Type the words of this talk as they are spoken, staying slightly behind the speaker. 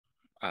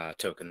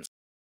tokens.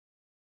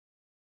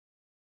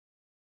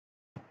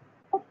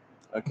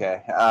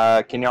 Okay.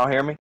 Can y'all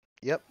hear me?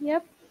 Yep.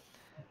 Yep.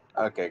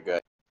 Okay,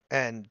 good.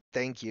 And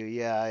thank you.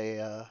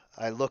 Yeah,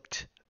 I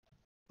looked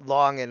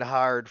long and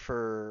hard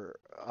for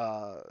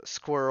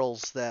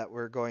squirrels that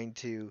were going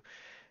to,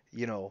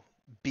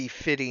 be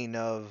fitting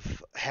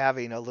of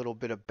having a little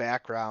bit of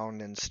background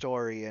and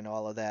story and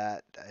all of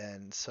that.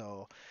 And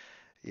so,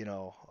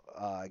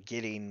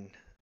 getting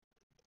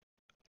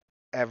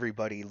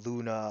everybody,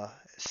 Luna,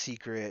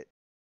 Secret,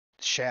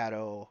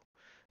 Shadow,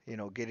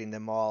 getting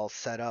them all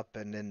set up,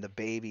 and then the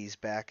babies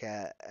back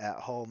at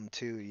home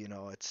too.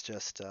 It's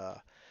just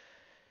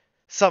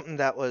something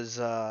that was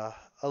a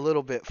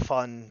little bit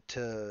fun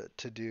to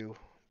do.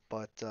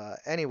 But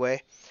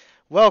anyway,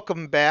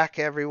 welcome back,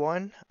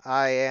 everyone.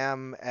 I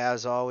am,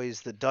 as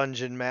always, the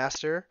Dungeon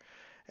Master,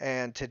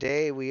 and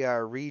today we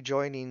are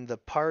rejoining the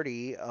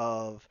party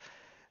of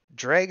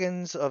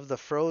Dragons of the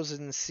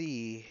Frozen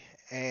Sea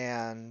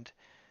and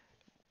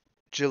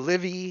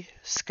Jalivy,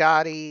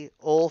 Scotty,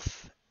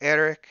 Ulf,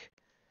 Eric,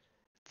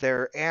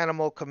 their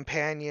animal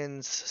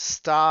companions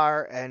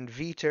Star and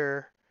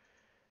Veter,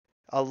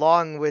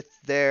 along with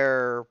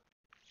their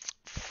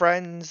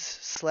friends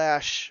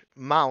slash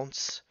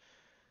mounts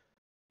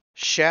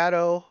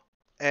Shadow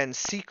and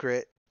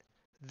Secret,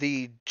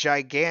 the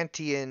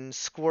gigantian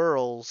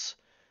squirrels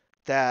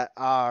that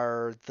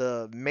are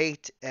the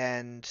mate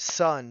and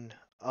son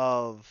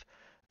of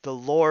the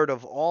Lord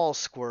of all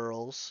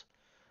squirrels,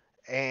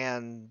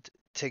 and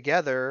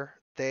together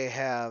they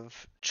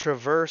have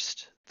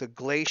traversed the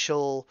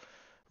glacial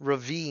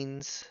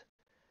ravines,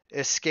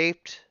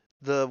 escaped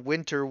the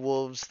winter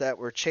wolves that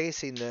were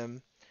chasing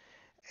them,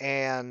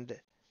 and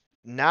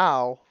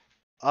now,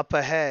 up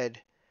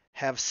ahead,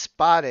 have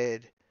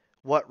spotted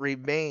what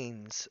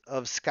remains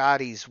of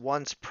Scotty's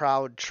once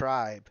proud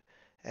tribe,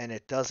 and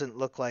it doesn't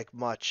look like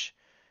much.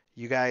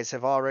 You guys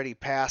have already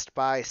passed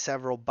by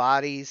several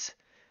bodies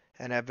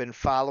and have been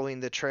following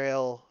the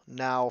trail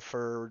now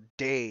for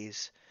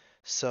days,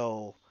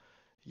 so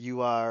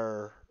you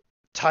are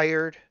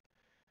tired,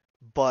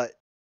 but,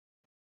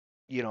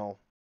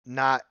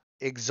 not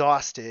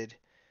exhausted,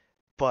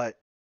 but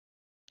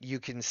you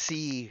can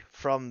see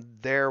from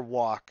their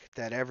walk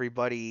that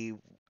everybody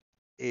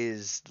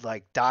is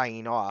like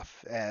dying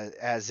off,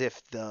 as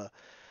if the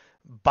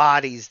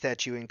bodies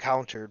that you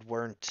encountered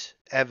weren't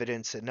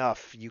evidence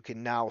enough. You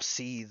can now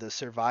see the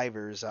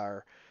survivors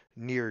are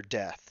near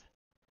death.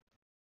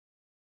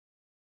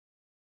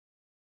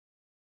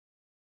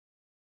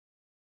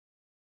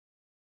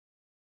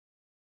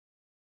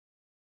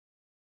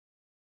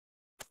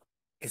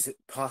 Is it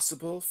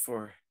possible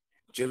for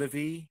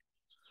Gillivi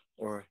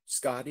or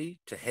Scotty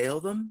to hail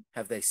them?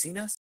 Have they seen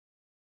us?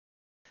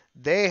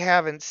 They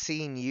haven't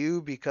seen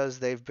you because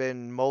they've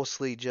been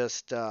mostly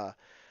just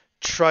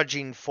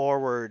trudging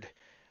forward,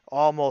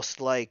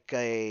 almost like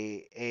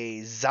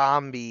a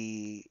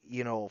zombie,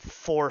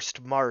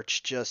 forced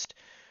march, just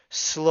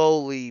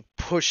slowly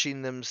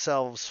pushing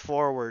themselves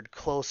forward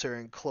closer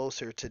and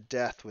closer to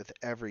death with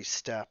every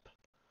step.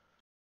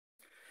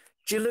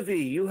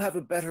 Gillivi, you have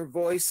a better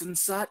voice and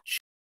such.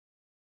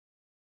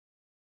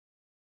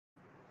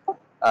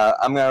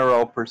 I'm gonna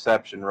roll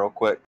perception real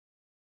quick,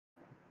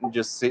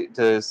 just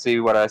to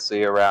see what I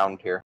see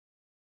around here.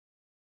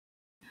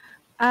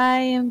 I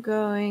am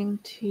going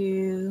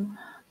to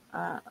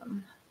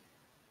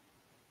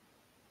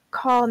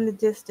call in the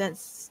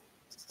distance.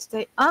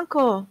 Say,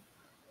 Uncle,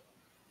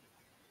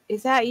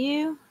 is that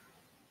you?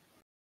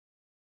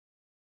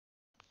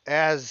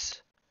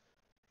 As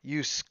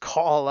you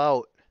call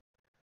out,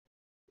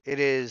 it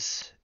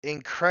is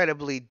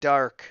incredibly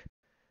dark,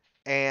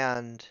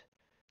 and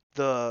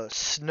the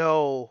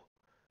snow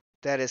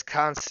that is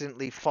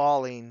constantly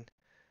falling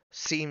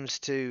seems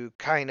to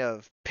kind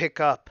of pick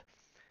up.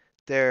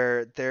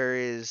 There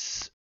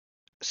is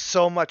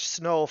so much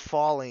snow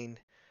falling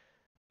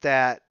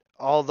that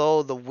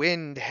although the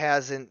wind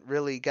hasn't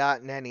really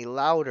gotten any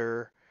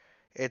louder,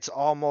 it's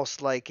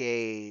almost like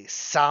a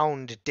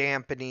sound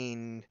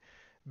dampening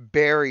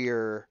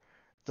barrier.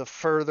 The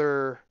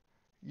further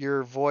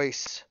your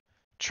voice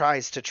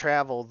tries to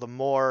travel, the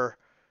more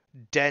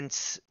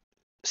dense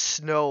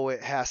snow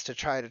it has to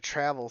try to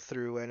travel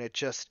through, and it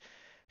just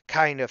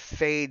kind of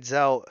fades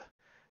out.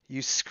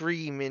 You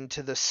scream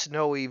into the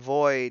snowy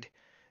void.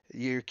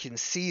 You can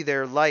see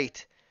their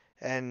light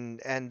and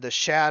the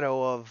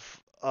shadow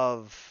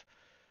of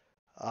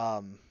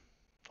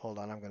hold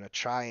on, I'm going to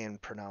try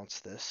and pronounce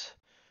this.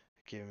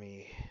 Give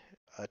me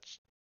a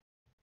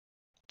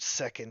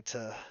second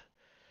to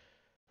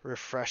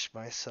refresh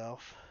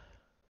myself.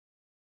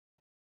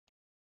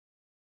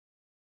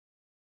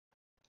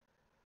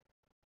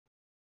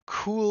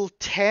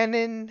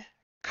 Kultanen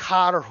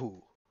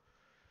Karhu.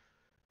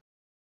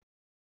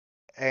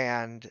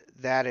 And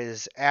that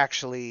is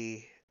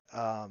actually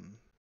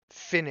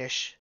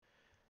Finnish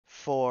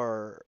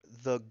for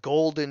the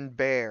Golden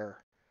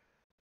Bear.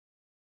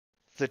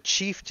 The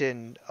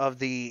chieftain of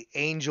the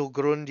Angel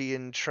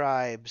Grundian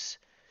tribes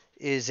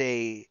is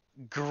a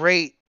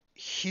great,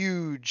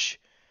 huge,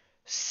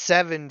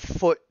 7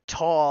 foot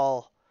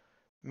tall,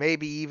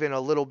 maybe even a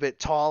little bit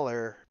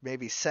taller,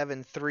 maybe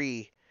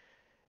 7'3",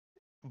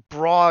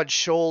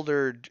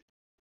 broad-shouldered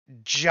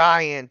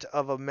giant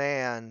of a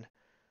man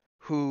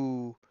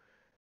who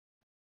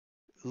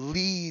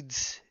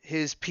leads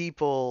his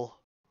people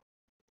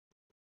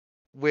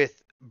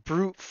with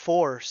brute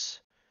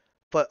force,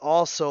 but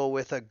also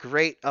with a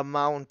great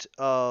amount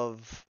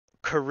of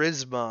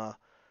charisma,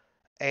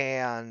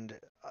 and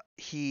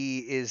he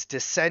is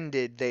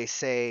descended, they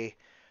say,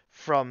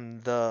 from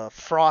the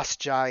frost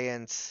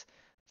giants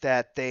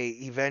that they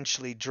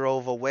eventually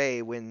drove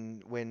away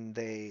when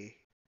they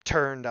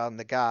turned on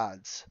the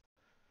gods.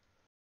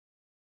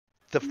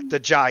 The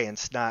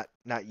giants, not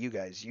you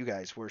guys. You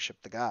guys worship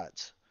the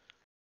gods.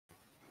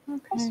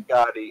 Okay.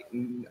 Scotty,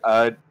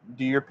 do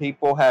your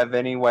people have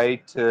any way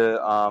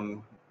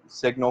to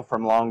signal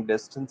from long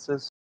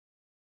distances?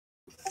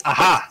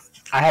 Aha!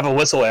 I have a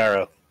whistle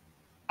arrow.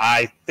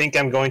 I think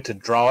I'm going to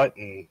draw it,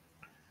 and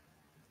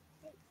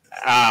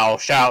I'll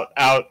shout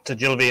out to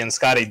Jilby and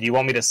Scotty. Do you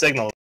want me to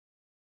signal?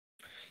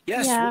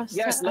 Yes, Yeah,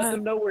 yes, so, let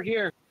them know we're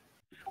here.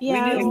 Yeah, we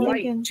I need was a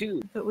light, thinking,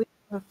 too. but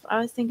I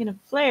was thinking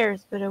of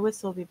flares, but a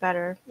whistle would be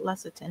better,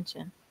 less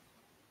attention.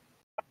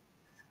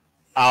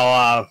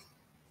 I'll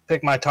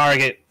pick my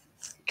target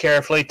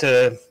carefully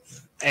to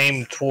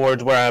aim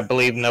towards where I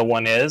believe no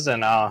one is,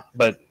 and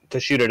but to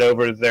shoot it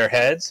over their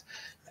heads,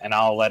 and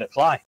I'll let it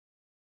fly.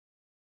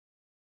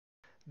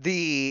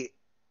 The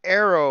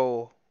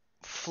arrow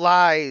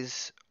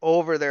flies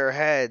over their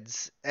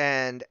heads,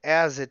 and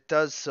as it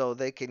does so,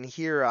 they can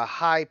hear a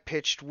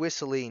high-pitched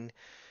whistling.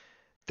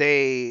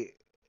 They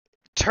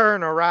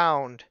turn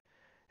around,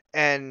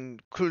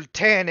 and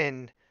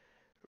Kultanin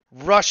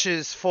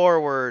rushes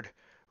forward,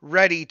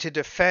 ready to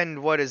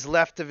defend what is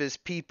left of his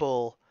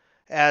people.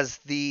 As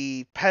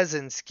the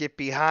peasants get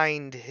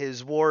behind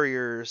his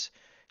warriors,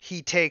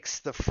 he takes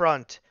the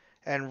front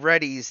and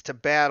readies to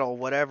battle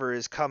whatever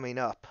is coming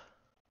up.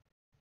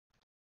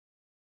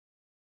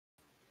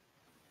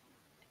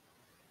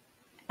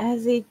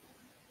 As he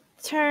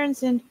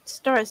turns and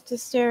starts to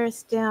stare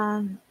us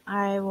down,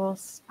 I will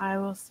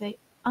say,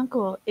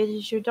 "Uncle, it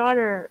is your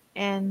daughter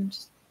and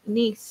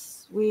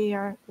niece.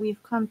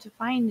 We've come to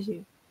find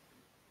you."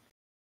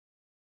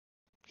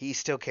 He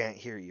still can't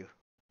hear you.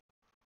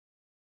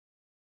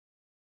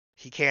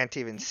 He can't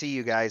even see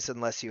you guys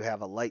unless you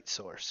have a light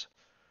source.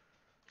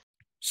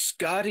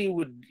 Scotty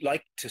would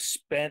like to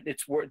spend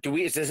its work.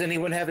 Does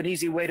anyone have an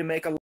easy way to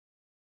make a?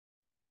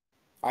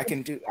 I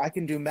can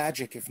do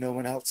magic if no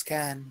one else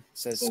can,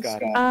 says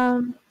Scotty.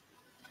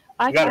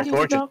 I got can a do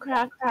torch.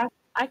 spellcraft.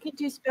 I can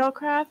do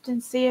spellcraft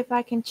and see if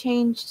I can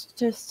change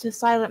just to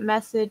silent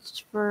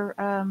message for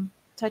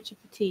touch of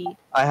fatigue.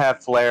 I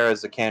have flare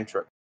as a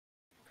cantrip.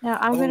 Now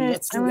I'm gonna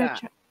let's do that.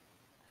 try.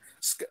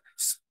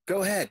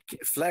 Go ahead,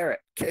 flare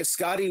it.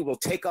 Scotty will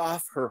take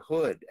off her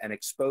hood and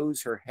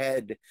expose her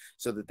head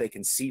so that they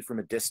can see from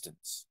a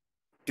distance.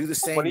 Do the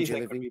same, What do you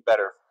think would be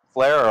better,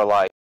 flare or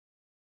light?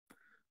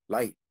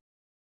 Light.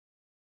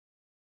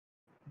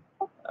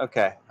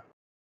 Okay.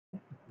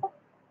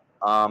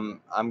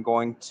 I'm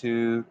going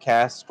to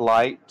cast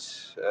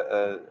light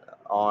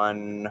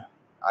on,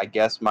 I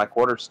guess, my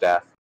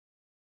quarterstaff.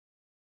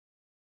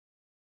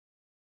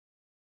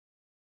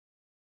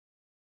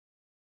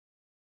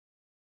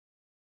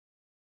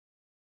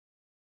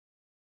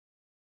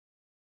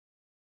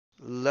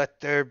 Let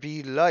there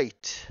be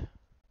light.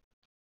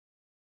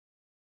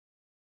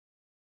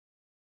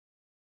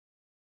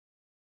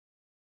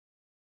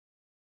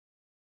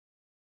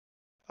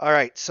 All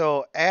right,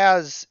 so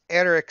as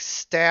Eric's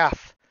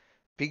staff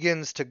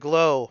begins to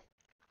glow,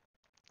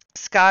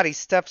 Scotty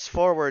steps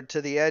forward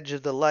to the edge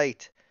of the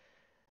light,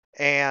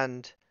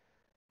 and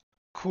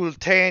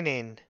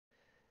Kultanin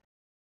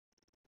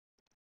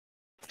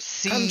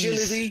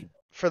sees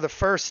for the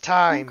first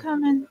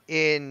time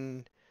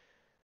in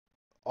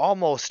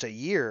almost a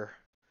year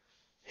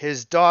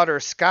his daughter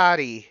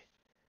Scotty,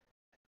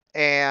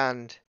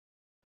 and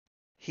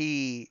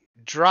he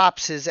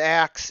drops his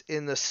axe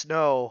in the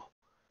snow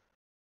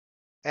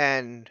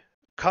and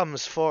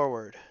comes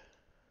forward.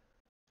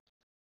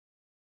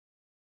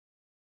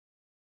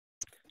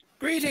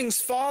 Greetings,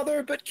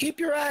 father, but keep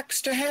your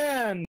axe to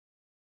hand.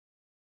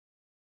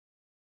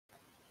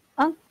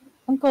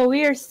 Uncle,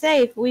 we are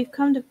safe. We've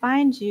come to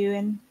find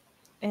you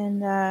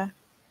and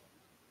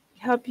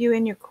help you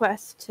in your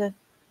quest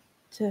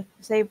to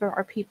save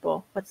our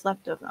people, what's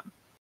left of them.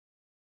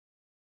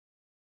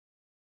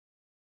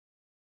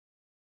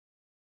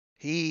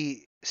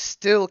 He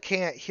still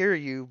can't hear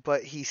you,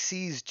 but he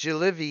sees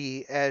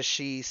Jilivy as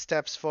she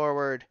steps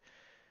forward,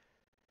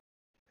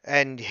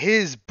 and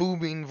his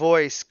booming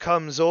voice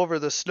comes over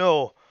the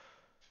snow.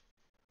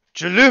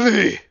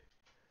 Jilivy!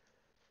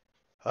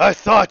 I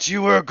thought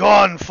you were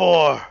gone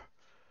for.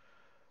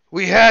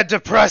 We had to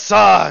press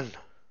on.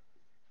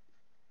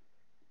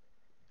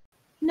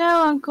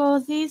 No, Uncle,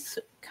 these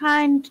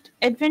kind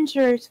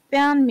adventurers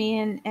found me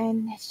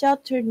and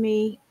sheltered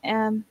me,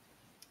 and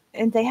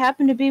they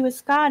happen to be with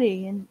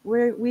Scotty, and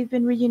we've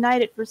been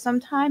reunited for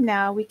some time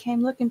now. We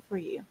came looking for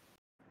you.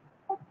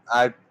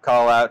 I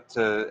call out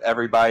to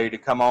everybody to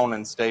come on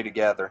and stay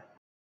together.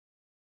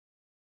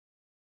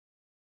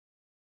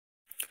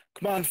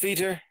 Come on,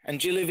 Peter and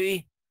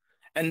Jillivi,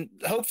 and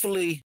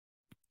hopefully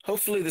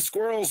the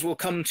squirrels will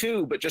come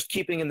too, but just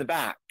keeping in the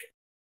back.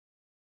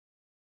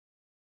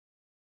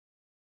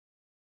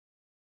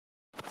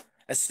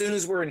 As soon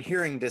as we're in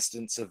hearing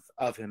distance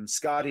of him,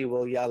 Scotty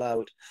will yell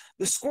out,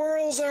 "The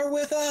squirrels are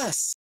with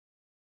us!"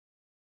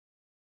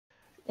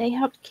 They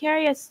helped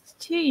carry us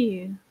to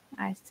you,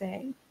 I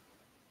say.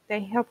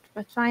 They helped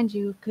us find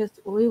you because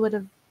we would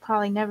have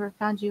probably never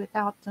found you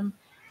without them.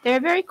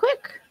 They're very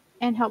quick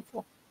and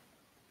helpful.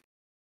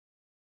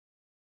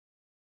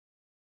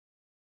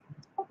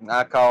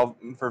 I call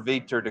for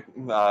Victor to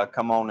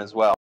come on as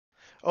well.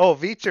 Oh,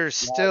 Viter's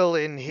still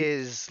in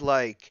his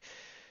like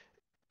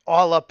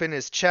all up in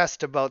his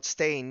chest about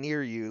staying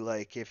near you.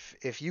 Like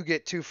if you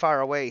get too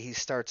far away, he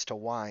starts to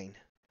whine.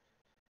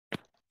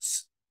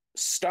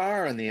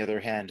 Star, on the other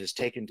hand, is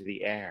taken to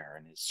the air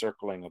and is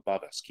circling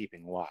above us,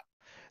 keeping watch.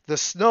 The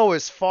snow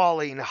is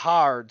falling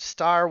hard.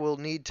 Star will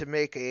need to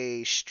make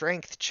a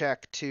strength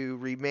check to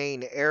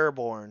remain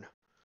airborne.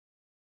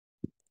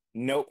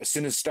 Nope. As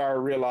soon as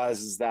Star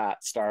realizes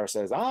that, Star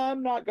says,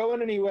 "I'm not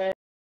going anywhere,"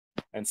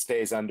 and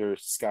stays under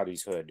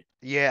Scotty's hood.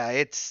 Yeah,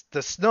 it's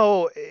the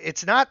snow.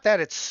 It's not that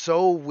it's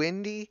so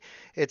windy,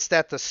 it's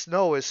that the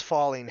snow is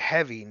falling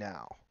heavy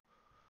now.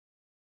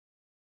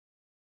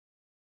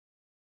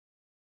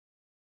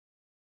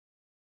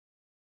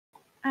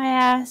 I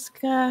ask,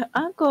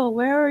 Uncle,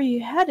 where are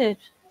you headed?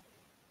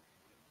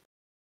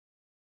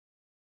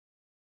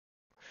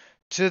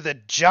 To the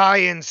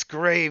giant's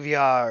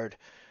graveyard.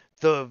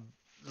 The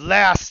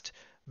last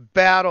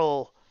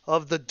battle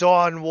of the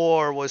Dawn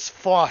War was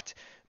fought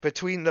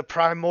between the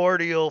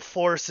primordial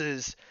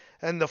forces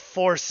and the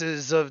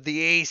forces of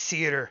the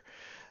Aesir.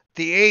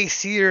 The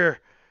Aesir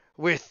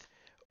with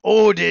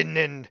Odin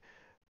and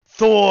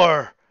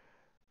Thor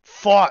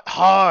fought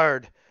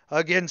hard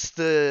against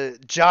the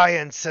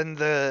giants and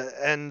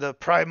the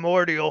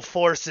primordial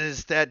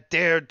forces that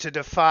dared to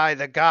defy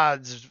the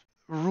gods'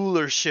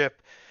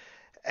 rulership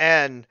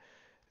and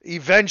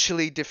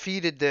eventually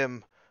defeated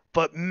them,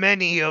 but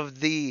many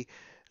of the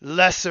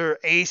lesser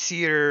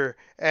Aesir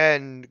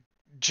and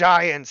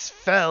giants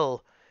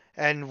fell,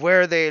 and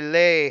where they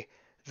lay,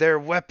 their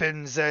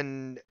weapons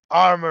and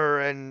armor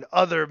and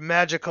other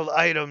magical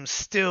items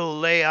still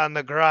lay on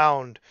the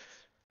ground.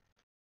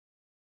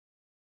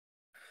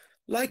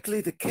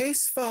 "Likely the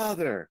case,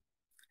 father."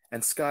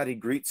 And Scotty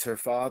greets her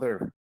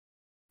father.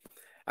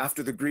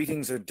 After the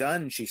greetings are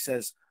done, she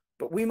says,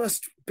 "But we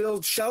must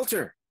build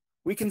shelter.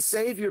 We can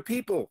save your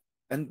people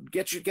and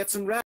get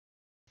some rest."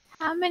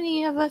 How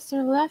many of us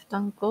are left,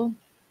 Uncle?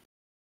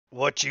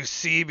 What you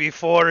see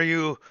before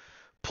you,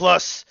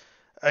 plus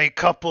a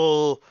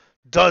couple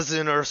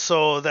dozen or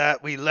so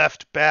that we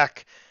left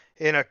back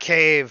in a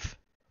cave.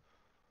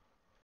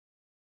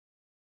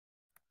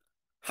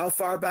 How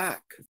far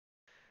back?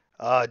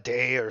 A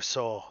day or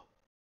so.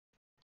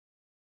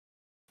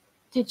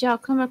 Did y'all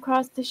come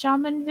across the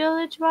shaman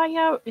village while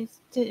y'all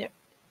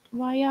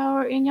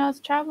were in y'all's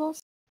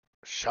travels?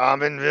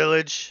 Shaman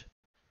village?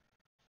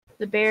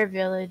 The bear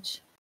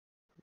village.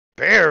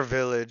 Bear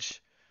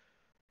village?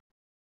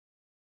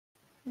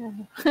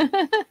 Earth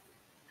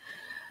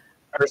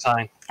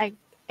sign. I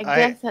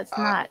guess that's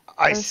not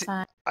I Earth see,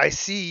 sign. I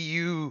see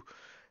you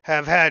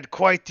have had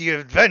quite the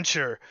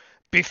adventure,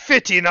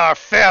 befitting our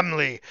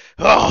family.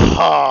 Ha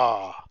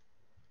ha!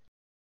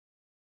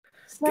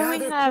 So we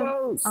Gather have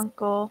close.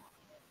 Uncle.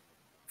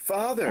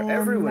 Father, And,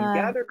 everyone,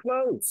 gather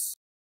close.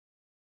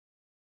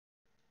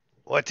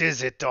 What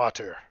is it,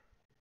 daughter?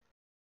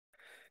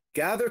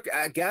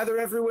 Gather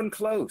everyone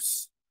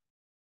close.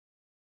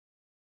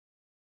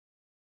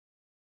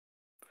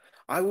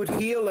 I would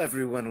heal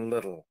everyone a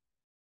little.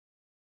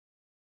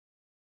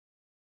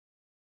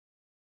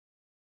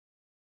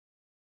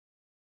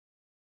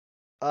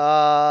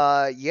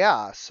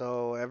 Yeah,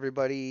 so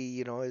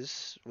everybody,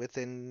 is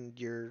within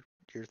your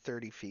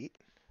 30 feet.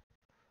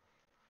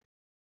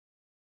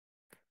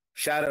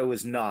 Shadow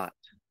is not.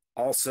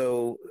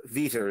 Also,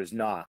 Viter is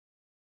not.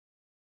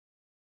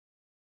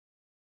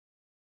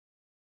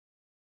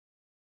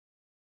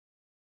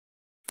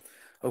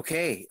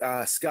 Okay,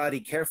 Scotty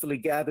carefully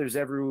gathers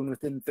everyone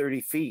within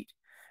 30 feet,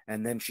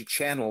 and then she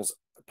channels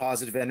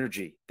positive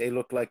energy. They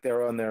look like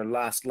they're on their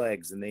last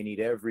legs, and they need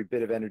every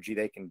bit of energy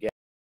they can get.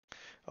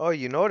 Oh,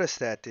 you noticed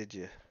that, did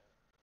you?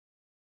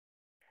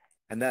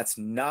 And that's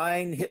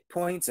 9 hit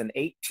points and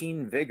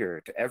 18 vigor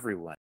to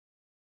everyone.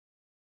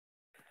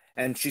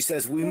 And she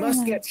says, "We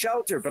must get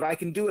shelter, but I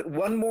can do it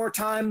one more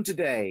time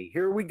today.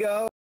 Here we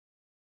go."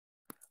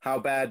 How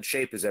bad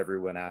shape is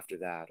everyone after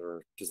that,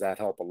 or does that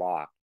help a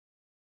lot?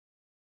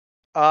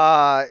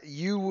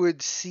 You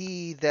would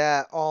see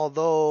that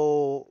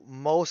although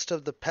most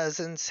of the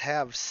peasants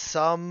have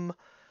some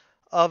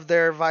of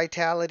their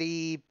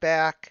vitality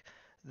back,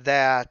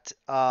 that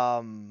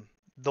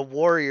the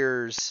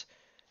warriors,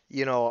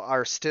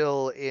 are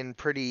still in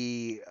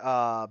pretty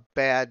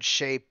bad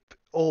shape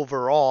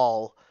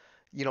overall.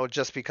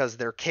 just because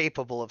they're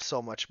capable of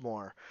so much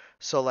more.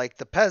 So like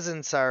the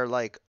peasants are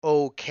like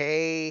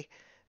okay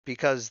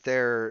because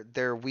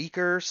they're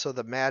weaker, so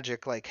the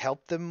magic like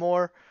helped them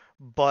more,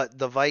 but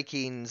the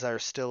Vikings are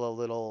still a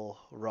little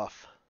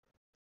rough.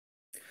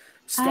 I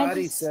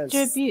Scotty says,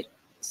 distribute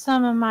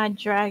some of my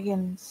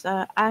dragons.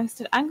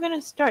 I'm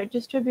gonna start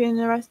distributing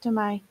the rest of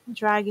my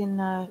dragon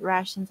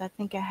rations. I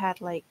think I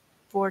had like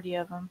 40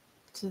 of them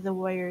to the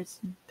warriors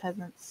and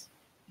peasants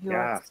who are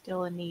yeah,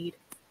 still in need.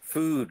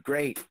 food,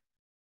 great.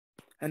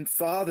 And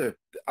Father,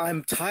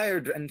 I'm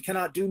tired and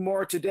cannot do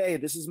more today.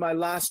 This is my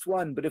last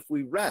one, but if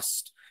we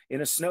rest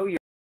in a snow year,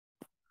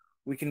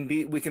 we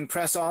can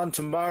press on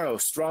tomorrow,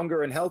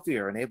 stronger and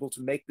healthier, and able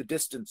to make the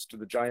distance to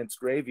the giant's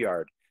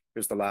graveyard.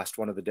 Here's the last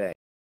one of the day.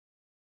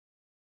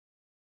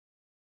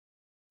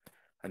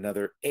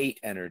 Another 8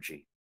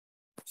 energy.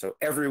 So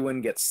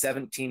everyone gets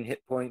 17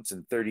 hit points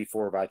and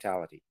 34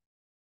 vitality.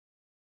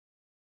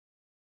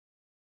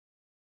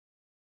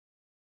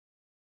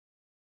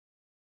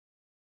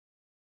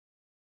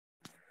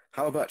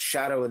 How about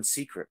Shadow and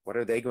Secret? What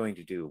are they going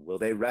to do? Will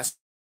they rest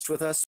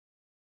with us?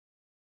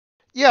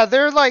 Yeah,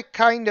 they're like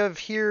kind of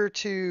here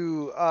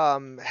to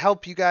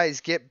help you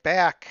guys get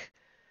back,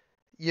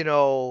 you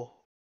know,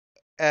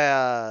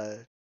 uh,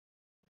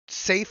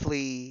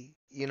 safely.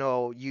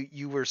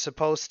 You were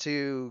supposed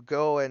to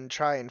go and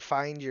try and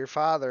find your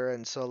father,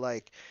 and so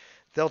like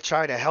they'll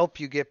try to help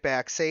you get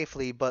back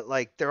safely, but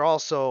like they're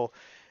also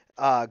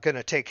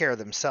gonna take care of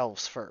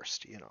themselves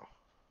first.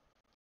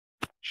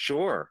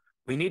 Sure.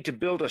 We need to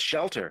build a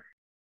shelter.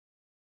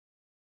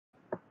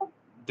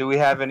 Do we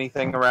have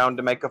anything around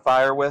to make a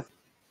fire with?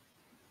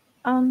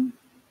 Um,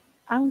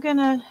 I'm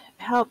gonna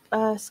help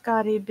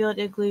Scotty build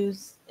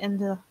igloos in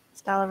the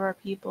style of our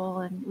people,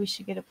 and we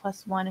should get a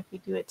 +1 if we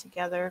do it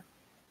together.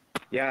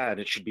 Yeah, and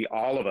it should be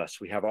all of us.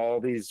 We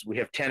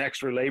have 10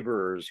 extra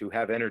laborers who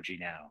have energy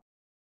now.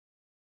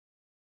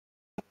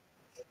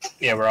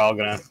 Yeah, we're all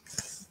gonna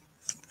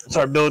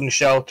start building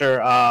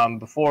shelter.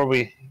 Before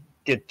we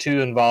get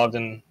too involved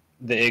in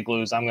the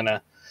igloos, I'm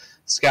gonna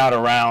scout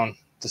around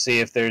to see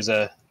if there's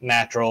a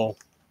natural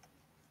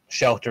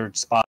sheltered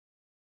spot.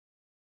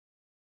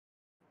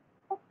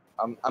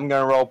 I'm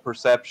gonna roll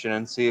perception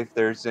and see if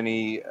there's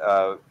anything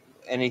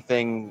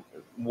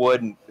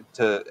wood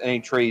to any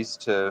trees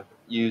to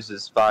use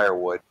as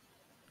firewood.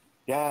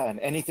 Yeah, and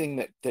anything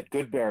that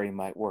Goodberry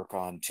might work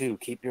on too.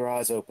 Keep your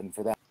eyes open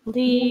for that.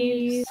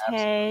 Leaves,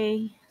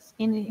 hay,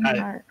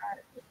 I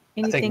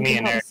anything me can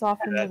and help Eric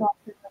soften the.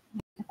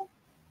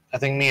 I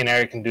think me and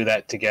Eric can do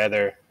that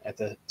together at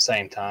the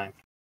same time.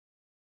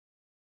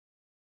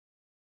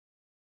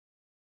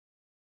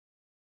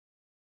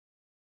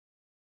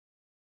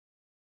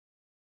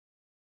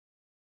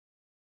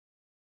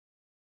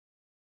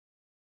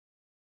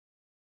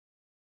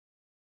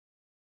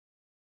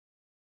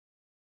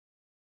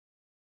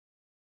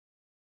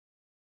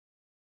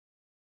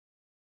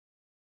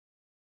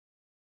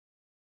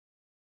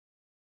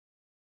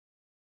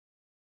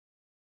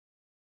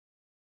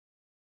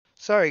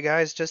 Sorry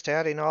guys, just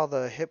adding all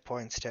the hit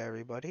points to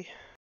everybody.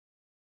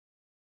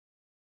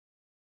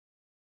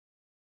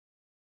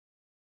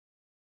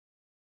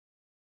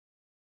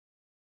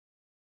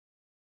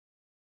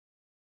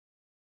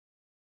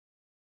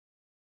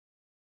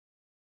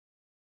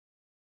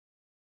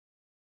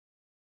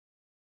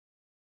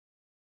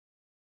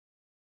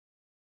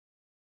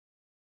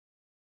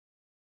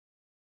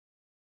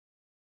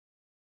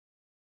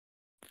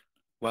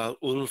 While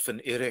Ulf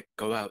and Irik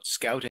go out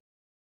scouting,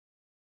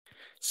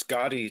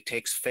 Scotty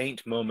takes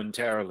faint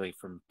momentarily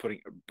from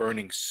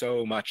burning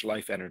so much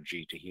life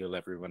energy to heal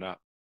everyone up.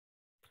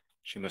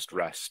 She must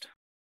rest.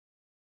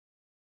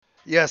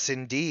 Yes,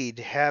 indeed.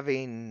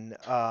 Having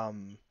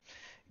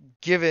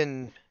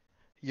given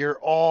your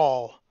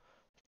all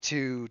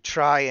to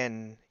try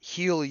and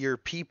heal your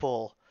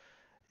people,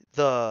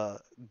 the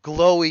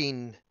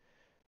glowing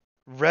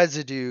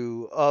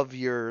residue of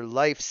your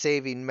life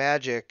saving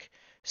magic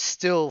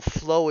still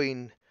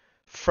flowing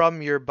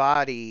from your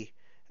body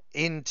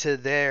into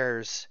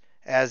theirs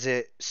as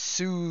it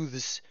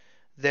soothes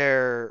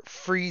their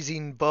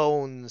freezing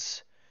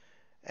bones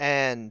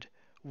and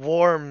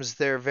warms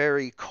their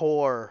very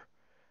core.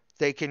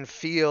 They can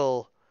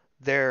feel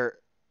their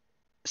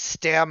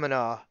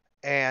stamina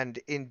and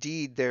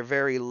indeed their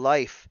very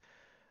life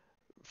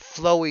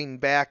flowing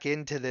back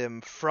into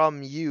them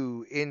from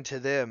you into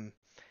them,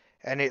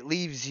 and it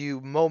leaves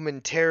you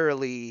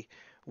momentarily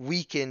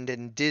weakened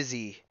and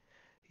dizzy.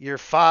 Your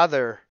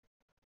father,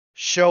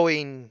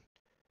 showing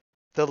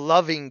the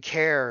loving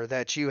care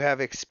that you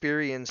have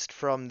experienced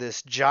from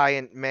this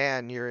giant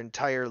man your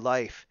entire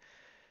life,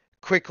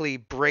 quickly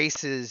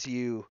braces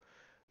you,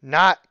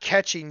 not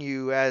catching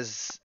you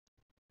as,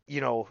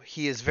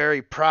 he is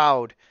very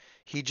proud.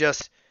 He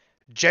just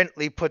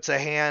gently puts a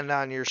hand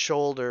on your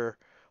shoulder,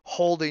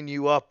 holding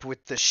you up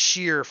with the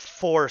sheer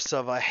force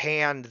of a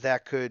hand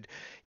that could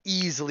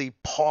easily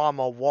palm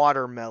a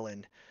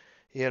watermelon,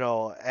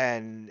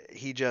 and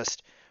he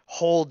just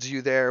holds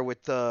you there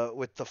with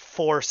the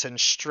force and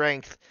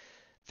strength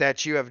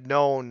that you have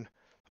known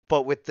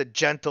but with the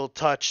gentle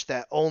touch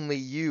that only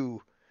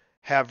you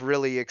have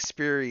really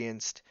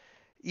experienced.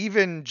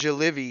 Even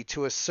Jalivi,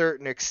 to a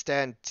certain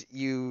extent,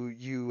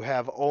 you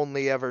have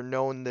only ever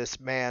known this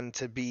man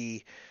to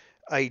be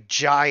a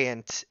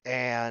giant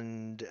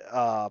and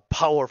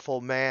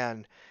powerful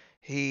man.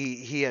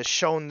 He has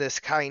shown this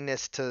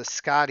kindness to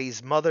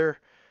Scotty's mother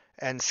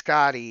and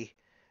Scotty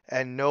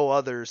and no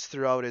others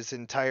throughout his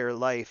entire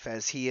life,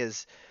 as he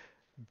has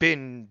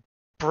been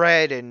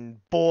bred and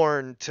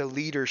born to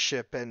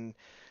leadership, and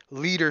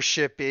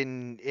leadership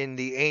in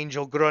the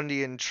Angel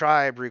Grundian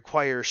tribe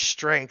requires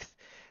strength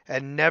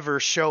and never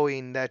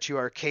showing that you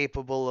are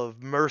capable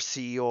of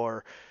mercy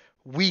or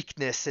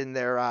weakness in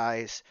their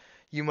eyes.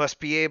 You must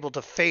be able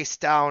to face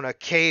down a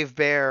cave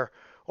bear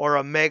or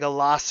a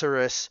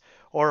megalosaurus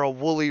or a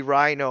woolly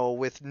rhino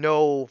with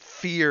no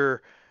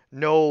fear,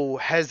 no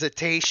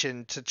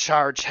hesitation to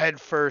charge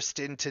headfirst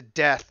into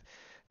death,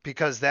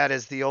 because that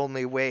is the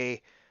only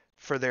way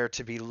for there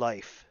to be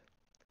life.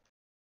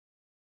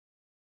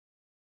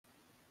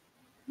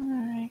 All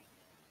right.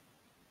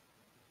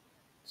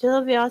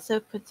 Jilliby also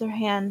puts her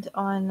hand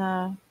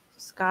on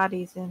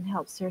Scotty's and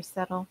helps her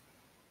settle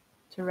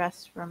to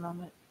rest for a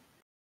moment.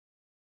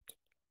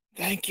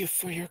 Thank you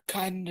for your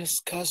kindness,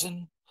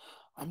 cousin.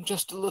 I'm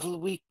just a little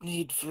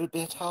weak-kneed for a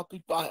bit. I'll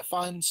be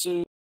fine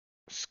soon.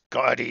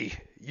 Scotty,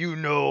 you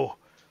know,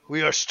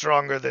 we are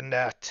stronger than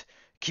that.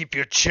 Keep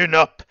your chin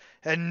up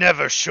and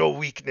never show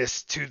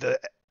weakness to the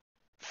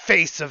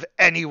face of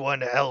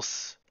anyone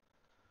else.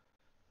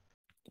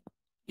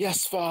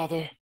 Yes,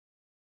 father.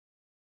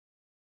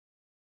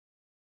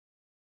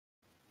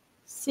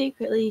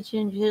 Secretly,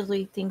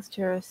 Gingerly thinks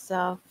to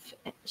herself,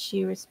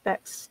 she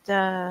respects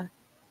the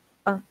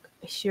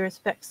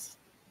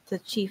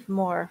chief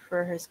more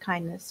for his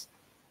kindness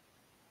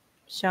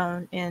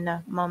shown in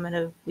a moment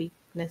of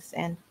weakness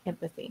and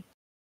empathy.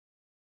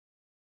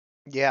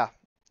 Yeah.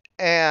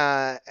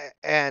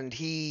 And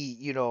he,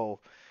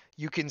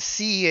 you can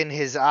see in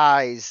his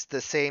eyes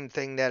the same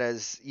thing that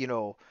has,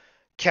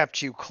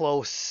 kept you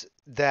close,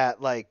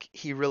 that like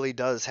he really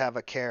does have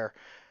a care.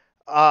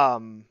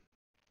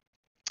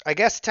 I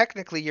guess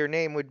technically your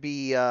name would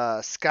be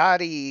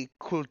Scotty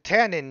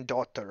Kultanen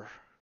daughter.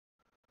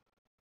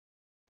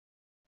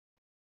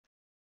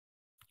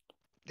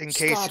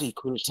 Scotty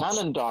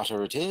Kultanen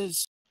daughter it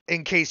is.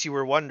 In case you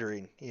were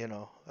wondering,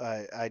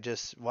 I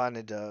just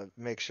wanted to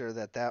make sure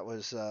that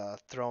was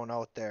thrown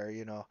out there,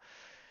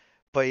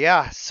 But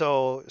yeah,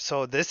 so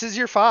this is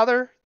your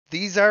father.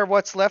 These are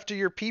what's left of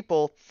your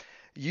people.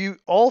 You,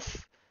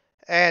 Ulf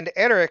and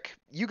Eric,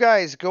 you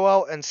guys go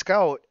out and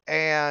scout,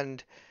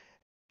 and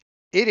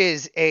it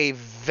is a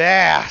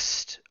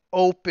vast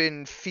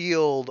open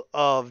field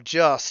of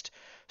just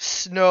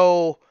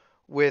snow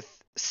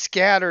with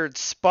scattered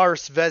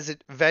sparse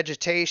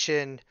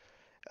vegetation.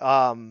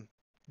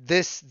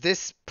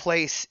 This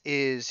place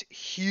is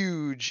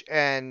huge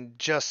and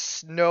just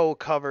snow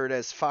covered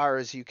as far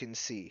as you can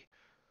see.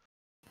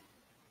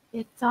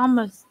 It's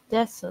almost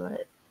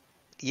desolate.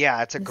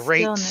 Yeah, it's a The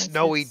great stillness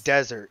snowy is-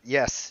 desert.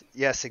 Yes,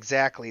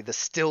 exactly. The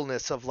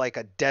stillness of like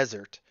a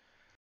desert.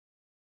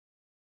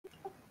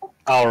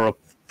 I'll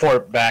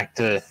report back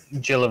to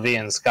Jillivi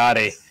and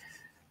Scotty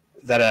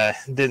that I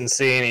didn't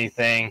see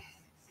anything,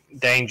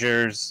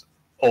 dangers,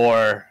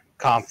 or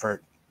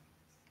comfort.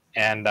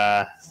 And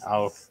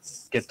I'll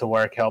get to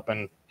work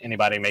helping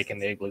anybody making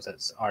the igloos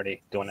that's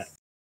already doing it.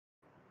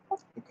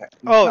 Okay.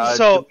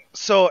 Oh,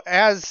 so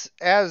as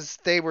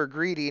they were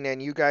greeting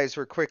and you guys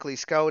were quickly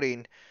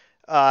scouting,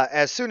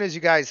 as soon as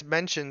you guys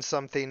mentioned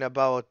something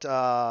about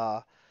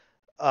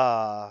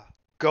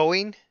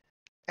going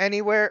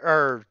anywhere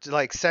or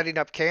like setting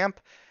up camp,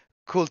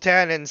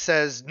 Kultanen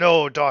says,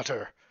 "No,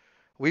 daughter,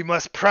 we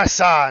must press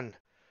on.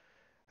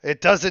 It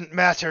doesn't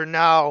matter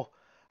now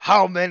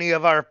how many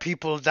of our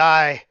people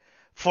die,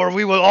 for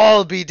we will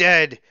all be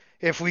dead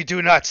if we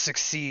do not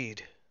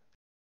succeed."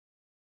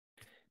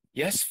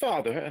 Yes,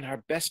 father, and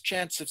our best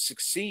chance of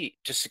succeed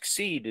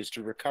is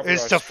to recover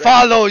Is our to strength.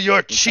 follow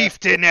your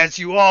chieftain as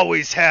you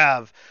always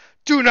have.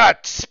 Do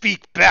not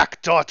speak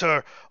back,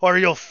 daughter, or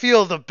you'll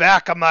feel the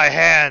back of my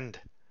hand.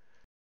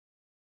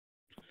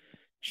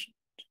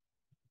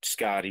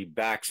 Scotty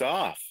backs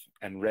off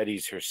and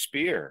readies her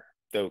spear,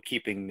 though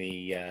keeping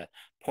the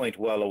point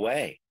well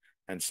away,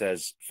 and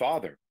says,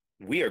 "Father,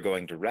 we are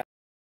going to rest."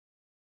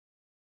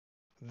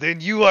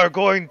 Then you are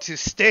going to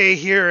stay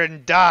here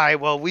and die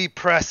while we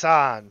press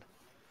on.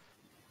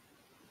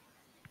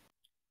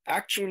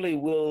 Actually,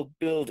 we'll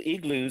build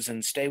igloos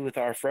and stay with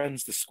our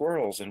friends the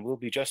squirrels, and we'll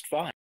be just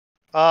fine.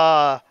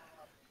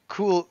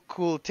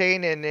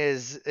 Kultanen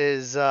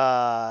is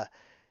a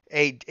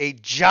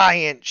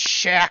giant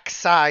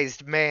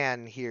shack-sized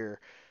man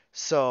here,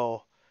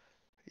 so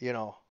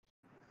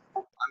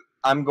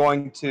I'm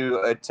going to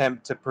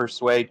attempt to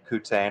persuade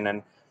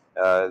Kutain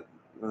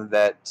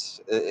that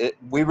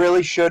we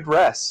really should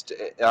rest.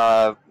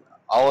 All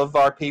of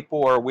our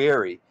people are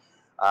weary.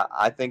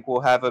 I think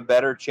we'll have a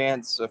better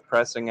chance of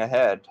pressing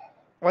ahead.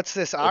 What's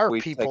this our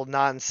people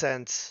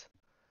nonsense?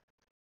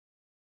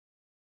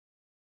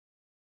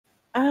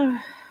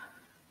 Oh,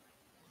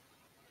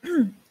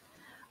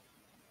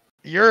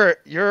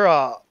 You're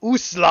a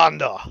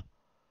Uslander.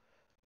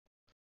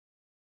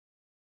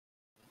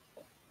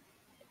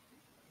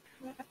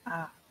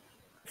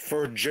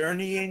 For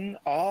journeying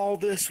all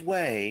this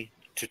way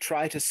to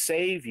try to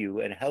save you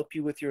and help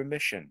you with your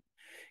mission.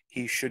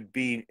 They should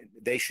be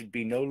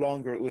no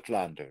longer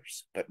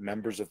Utlanders, but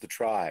members of the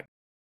tribe.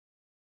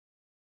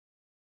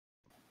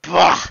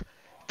 Bah!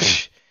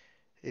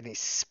 And he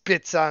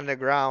spits on the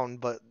ground,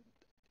 but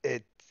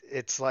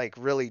it's like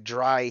really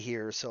dry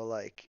here, so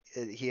like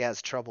he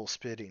has trouble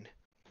spitting.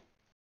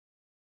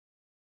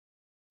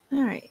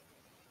 All right.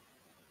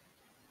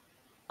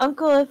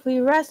 Uncle, if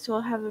we rest,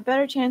 we'll have a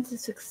better chance of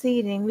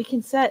succeeding. We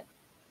can set.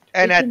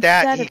 And at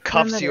that, he a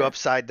cuffs you perimeter.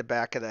 upside the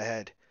back of the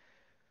head.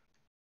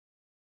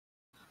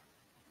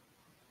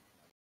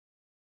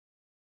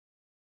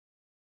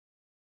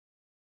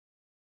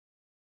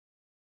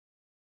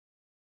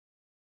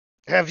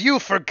 Have you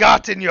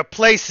forgotten your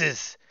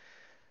places?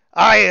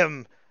 I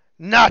am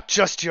not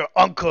just your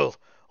uncle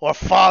or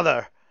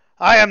father.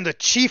 I am the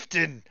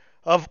chieftain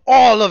of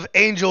all of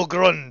Angel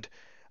Grund.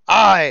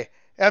 I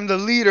am the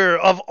leader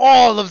of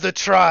all of the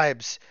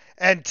tribes,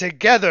 and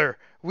together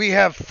we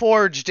have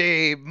forged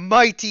a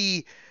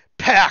mighty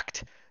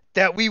pact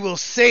that we will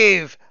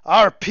save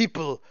our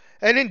people,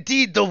 and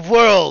indeed the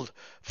world,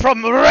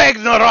 from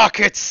Ragnarok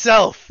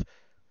itself.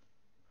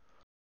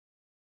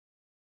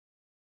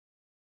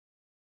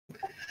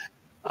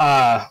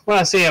 When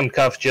I see him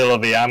cuff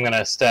Jillaby, I'm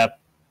gonna step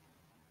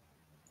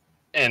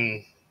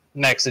in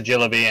next to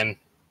Jillaby and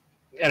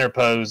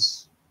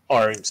interpose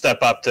or step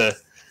up to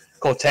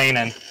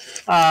Coltainen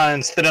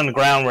and spit on the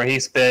ground where he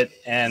spit.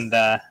 And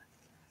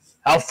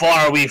how far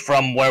are we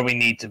from where we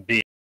need to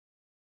be?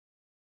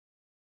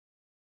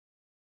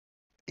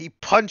 He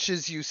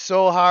punches you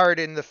so hard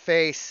in the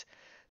face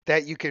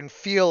that you can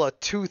feel a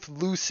tooth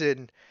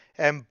loosen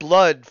and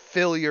blood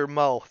fill your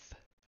mouth.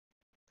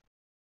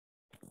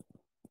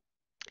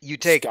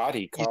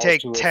 Scotty calls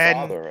to her 10.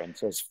 father and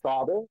says,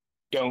 "Father,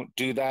 don't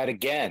do that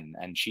again."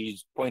 And she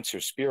points her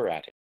spear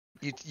at him.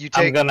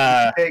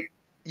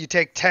 You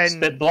take 10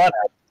 spit blood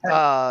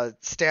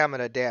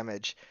stamina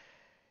damage.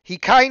 He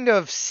kind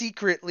of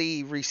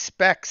secretly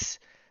respects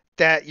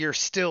that you're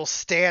still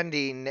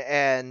standing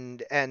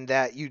and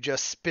that you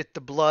just spit the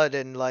blood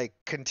and like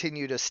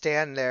continue to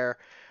stand there,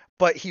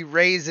 but he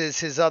raises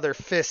his other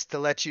fist to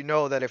let you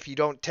know that if you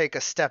don't take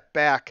a step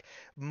back,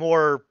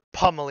 more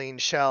pummeling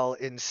shall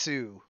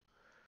ensue.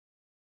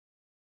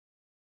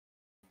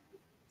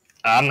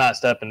 I'm not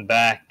stepping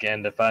back,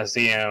 and if I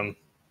see him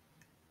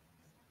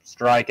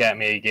strike at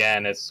me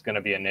again, it's gonna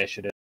be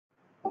initiative.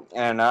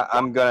 And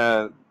I'm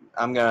gonna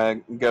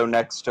go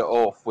next to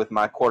Ulf with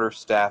my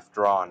quarterstaff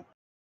drawn.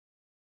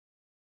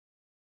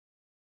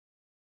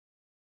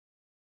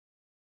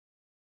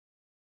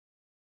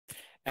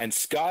 And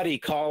Scotty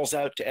calls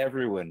out to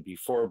everyone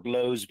before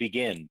blows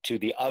begin, to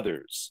the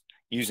others,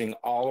 using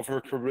all of her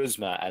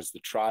charisma as the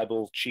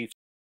tribal chief.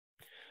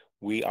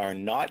 We are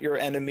not your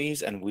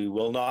enemies, and we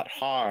will not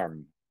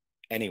harm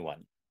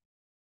anyone.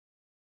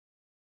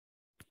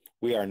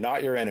 We are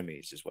not your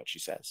enemies, is what she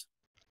says.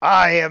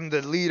 I am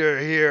the leader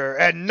here,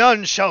 and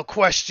none shall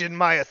question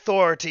my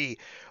authority,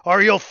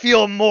 or you'll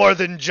feel more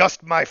than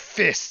just my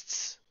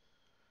fists.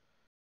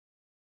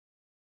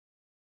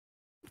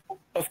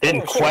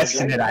 Didn't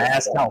question it, I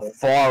asked how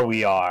far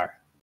we are.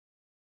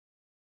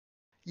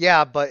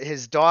 Yeah, but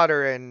his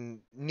daughter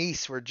and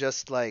niece were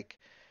just like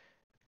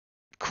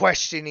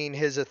questioning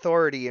his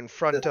authority in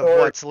front of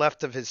what's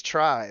left of his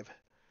tribe.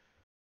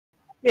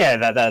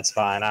 Yeah, that's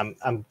fine.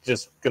 I'm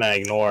just gonna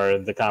ignore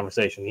the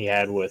conversation he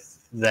had with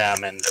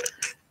them and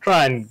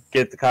try and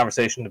get the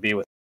conversation to be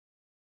with.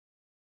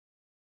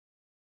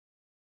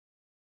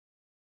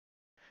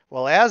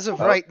 Well, as of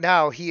right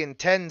now, he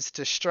intends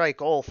to strike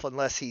Ulf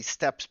unless he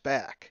steps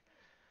back.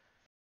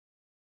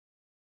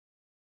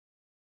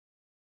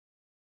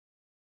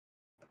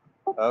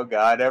 Oh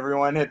God!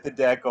 Everyone hit the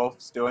deck.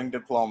 Ulf's doing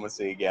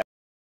diplomacy again.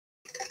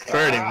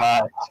 Pretty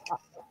much.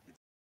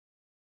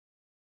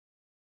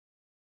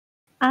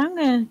 I'm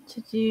going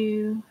to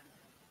do.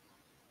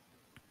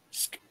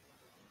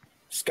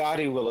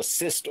 Scotty will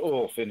assist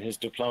Ulf in his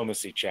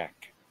diplomacy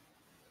check.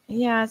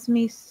 Yeah, it's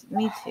me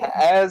too.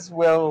 As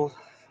will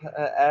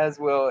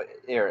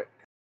Eric.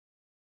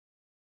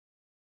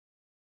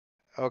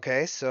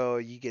 Okay, so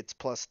you get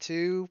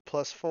 +2,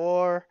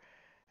 +4,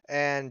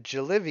 and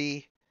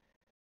Jalivi,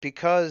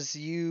 because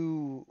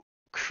you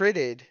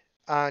critted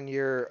on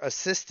your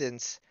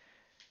assistance,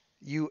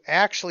 you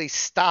actually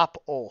stop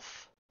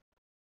Ulf.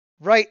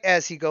 Right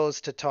as he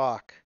goes to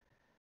talk,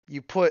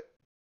 you put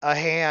a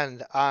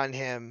hand on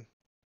him,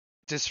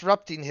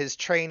 disrupting his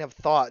train of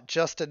thought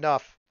just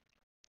enough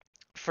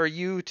for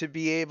you to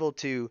be able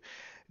to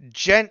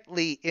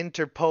gently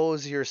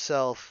interpose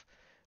yourself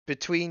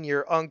between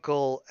your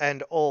uncle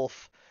and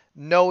Ulf,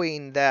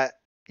 knowing that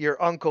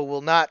your uncle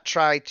will not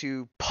try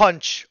to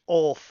punch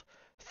Ulf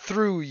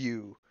through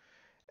you.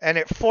 And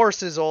it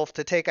forces Ulf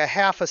to take a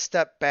half a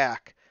step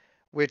back,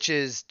 which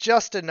is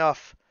just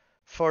enough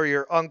for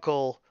your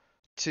uncle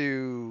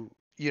to,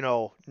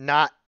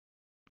 not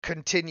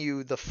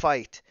continue the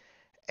fight,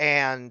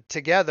 and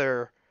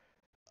together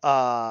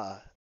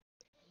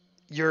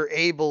you're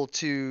able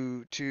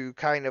to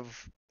kind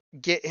of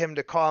get him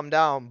to calm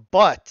down.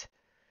 But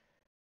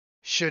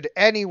should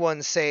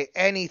anyone say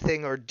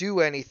anything or do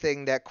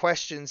anything that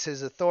questions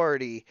his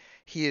authority,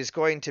 he is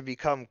going to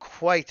become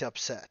quite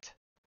upset.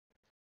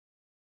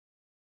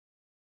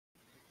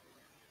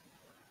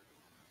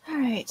 All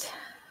right.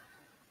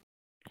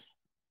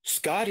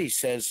 Scotty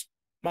says,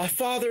 my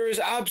father is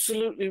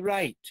absolutely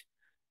right.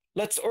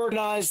 Let's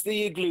organize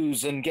the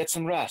igloos and get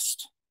some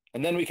rest,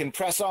 and then we can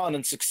press on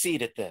and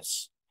succeed at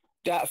this.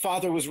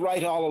 Father was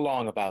right all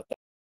along about that.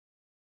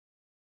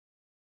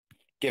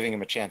 Giving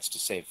him a chance to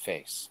save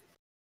face.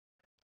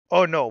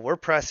 Oh no, we're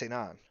pressing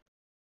on.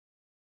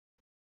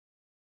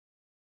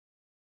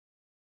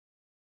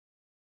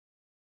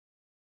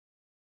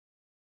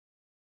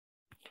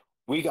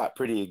 We got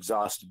pretty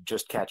exhausted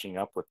just catching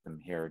up with them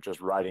here, just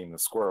riding the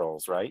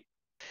squirrels, right?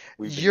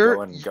 We've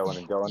been going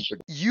and going.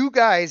 You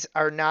guys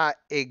are not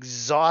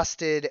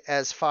exhausted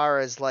as far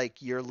as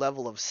like your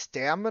level of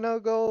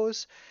stamina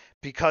goes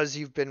because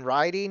you've been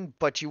riding,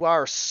 but you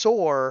are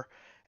sore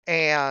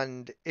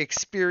and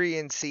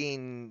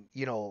experiencing,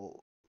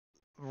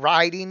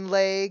 riding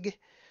leg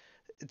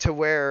to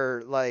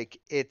where like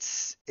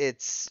it's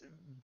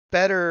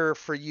better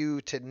for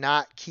you to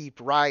not keep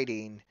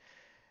riding,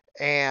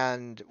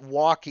 and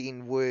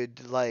walking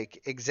would like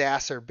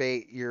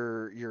exacerbate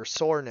your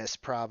soreness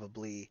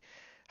probably.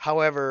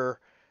 However,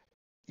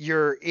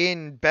 you're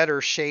in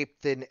better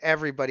shape than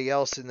everybody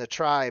else in the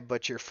tribe,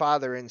 but your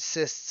father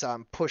insists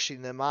on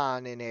pushing them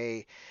on in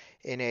a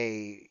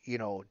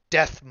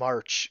death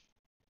march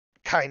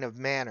kind of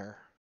manner.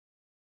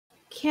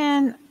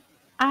 Can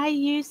I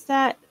use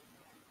that?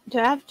 Do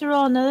I have to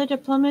roll another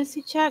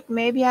diplomacy check?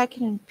 Maybe I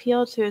can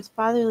appeal to his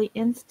fatherly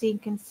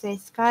instinct and say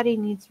Scotty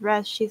needs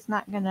rest. She's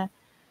not going to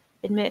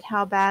admit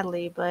how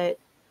badly, but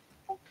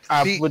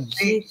I would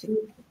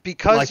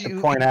because like to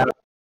point out.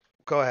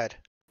 Go ahead.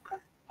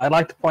 I'd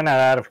like to point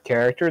out of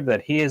character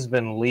that he has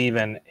been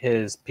leaving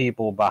his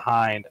people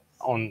behind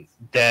on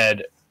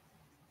dead.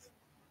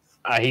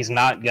 He's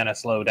not going to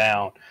slow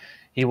down.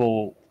 He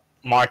will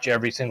march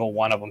every single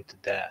one of them to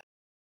death.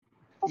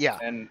 Yeah.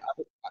 And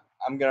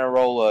I'm going to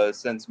roll a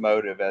sense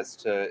motive as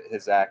to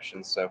his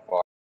actions so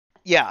far.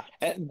 Yeah.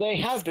 And they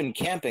have been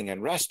camping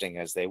and resting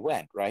as they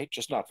went, right?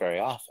 Just not very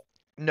often.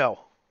 No.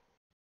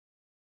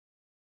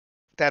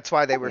 That's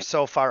why they were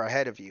so far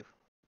ahead of you.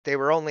 They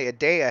were only a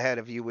day ahead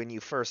of you when you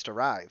first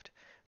arrived,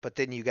 but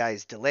then you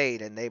guys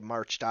delayed and they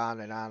marched on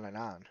and on and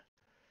on.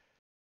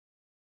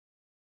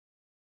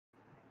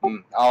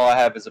 All I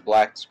have is a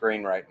black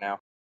screen right now.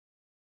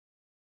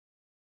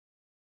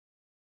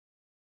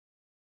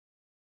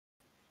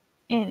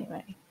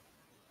 anyway.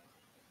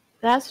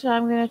 That's what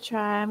I'm going to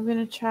try. I'm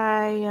going to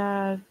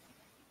try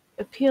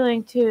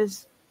appealing to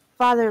his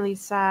fatherly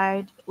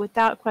side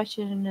without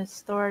questioning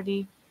his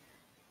authority.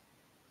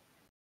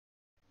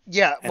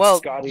 Yeah, And well,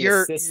 Scotty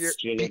you're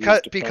assists you to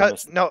because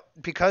use diplomacy.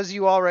 because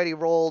you already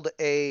rolled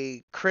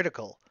a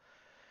critical.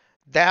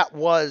 That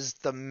was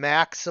the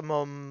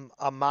maximum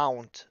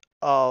amount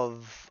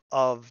of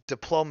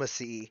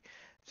diplomacy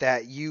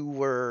that you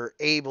were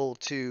able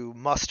to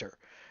muster.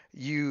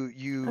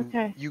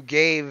 Okay. You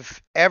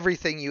gave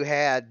everything you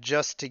had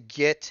just to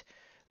get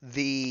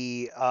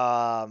the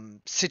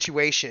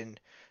situation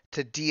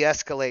to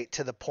de-escalate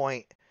to the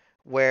point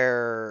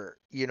where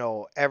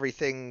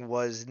everything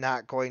was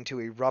not going to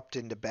erupt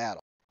into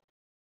battle.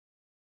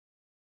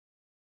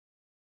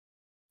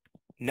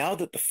 Now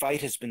that the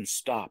fight has been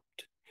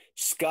stopped,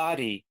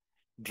 Scotty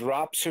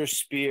drops her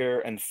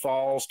spear and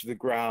falls to the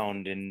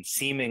ground in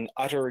seeming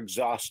utter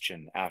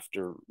exhaustion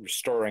after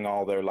restoring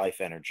all their life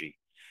energy.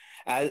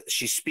 As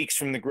she speaks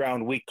from the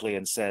ground weakly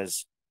and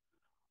says,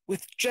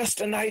 "With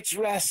just a night's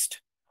rest,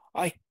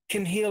 I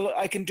can heal,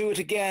 I can do it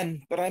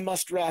again, but I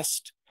must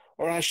rest,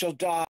 or I shall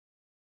die."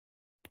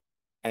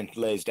 And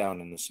lays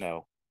down in the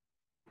snow,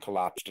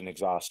 collapsed in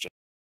exhaustion.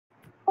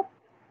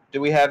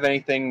 Do we have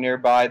anything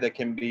nearby that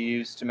can be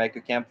used to make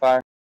a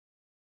campfire?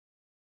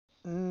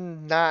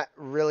 Not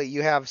really.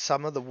 You have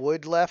some of the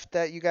wood left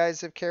that you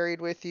guys have carried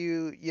with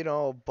you,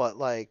 but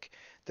like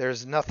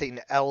there's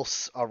nothing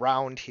else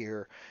around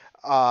here.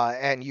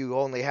 And you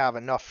only have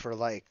enough for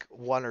like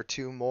one or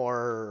two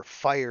more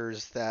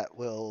fires that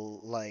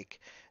will like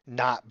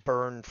not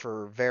burn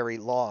for very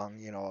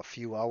long, a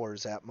few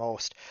hours at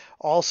most.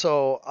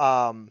 Also,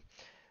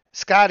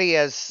 Scotty,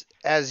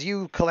 as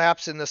you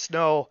collapse in the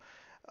snow,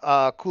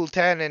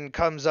 Kultanen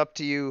comes up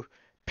to you,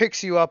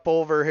 picks you up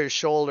over his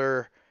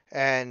shoulder,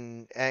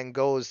 and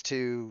goes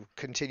to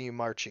continue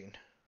marching.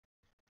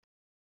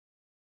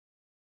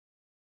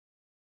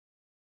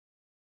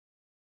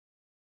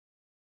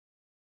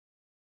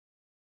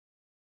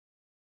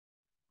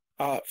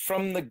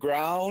 From the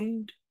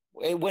ground,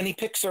 when he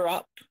picks her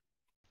up.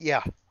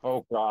 Yeah.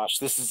 Oh gosh,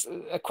 this is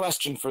a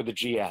question for the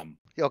GM.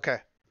 Okay.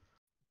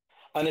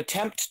 An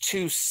attempt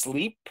to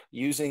sleep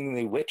using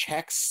the witch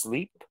hex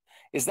sleep,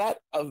 is that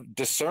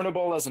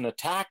discernible as an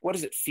attack? What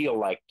does it feel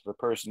like to the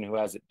person who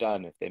has it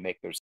done if they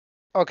make their...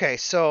 Okay,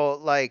 so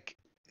like,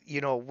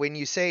 when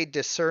you say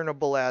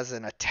discernible as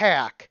an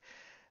attack,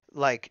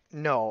 like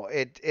no,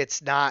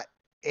 it's not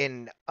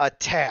an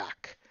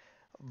attack,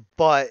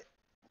 but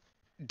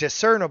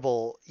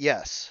discernible,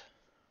 yes.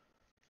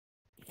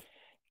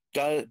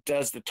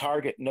 Does the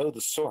target know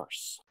the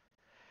source?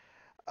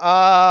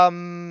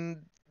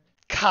 Um,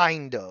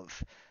 kind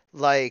of.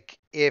 Like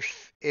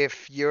if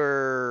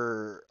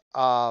you're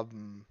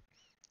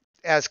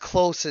as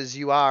close as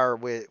you are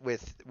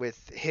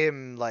with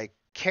him like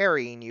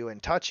carrying you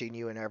and touching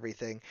you and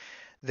everything,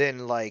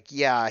 then like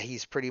yeah,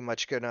 he's pretty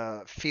much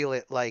gonna feel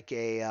it like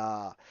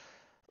a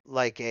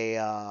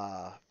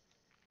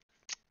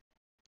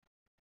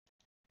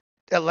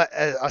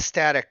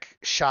static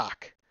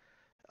shock.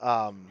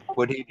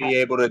 Would he be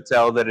able to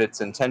tell that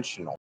it's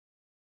intentional?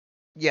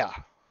 Yeah.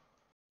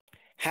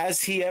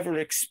 Has he ever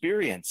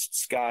experienced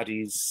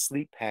Scotty's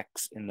sleep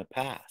hex in the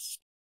past?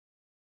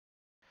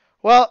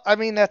 Well, I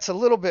mean that's a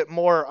little bit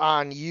more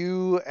on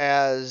you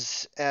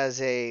as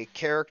a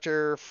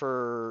character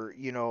for,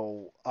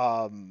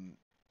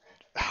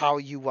 how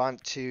you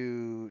want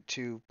to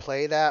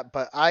play that,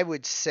 but I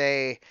would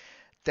say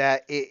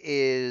that it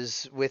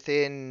is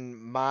within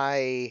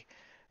my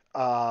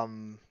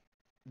um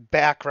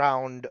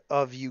background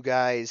of you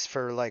guys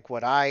for like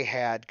what I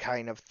had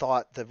kind of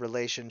thought the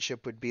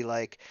relationship would be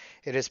like.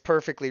 It is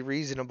perfectly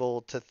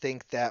reasonable to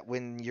think that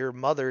when your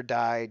mother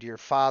died, your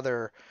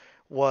father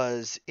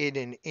was in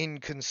an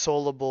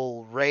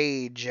inconsolable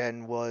rage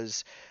and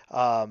was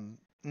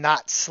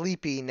not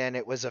sleeping, and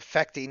it was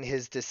affecting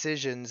his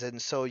decisions,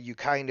 and so you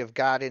kind of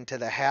got into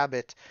the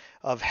habit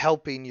of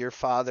helping your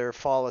father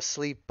fall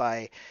asleep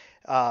by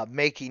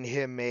making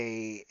him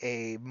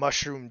a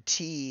mushroom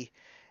tea,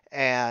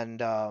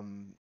 and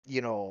or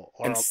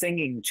And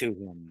singing to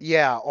him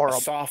yeah, a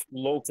soft,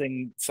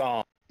 lilting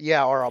song.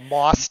 or a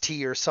moss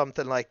tea or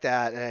something like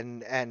that,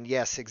 and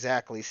yes,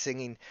 exactly,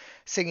 singing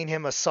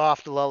him a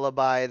soft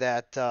lullaby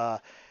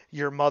that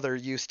your mother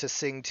used to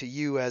sing to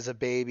you as a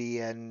baby,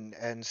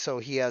 and so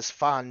he has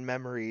fond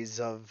memories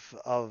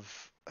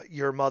of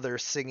your mother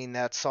singing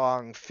that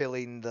song,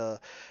 filling the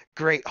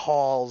great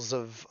halls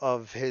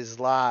of his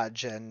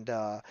lodge, and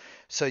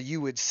so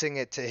you would sing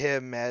it to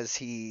him as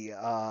he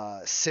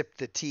sipped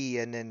the tea,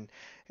 and then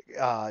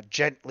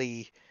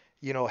gently,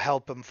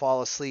 help him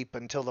fall asleep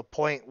until the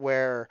point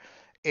where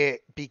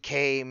it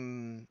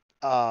became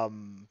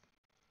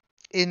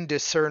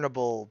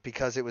indiscernible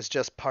because it was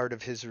just part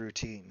of his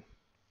routine.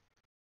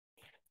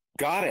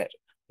 Got it.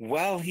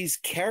 Well, he's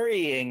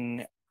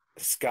carrying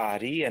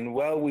Scotty, and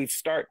well, we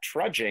start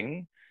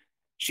trudging.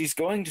 She's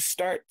going to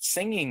start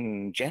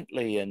singing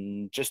gently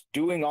and just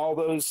doing all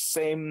those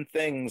same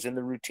things in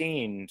the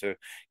routine to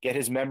get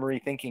his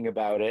memory thinking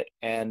about it.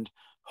 And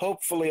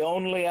hopefully,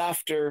 only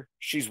after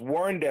she's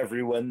warned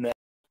everyone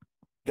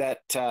that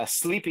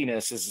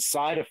sleepiness is a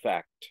side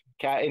effect.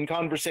 In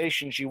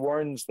conversation, she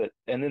warns that,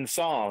 and in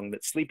song,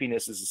 that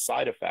sleepiness is a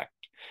side effect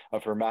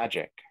of her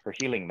magic, her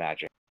healing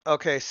magic.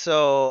 Okay,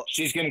 so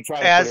She's going to try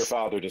to put her as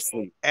father to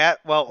sleep.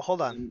 well,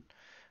 hold on.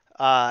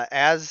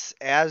 As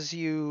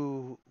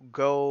you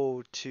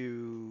go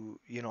to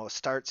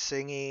start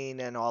singing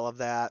and all of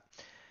that,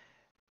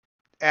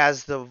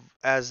 as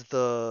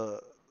the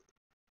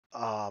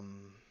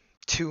um,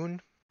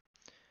 tune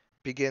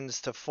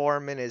begins to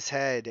form in his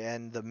head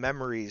and the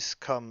memories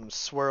come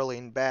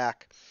swirling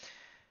back,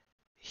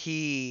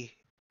 he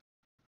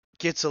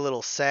gets a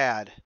little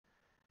sad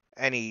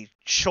and he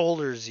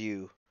shoulders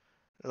you,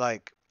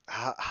 like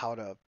how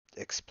to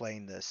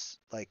explain this,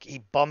 like he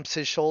bumps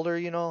his shoulder,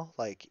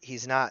 like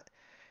he's not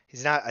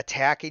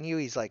attacking you,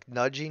 he's like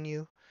nudging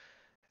you,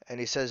 and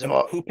he says, And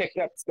 "Oh, who picked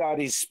up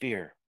Scotty's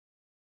spear?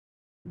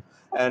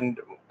 And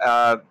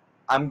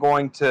I'm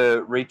going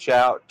to reach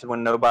out to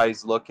when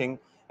nobody's looking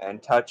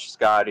and touch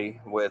Scotty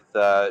with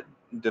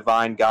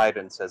divine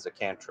guidance as a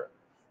cantrip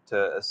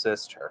to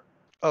assist her.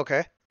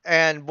 okay."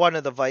 And one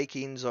of the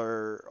Vikings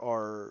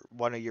or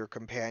one of your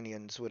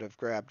companions would have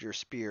grabbed your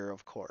spear,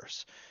 of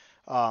course.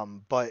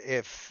 But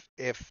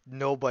if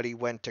nobody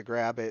went to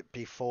grab it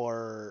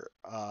before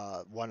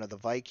one of the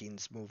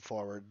Vikings moved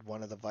forward,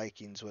 one of the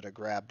Vikings would have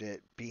grabbed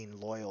it, being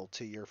loyal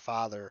to your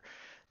father.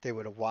 They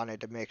would have wanted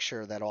to make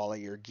sure that all of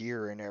your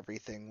gear and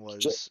everything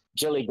was.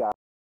 Jilly got.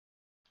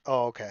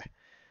 Oh, okay.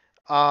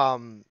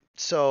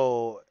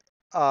 So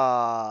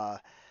uh,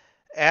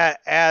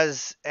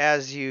 as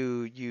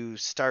you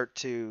start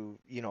to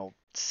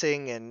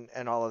sing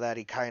and all of that,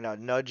 he kind of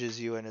nudges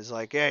you and is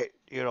like, hey,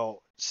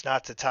 it's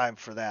not the time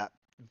for that,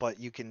 but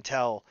you can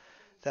tell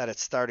that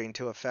it's starting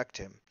to affect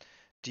him.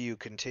 Do you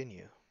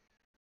continue?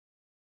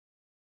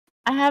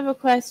 I have a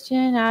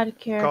question out of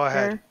Go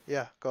ahead. character.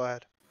 Yeah, go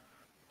ahead.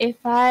 If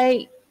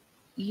I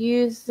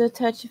use the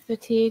touch of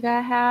fatigue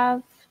I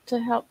have to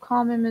help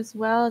calm him as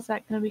well, is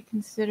that going to be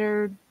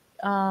considered?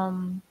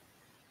 Um,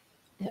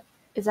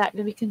 is that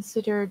going to be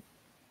considered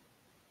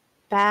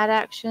bad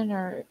action,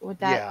 or would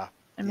that? Yeah,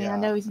 I mean, I yeah.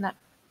 know he's not.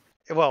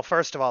 Well,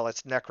 first of all,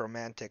 it's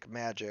necromantic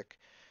magic,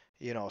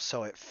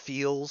 so it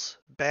feels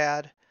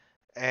bad,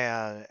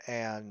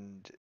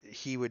 and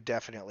he would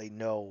definitely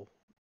know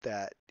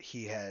that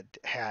he had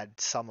had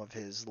some of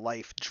his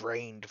life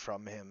drained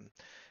from him,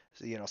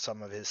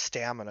 some of his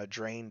stamina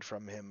drained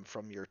from him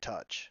from your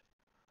touch.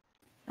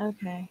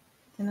 Okay.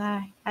 Then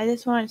I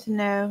just wanted to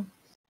know.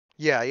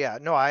 Yeah.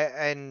 No,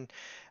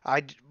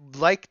 I'd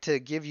like to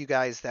give you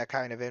guys that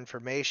kind of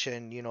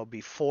information,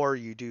 before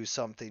you do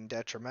something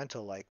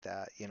detrimental like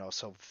that,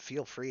 so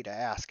feel free to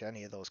ask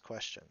any of those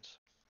questions.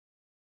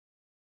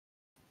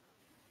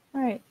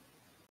 All right.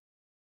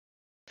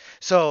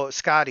 So,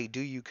 Scotty,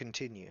 do you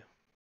continue?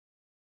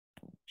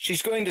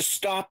 She's going to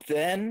stop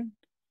then,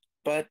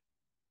 but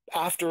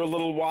after a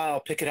little while,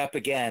 pick it up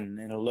again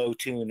in a low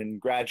tune and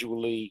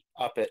gradually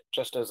up it,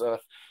 just as a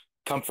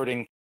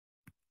comforting.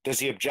 Does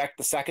he object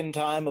the second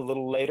time a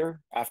little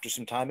later, after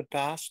some time had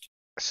passed?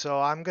 So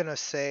I'm gonna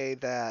say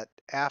that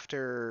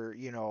after,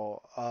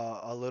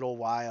 a little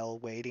while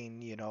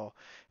waiting,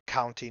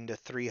 counting to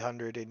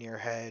 300 in your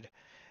head,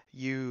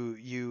 you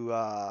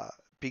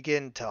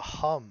begin to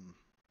hum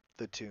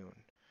the tune.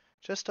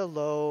 Just a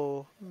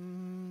low.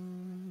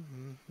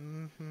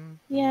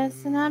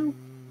 Yes, and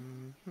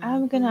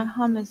I'm gonna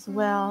hum as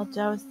well.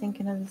 I was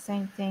thinking of the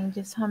same thing,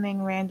 just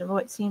humming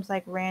what seems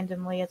like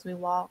randomly as we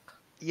walk.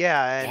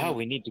 Yeah, Yeah, and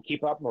we need to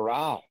keep up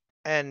morale.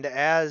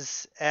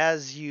 as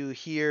you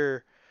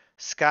hear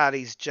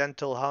Scotty's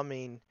gentle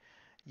humming,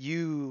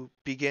 you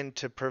begin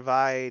to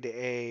provide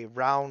a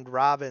round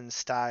robin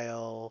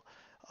style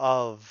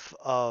of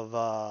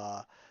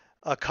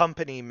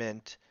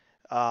accompaniment,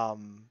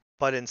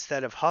 but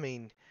instead of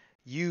humming,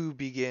 you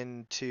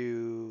begin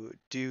to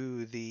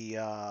do the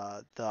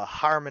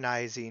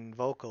harmonizing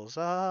vocals,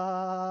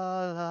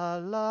 la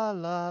la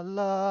la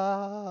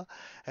la,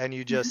 and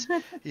you just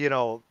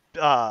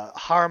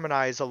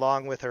harmonize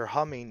along with her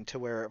humming to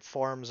where it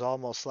forms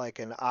almost like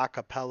an a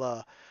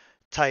cappella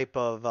type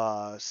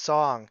of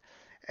song.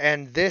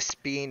 And this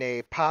being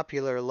a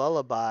popular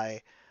lullaby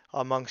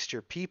amongst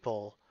your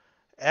people,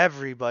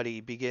 everybody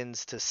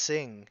begins to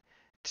sing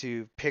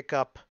to pick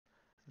up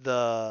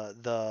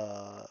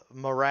the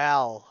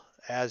morale,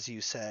 as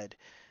you said,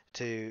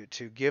 to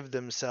give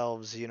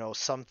themselves,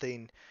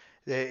 something.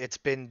 It's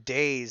been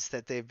days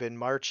that they've been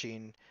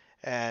marching,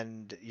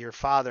 and your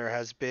father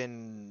has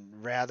been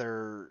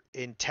rather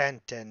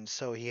intent, and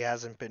so he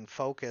hasn't been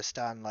focused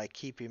on like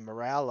keeping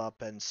morale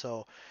up, and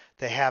so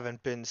they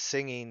haven't been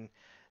singing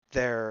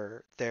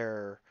their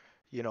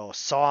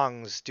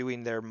songs,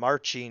 doing their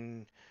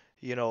marching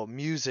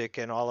music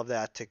and all of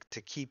that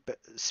to keep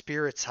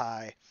spirits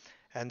high.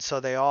 And so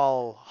they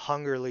all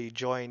hungrily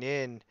join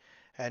in,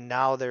 and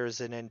now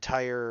there's an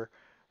entire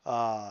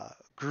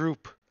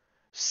group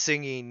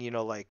singing,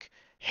 like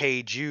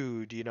 "Hey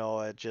Jude,"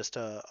 just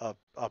a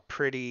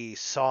pretty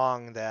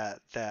song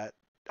that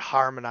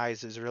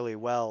harmonizes really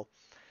well.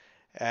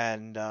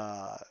 And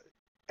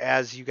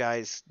as you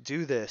guys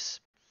do this,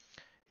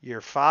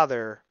 your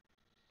father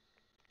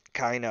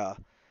kind of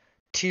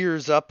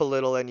tears up a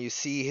little, and you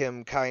see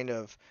him kind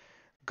of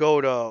go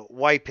to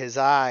wipe his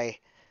eye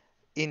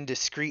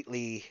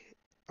indiscreetly,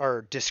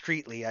 or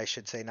discreetly, I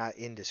should say, not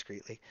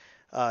indiscreetly,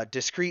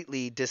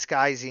 discreetly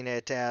disguising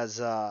it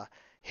as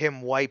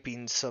him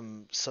wiping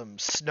some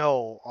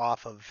snow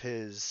off of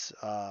his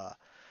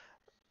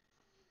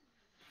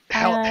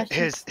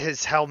Eyelashes.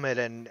 his helmet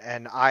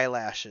and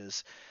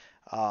eyelashes.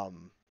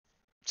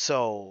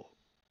 So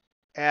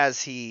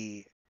as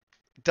he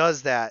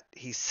does that,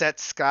 he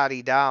sets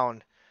Scotty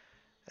down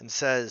and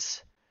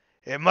says,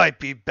 "It might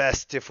be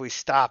best if we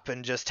stop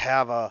and just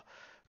have a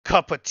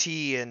cup of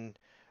tea and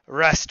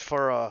rest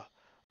for a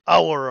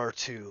hour or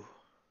two."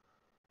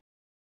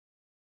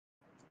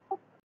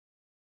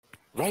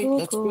 Right, Cool,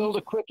 let's cool. build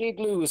a quick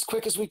igloo as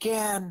quick as we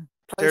can.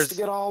 Place to There's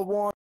get all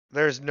warm.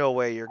 there's no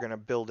way you're gonna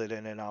build it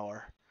in an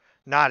hour.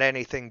 Not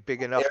anything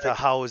big enough to Eric,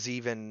 house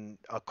even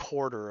a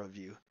quarter of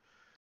you.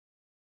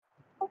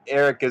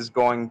 Eric is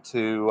going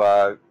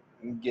to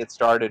get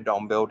started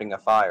on building a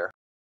fire.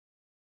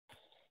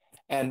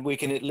 And we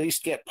can at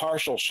least get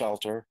partial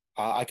shelter.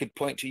 I could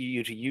point to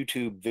you to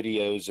YouTube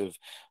videos of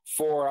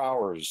 4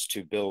 hours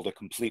to build a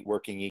complete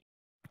working igloo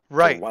for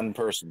Right, one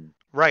person,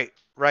 right.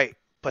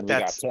 But and we got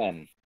that's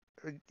 10.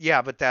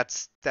 yeah, but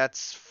that's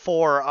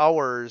 4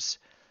 hours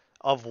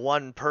of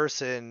one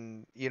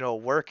person,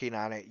 working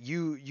on it.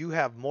 You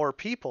have more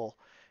people,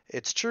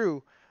 it's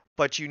true,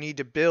 but you need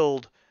to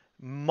build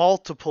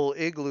multiple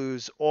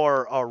igloos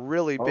or a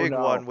really Oh big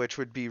one, no, which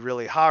would be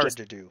really hard just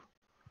to do.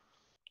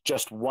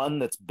 just one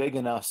that's big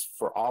enough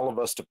for all of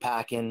us to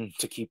pack in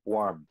to keep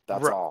warm.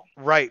 That's R- all.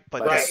 right,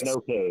 Like a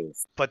snow cave.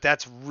 but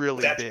that's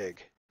really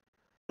big.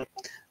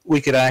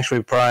 We could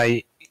actually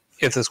probably,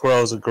 if the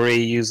squirrels agree,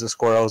 use the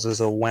squirrels as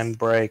a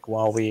windbreak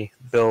while we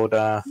build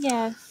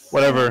Yes.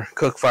 whatever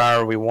cook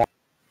fire we want.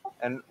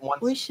 And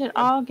We should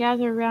all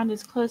gather around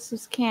as close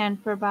as can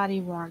for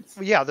body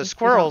warmth. Yeah, the If we don't-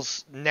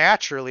 squirrels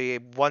naturally,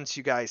 once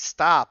you guys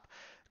stop,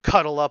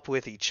 cuddle up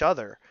with each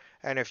other.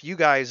 And if you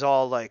guys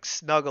all like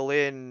snuggle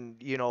in,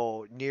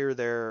 near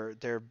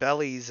their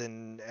bellies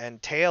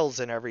and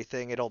tails and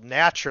everything, it'll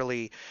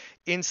naturally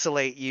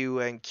insulate you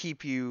and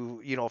keep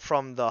you,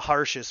 from the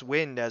harshest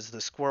wind, as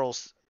the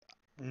squirrels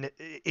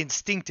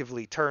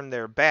instinctively turn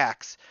their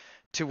backs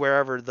to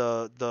wherever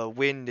the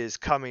wind is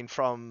coming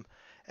from.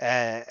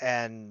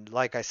 And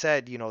like I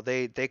said,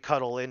 they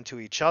cuddle into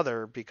each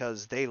other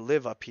because they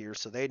live up here,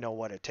 so they know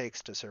what it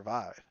takes to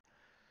survive.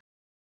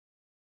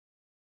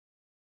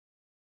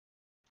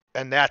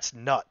 And that's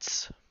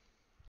nuts.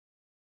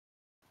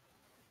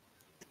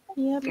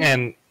 Yep.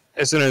 And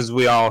as soon as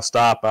we all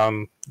stop,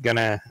 I'm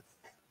gonna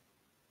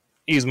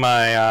use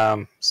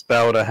my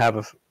spell to have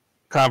a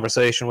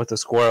conversation with the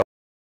squirrel.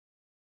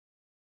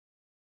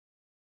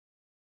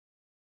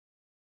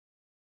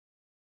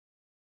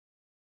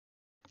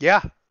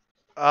 Yeah.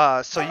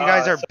 So you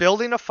guys are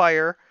building a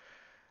fire,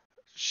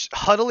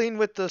 huddling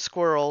with the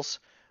squirrels,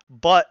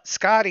 but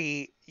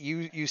Scotty,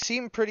 you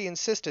seem pretty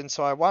insistent,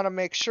 so I want to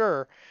make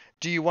sure.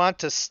 Do you want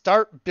to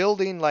start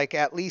building like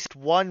at least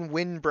one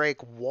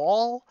windbreak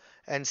wall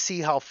and see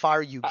how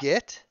far you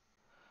get?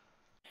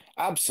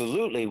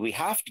 Absolutely, we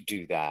have to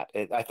do that.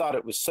 I thought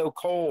it was so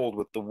cold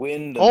with the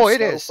wind and the Oh, it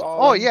snow is. Oh,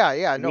 falling.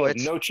 yeah. We No, have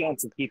it's no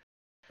chance of keep.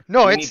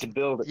 no, We need it's to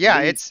build at yeah,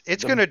 least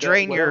it's gonna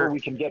drain whatever your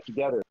we can get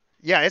together.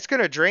 yeah, it's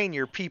gonna drain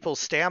your people's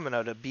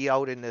stamina to be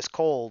out in this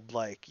cold.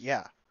 Like,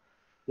 yeah.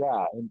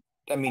 Yeah, and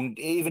I mean,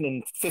 even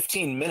in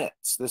 15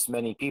 minutes, this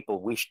many people,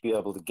 we should be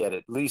able to get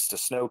at least a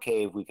snow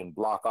cave we can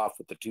block off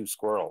with the two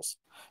squirrels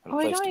and a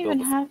We place don't to even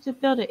build have to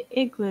build an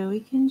igloo.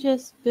 We can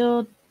just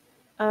build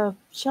a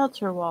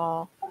shelter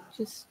wall,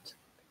 just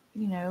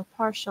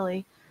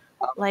partially.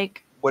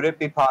 Like Would it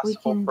be we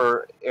possible can.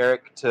 for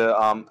Eric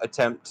to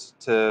attempt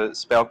to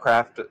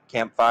spellcraft a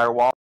campfire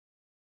wall?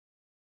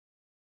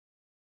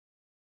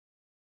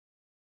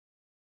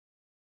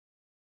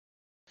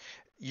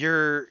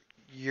 You're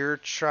you're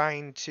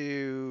trying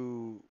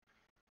to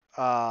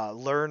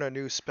learn a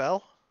new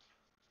spell?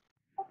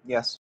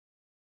 Yes.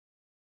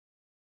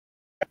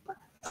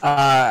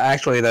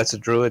 Actually, that's a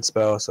druid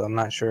spell, so I'm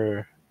not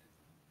sure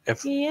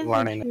if He is a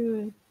learning it.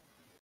 druid.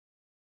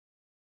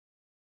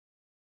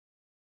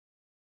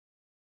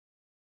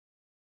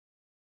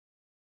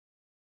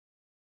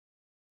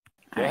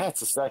 Yeah,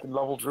 it's a second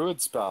level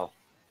druid spell.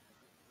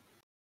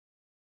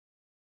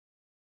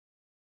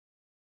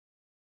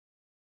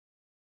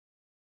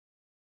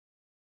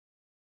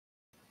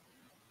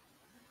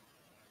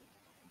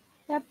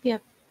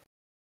 Yep.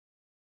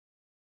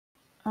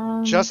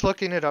 Just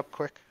looking it up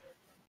quick.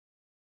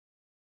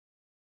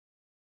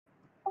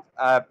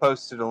 I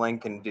posted a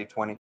link in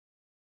D20.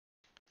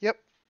 Yep.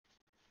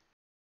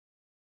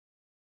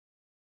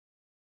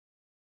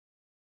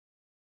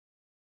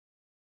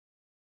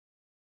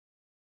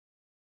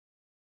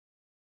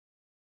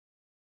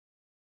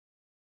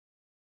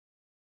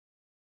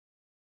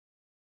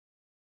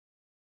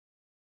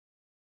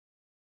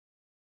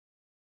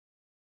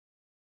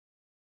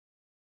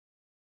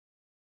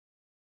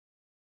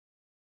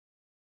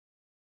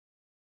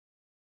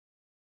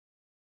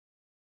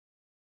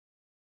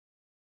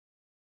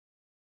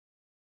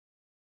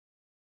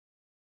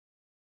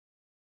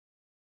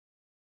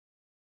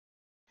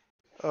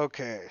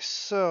 Okay,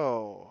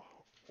 so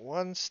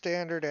one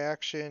standard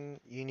action,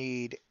 you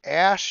need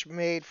ash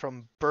made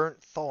from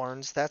burnt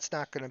thorns. That's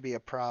not going to be a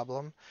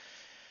problem.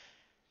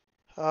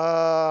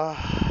 Uh,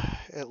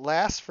 it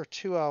lasts for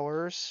 2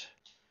 hours.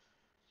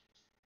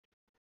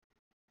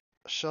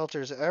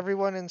 Shelters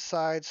everyone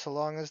inside so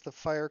long as the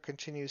fire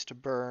continues to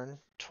burn.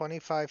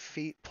 25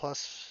 feet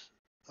plus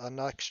an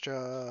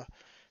extra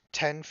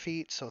 10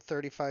 feet, so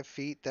 35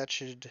 feet. That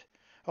should.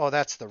 Oh,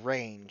 that's the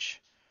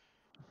range.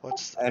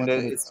 What's And what?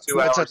 it's two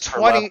It's a hours per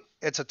level.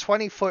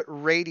 20-foot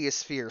radius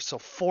sphere, so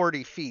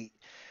 40 feet.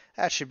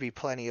 That should be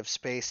plenty of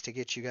space to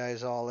get you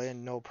guys all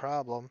in, no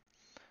problem.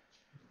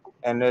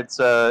 And it's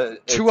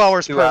 2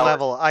 hours 2 per hours.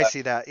 level. I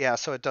see that. Yeah,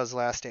 so it does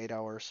last 8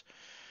 hours.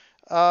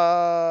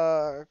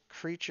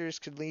 Creatures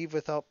can leave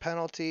without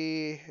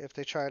penalty. If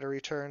they try to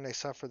return, they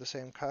suffer the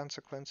same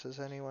consequence as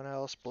anyone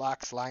else.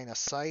 Blocks line of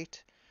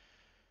sight.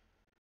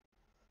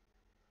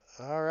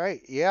 All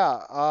right,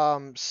 yeah.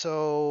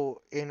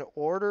 So in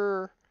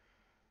order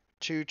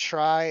to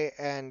try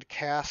and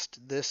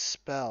cast this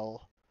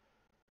spell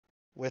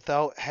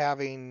without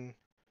having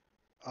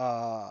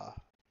uh,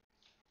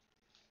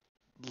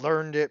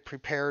 learned it,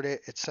 prepared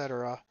it,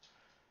 etc.,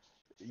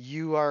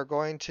 you are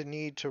going to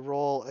need to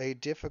roll a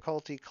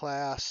difficulty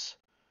class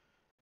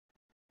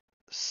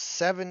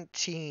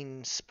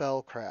 17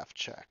 spellcraft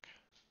check.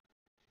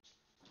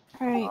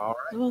 Alright. All right.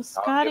 Well, I'll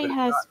Scotty give it a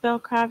has shot.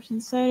 spellcraft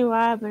and so do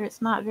I, but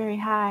it's not very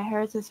high.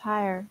 Hers is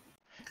higher.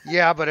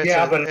 Yeah, but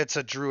it's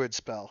a druid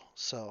spell,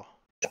 so.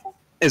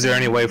 Is there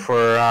any way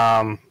for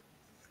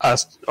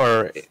us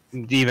or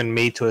even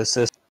me to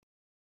assist?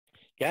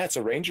 Yeah, it's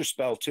a ranger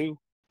spell too.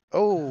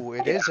 Oh,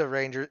 it is a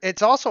ranger.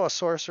 It's also a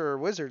sorcerer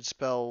wizard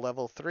spell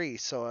level 3,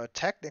 so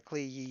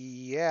technically,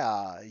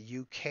 yeah,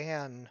 you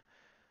can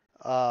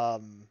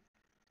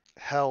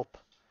help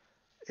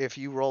if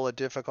you roll a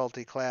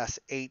difficulty class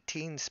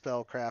 18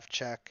 spellcraft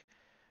check.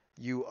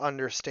 You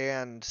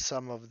understand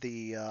some of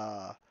the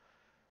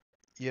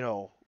you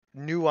know,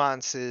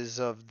 nuances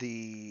of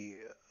the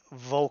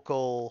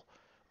vocal,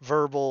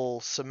 verbal,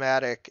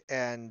 somatic,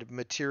 and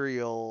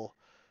material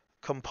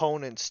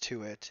components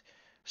to it.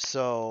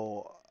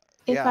 So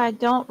If yeah, I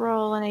don't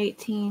roll an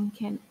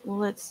 18,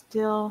 will it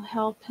still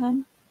help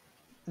him?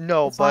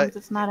 no, As long but as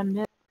it's not a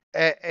miss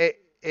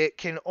it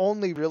can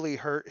only really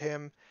hurt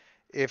him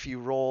if you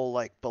roll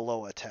like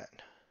below a 10.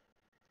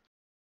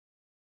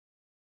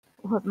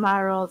 with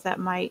my rolls, that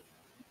might,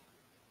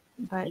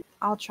 but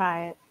I'll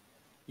try it.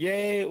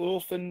 Yay,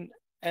 Ulf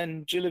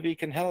and Gilliby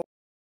can help.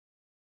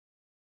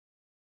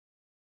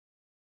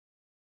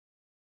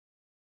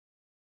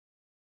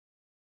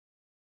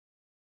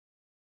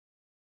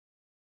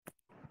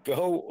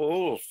 Go,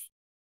 Ulf.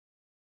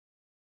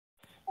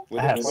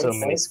 I have so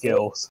many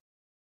skills.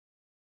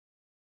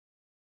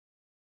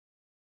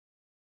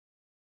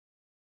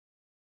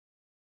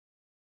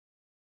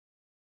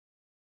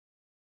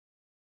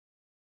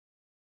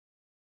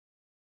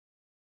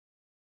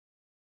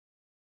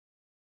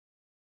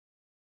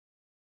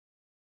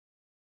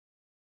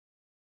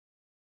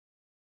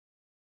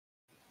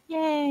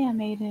 Yay, I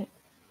made it.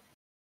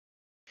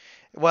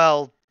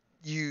 Well,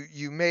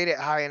 you made it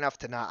high enough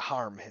to not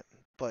harm him,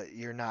 but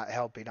you're not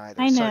helping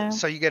either. I know.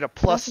 So you get a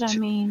That's plus what I two.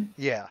 mean.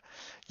 Yeah,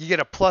 you get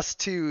a plus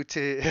 2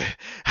 to.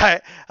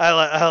 I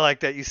like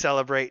that you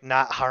celebrate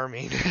not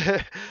harming.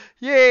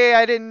 Yay!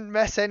 I didn't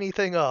mess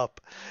anything up.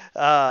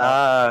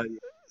 Uh,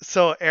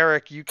 So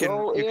Eric, you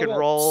Go, can Eric,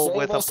 roll save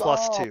with a us all.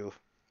 +2.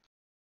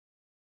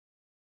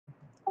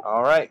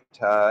 all right.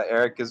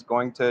 Eric is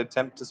going to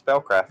attempt to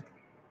spellcraft.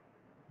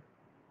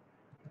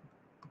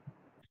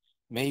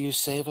 May you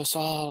save us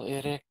all,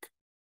 Eric.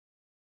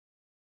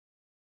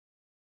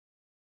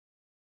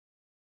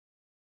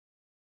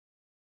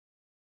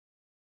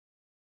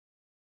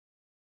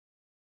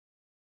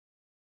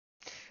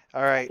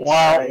 All right.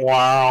 Wow,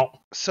 wow.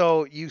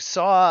 So you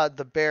saw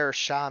the bear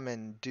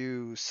shaman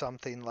do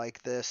something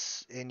like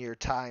this in your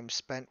time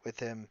spent with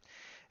him,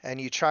 and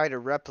you try to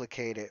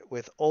replicate it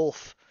with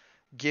Ulf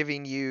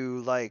giving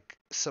you like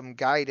some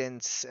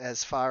guidance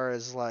as far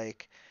as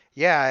like,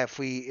 yeah, if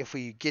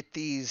we get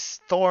these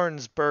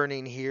thorns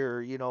burning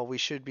here, we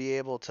should be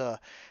able to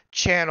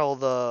channel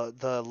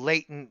the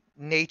latent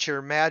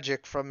nature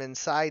magic from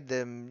inside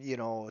them,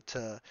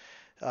 to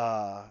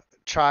uh,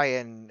 try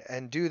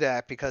and do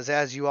that, because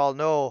as you all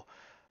know,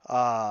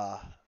 uh,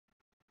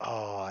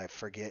 oh, I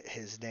forget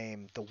his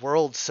name. The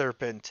world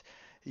serpent,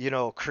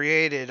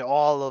 created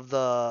all of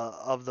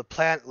the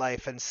plant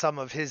life, and some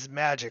of his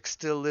magic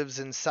still lives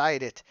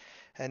inside it.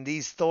 And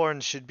these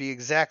thorns should be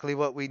exactly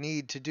what we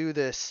need to do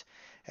this.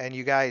 And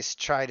you guys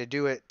try to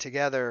do it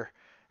together,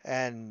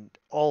 and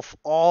Ulf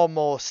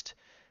almost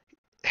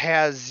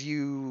has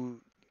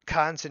you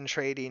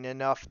concentrating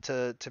enough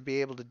to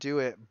be able to do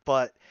it,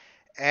 but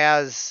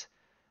as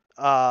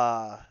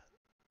uh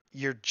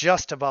you're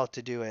just about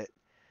to do it,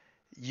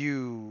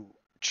 you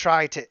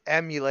try to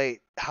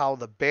emulate how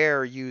the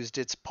bear used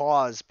its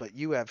paws, but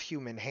you have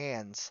human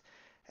hands.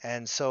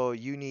 And so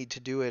you need to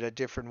do it a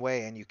different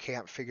way, and you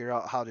can't figure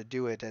out how to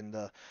do it, and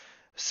the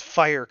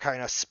fire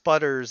kind of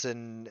sputters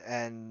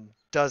and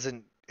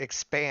doesn't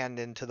expand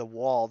into the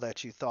wall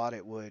that you thought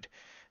it would.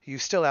 You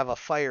still have a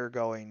fire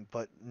going,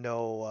 but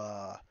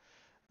no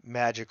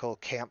magical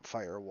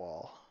campfire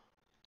wall.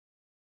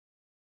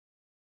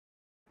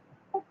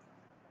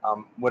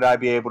 Would I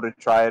be able to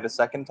try it a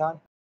second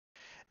time?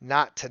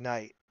 Not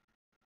tonight.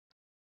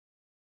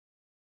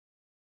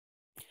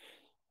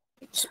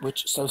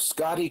 So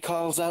Scotty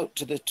calls out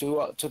to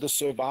the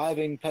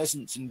surviving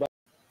peasants and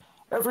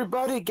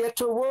everybody get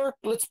to work.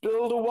 Let's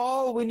build a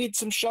wall. We need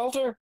some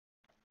shelter.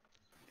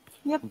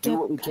 Yep, Do yep.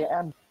 what we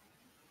can.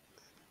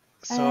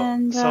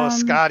 So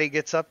Scotty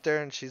gets up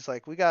there and she's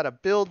like, "We got to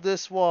build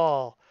this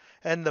wall,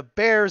 and the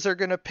bears are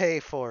gonna pay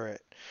for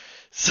it."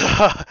 So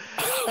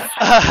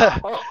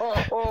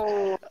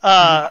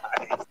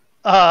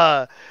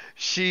uh,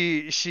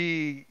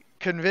 she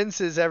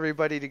convinces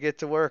everybody to get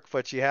to work,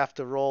 but you have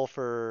to roll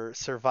for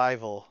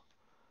survival.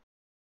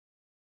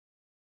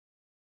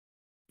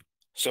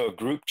 So a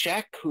group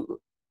check.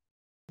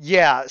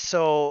 Yeah,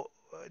 so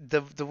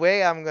the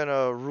way I'm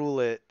gonna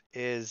rule it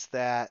is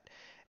that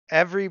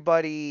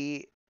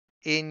everybody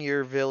in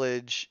your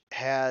village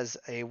has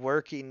a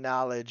working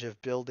knowledge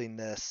of building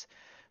this.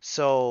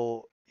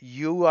 So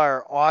you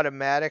are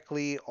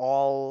automatically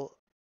all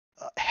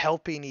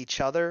helping each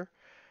other,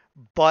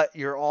 but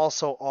you're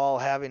also all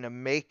having to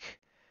make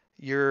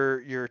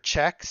your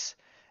checks.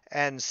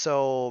 And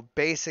so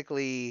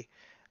basically,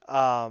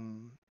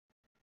 um,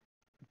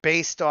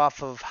 based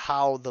off of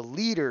how the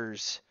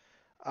leaders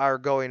are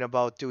going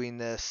about doing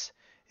this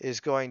is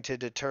going to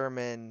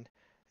determine,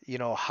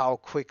 how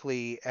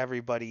quickly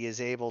everybody is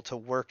able to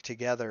work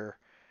together.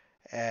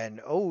 And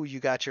oh,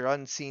 you got your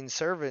unseen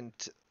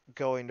servant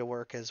going to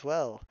work as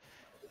well.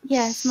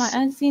 Yes, my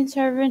unseen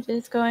servant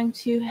is going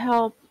to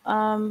help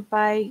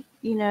by,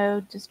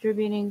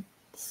 distributing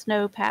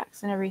snow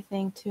packs and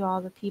everything to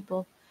all the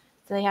people.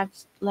 So they have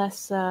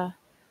less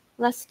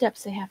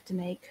steps they have to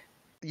make.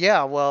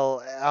 Yeah,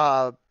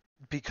 well,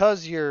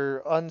 because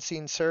your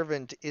unseen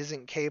servant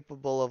isn't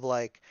capable of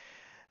like,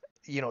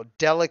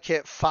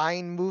 delicate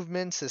fine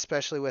movements,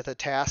 especially with a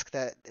task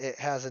that it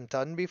hasn't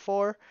done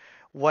before,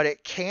 What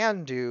it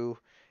can do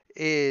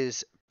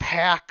is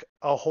pack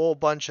a whole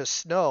bunch of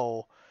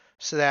snow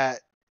so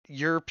that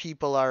your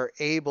people are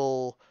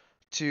able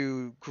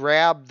to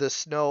grab the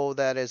snow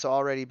that has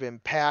already been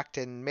packed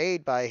and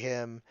made by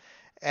him,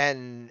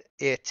 and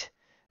it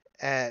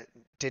uh,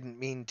 didn't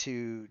mean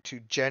to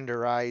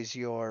genderize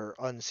your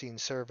unseen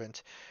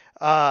servant.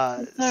 It's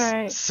all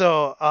right.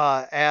 So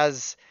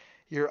as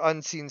your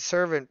unseen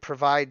servant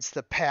provides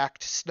the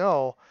packed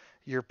snow,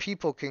 your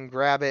people can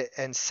grab it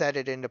and set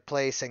it into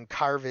place and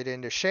carve it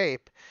into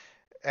shape,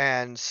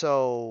 and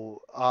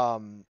so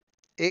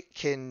it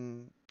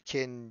can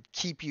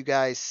keep you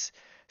guys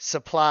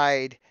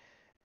supplied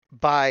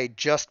by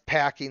just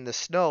packing the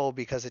snow,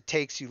 because it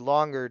takes you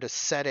longer to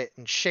set it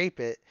and shape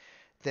it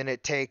than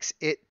it takes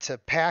it to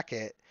pack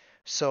it.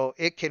 So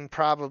it can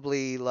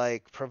probably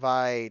like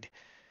provide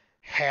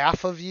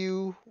half of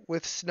you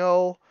with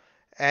snow,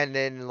 and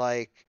then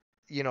like,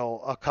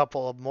 a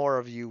couple of more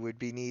of you would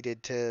be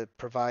needed to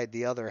provide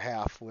the other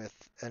half with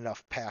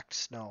enough packed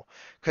snow,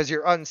 because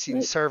your unseen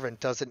Wait, servant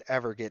doesn't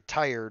ever get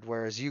tired,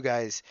 whereas you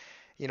guys,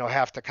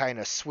 have to kind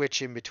of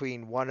switch in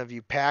between one of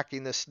you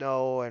packing the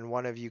snow and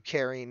one of you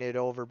carrying it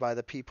over by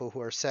the people who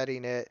are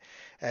setting it,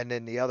 and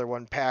then the other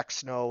one packs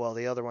snow while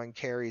the other one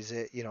carries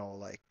it,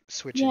 like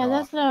switching yeah,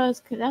 that's off. what I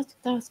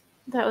was.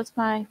 That was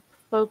my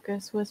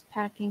focus, was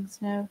packing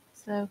snow.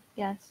 So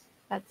yes,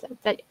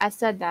 that I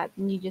said that,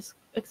 and you just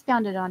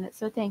expounded on it.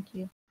 So thank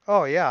you.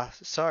 Oh yeah,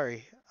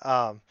 sorry.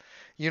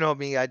 You know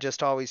me, I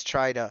just always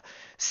try to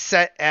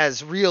set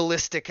as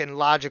realistic and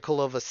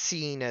logical of a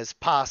scene as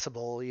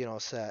possible,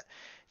 so that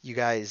you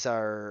guys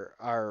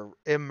are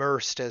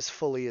immersed as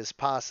fully as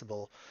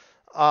possible.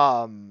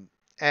 And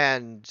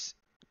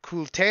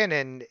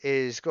Kultanen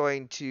is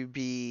going to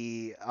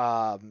be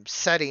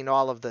setting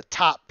all of the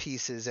top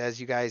pieces as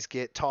you guys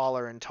get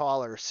taller and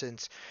taller.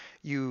 Since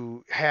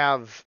you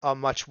have a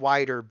much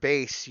wider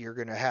base, you're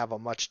going to have a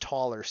much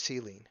taller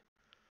ceiling.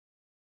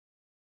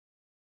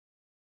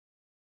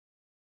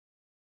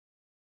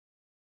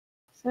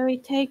 So we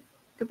take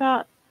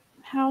about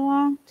how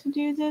long to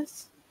do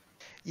this?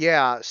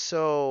 Yeah,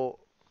 so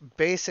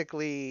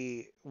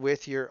basically,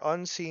 with your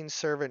unseen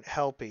servant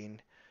helping,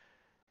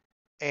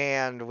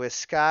 and with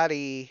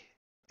Scotty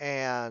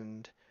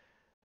and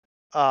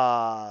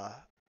uh,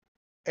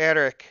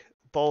 Eric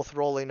both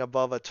rolling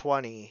above a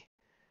 20,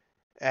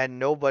 and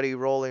nobody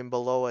rolling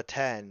below a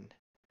 10,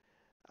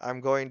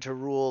 I'm going to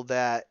rule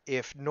that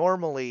if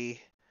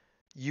normally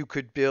you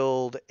could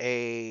build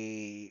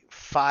a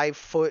 5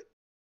 foot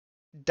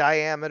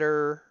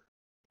diameter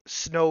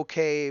snow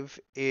cave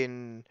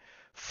in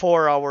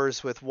 4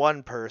 hours with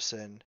one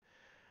person,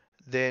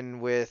 then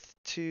with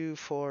 2,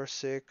 4,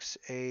 6,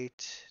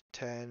 8,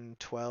 10,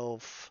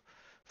 12,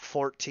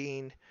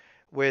 14,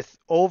 with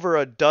over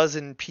a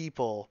dozen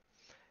people,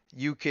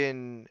 you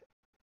can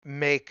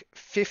make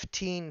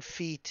 15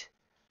 feet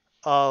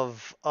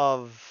of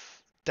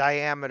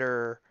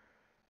diameter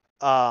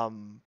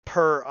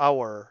per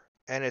hour,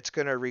 and it's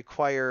going to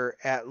require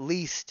at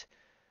least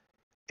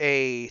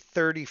a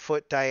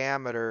 30-foot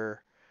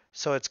diameter.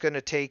 So it's going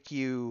to take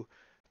you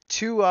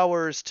 2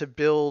 hours to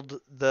build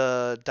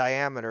the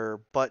diameter,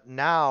 but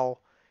now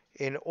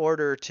in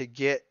order to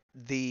get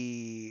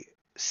the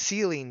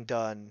ceiling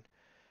done,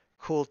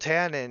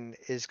 Kultanen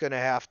is going to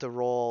have to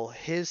roll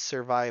his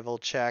survival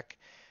check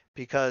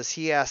because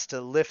he has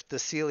to lift the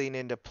ceiling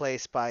into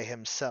place by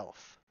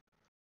himself.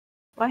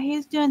 While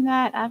he's doing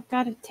that, I've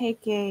got to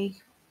take a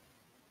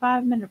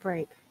 5-minute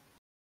break.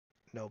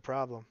 No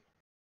problem.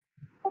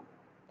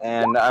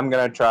 And I'm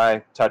going to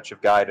try Touch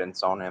of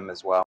Guidance on him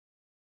as well.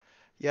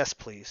 Yes,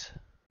 please.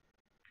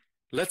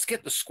 Let's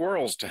get the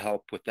squirrels to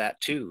help with that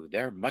too.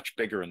 They're much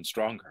bigger and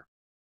stronger.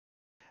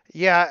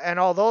 Yeah, and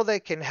although they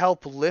can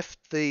help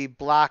lift the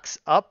blocks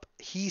up,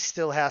 he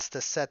still has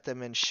to set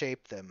them and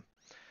shape them.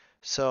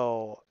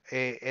 So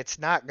it's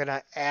not going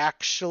to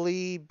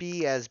actually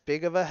be as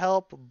big of a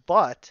help,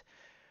 but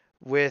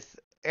with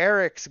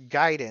Eric's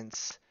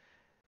guidance,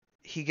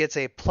 he gets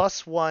a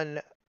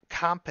 +1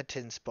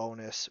 competence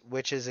bonus,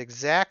 which is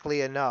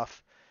exactly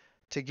enough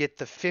to get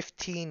the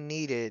 15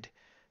 needed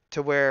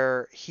to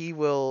where he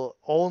will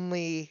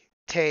only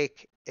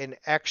take an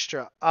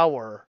extra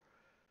hour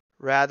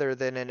rather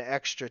than an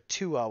extra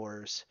 2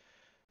 hours.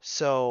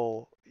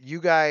 So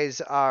you guys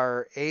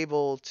are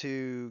able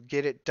to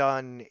get it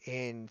done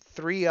in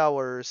 3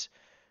 hours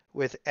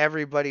with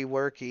everybody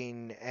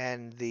working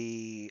and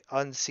the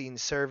unseen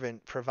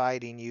servant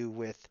providing you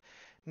with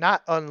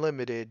not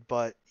unlimited,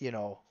 but,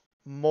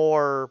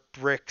 more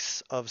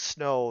bricks of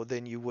snow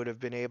than you would have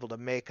been able to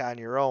make on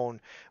your own,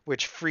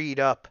 which freed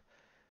up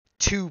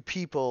 2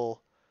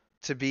 people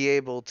to be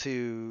able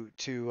to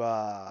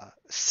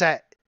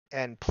set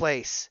and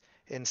place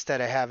instead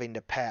of having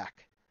to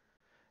pack.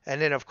 And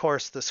then, of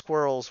course, the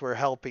squirrels were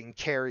helping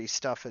carry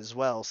stuff as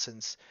well,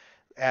 since,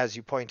 as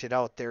you pointed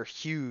out, they're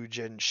huge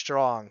and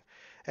strong.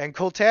 And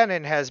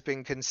Kultanen has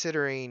been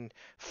considering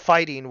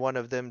fighting one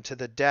of them to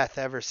the death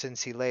ever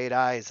since he laid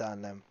eyes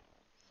on them.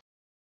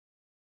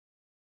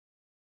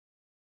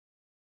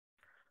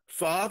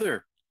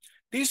 Father,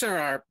 These are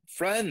our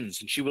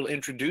friends, and she will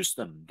introduce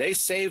them. They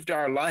saved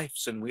our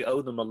lives, and we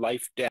owe them a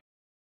life debt.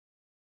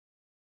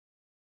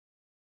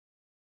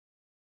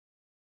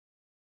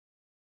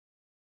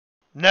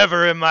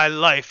 Never in my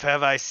life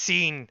have I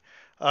seen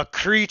a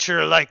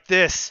creature like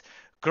this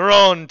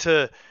grown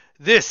to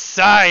this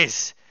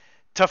size.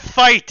 To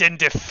fight and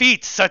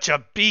defeat such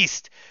a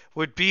beast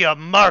would be a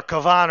mark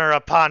of honor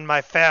upon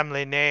my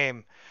family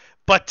name.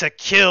 But to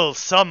kill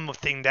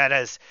something that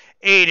has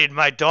aided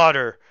my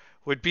daughter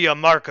would be a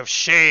mark of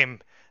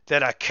shame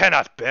that I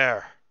cannot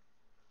bear.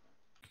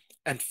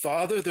 And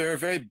Father, there are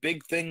very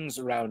big things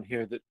around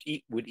here that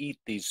would eat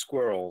these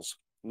squirrels.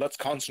 Let's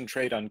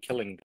concentrate on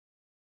killing them.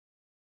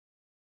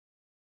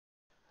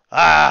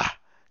 Ah,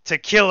 to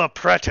kill a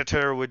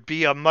predator would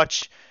be a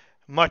much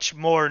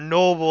more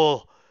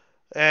noble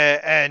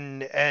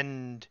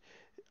and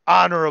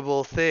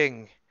honorable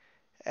thing.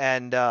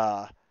 And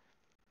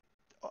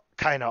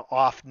kind of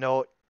off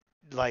note,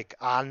 like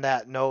on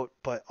that note,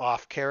 but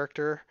off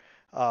character.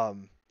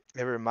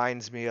 It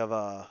reminds me of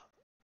a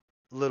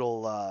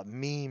little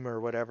meme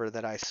or whatever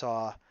that I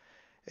saw.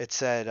 It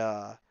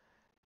said,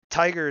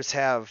 tigers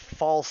have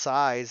false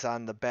eyes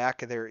on the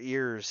back of their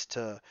ears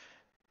to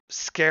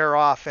scare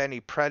off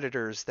any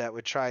predators that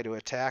would try to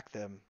attack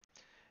them.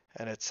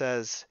 And it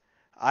says,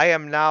 I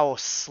am now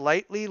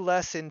slightly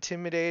less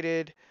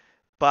intimidated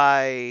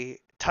by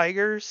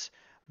tigers,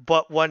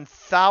 but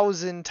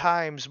 1,000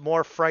 times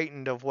more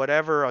frightened of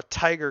whatever a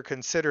tiger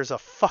considers a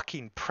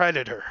fucking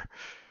predator.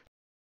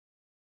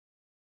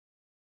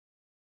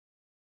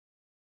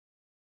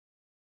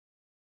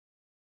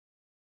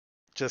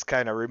 Just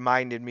kind of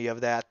reminded me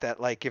of that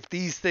like if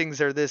these things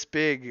are this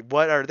big,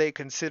 what are they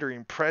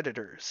considering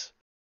predators?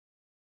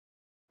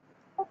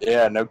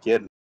 Yeah, no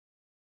kidding.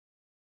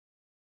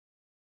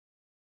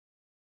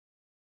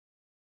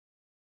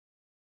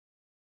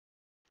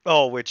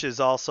 Oh, which is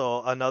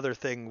also another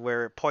thing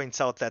where it points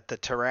out that the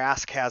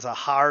Tarrasque has a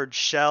hard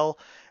shell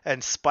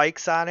and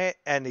spikes on it,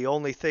 and the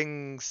only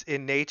things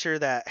in nature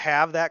that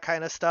have that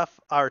kind of stuff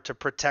are to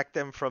protect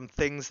them from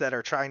things that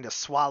are trying to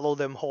swallow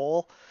them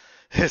whole.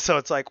 So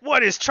it's like,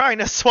 what is trying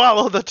to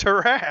swallow the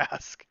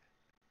Tarrasque?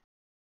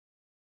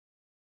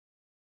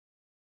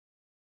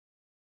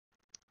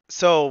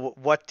 So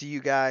what do you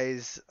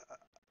guys...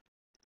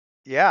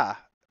 Yeah.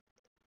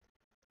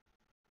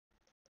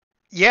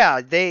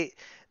 Yeah, they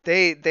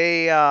say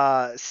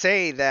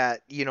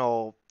that,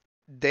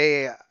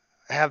 they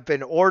have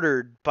been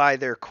ordered by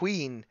their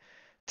queen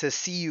to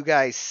see you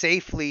guys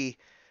safely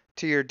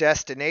to your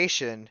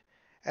destination,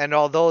 and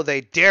although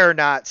they dare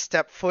not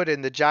step foot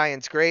in the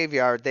giant's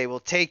graveyard, they will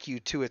take you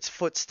to its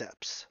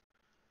footsteps.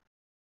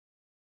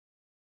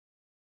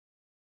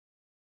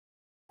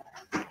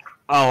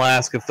 I'll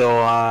ask if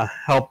they'll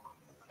help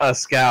us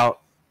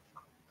scout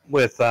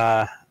with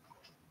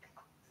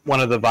one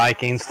of the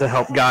Vikings to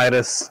help guide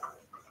us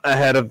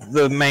ahead of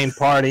the main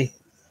party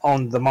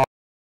on the march.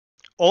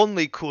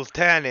 Only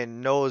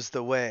Kultanin knows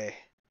the way.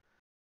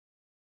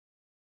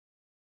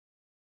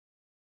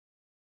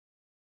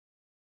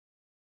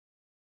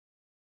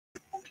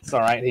 It's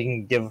all right.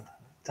 He can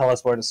tell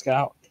us where to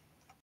scout.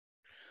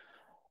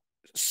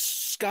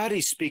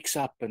 Scotty speaks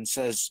up and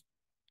says,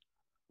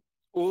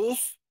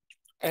 Ulf,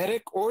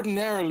 Eric,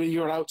 ordinarily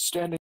you're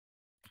outstanding,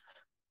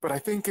 but I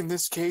think in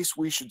this case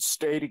we should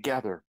stay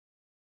together.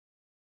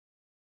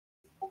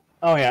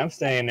 Oh yeah, I'm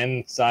staying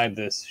inside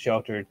this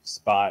sheltered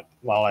spot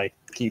while I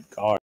keep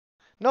guard.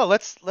 No,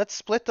 let's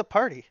split the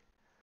party.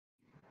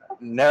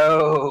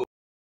 No.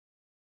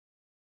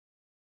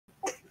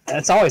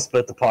 It's always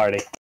split the party.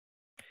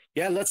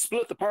 Yeah, let's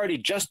split the party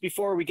just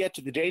before we get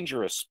to the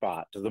dangerous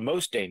spot, to the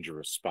most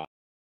dangerous spot.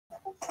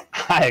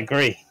 I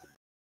agree.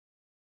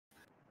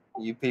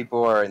 You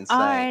people are insane.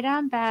 All right,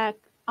 I'm back.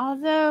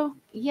 Although,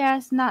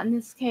 yes, not in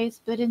this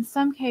case, but in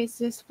some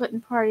cases,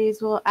 splitting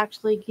parties will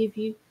actually give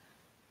you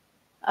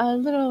a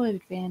little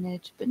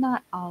advantage, but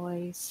not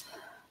always.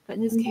 But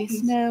in this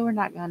case, no, we're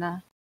not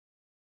gonna.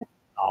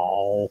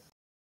 Oh.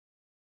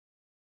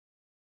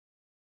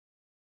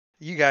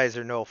 You guys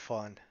are no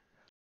fun.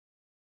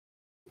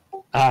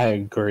 I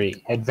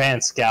agree.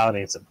 Advanced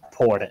scouting is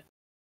important.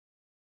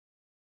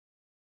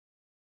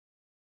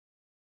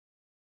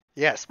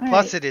 Yes, All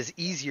plus right. it is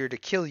easier to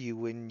kill you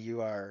when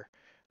you are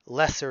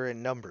lesser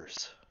in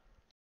numbers.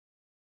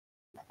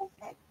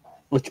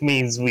 Which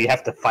means we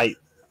have to fight.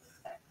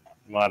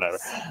 Whatever.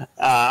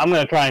 I'm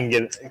going to try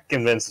and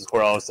convince the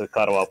squirrels to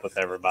cuddle up with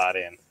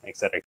everybody and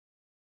etc.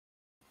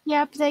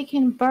 Yep, they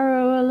can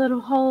burrow a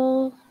little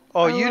hole.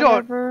 Oh, or you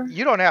whatever.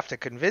 don't have to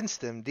convince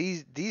them.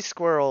 These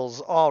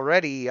squirrels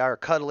already are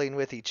cuddling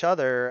with each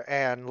other,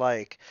 and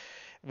like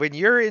when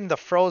you're in the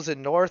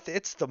frozen north,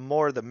 it's the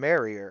more the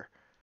merrier.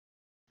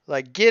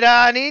 Like, get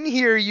on in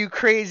here, you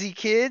crazy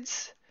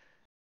kids.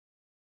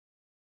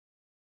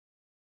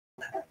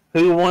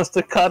 Who wants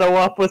to cuddle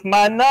up with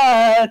my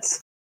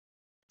nuts?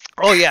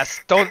 Oh yes,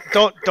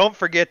 don't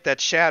forget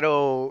that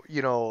Shadow,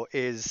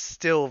 is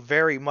still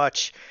very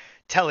much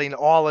telling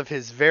all of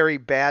his very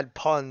bad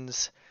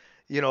puns,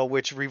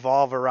 which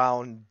revolve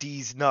around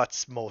D's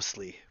nuts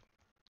mostly.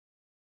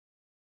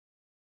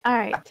 All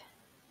right.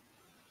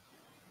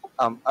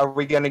 Are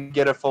we going to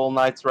get a full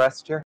night's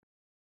rest here?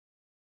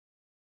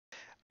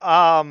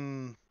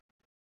 Well,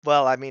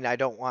 I mean, I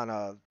don't want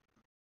to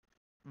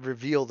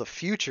reveal the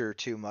future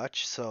too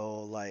much,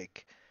 so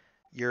like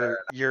Right.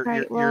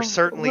 you're Well,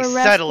 certainly we're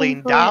resting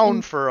settling for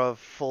down for a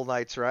full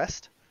night's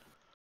rest.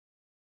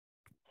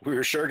 We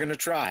were sure going to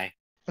try.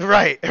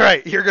 Right,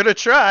 right. You're gonna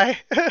try.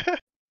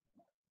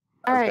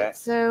 All Okay. right,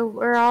 so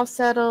we're all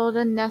settled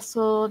and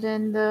nestled,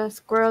 and the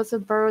squirrels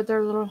have burrowed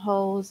their little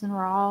holes, and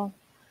we're all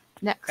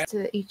next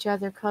to each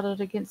other,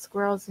 cuddled against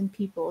squirrels and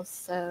people.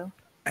 So,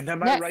 And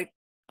am I right?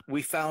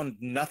 We found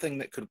nothing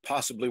that could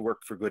possibly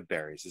work for good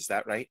berries. Is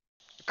that right?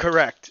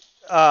 Correct.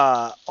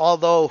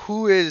 Although,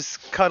 who is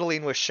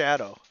cuddling with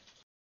Shadow?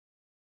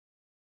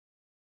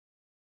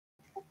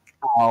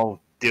 I'll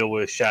deal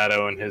with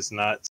Shadow and his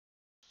nuts.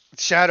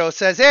 Shadow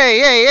says, "Hey,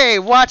 hey, hey!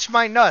 Watch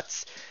my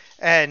nuts!"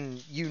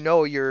 And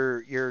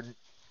you're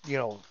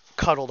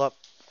cuddled up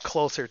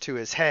closer to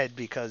his head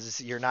because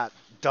you're not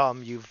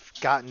dumb. You've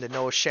gotten to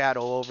know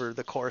Shadow over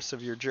the course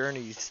of your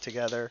journeys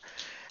together,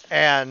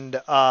 and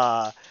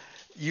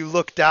you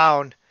look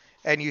down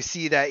and you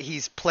see that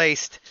he's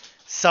placed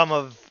some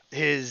of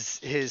his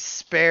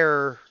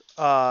spare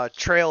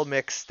trail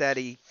mix that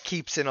he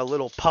keeps in a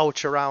little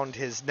pouch around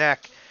his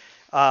neck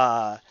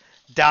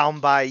down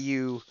by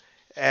you,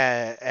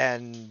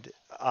 and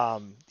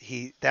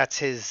he that's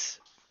his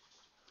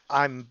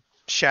I'm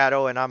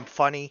Shadow and I'm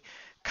funny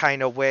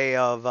kind of way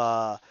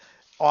of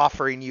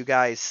offering you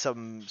guys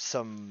some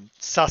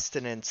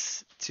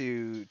sustenance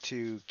to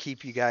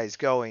keep you guys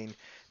going,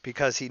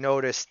 because he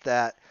noticed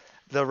that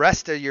the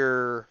rest of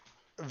your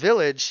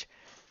village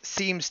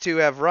seems to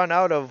have run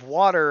out of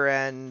water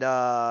and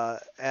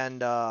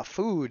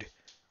food.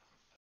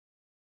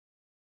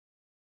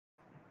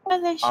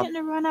 well, they shouldn't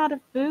have run out of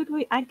food.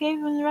 I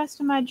gave them the rest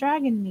of my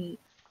dragon meat.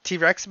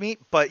 T-Rex meat,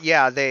 but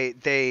yeah,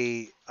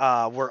 they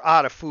were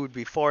out of food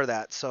before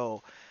that,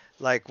 so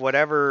like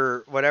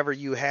whatever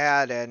you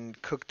had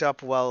and cooked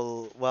up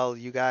while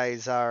you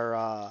guys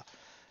are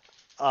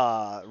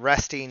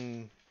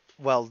resting,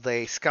 well,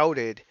 they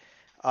scouted,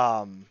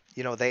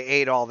 they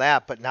ate all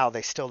that, but now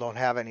they still don't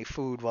have any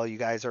food while you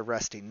guys are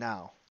resting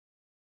now.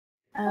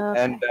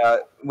 Okay.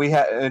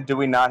 And do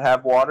we not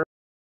have water?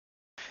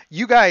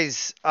 You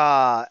guys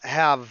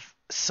have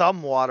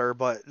some water,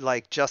 but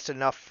like just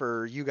enough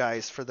for you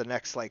guys for the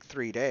next like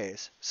 3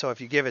 days. So if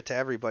you give it to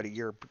everybody,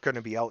 you're going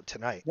to be out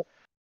tonight.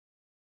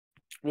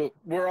 Well,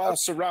 we're all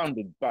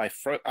surrounded by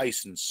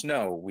ice and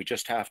snow. We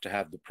just have to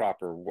have the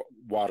proper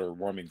water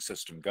warming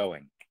system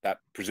going. That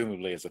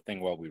presumably is a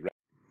thing while we rest.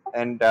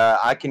 And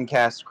I can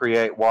cast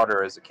Create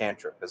Water as a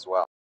cantrip as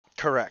well.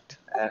 Correct.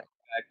 And in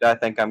fact, I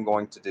think I'm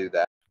going to do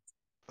that.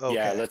 Okay.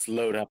 Yeah, let's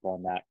load up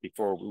on that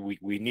before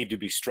we need to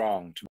be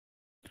strong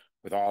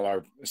with all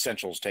our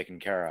essentials taken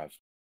care of.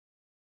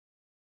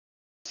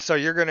 So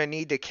you're going to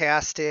need to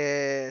cast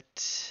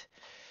it.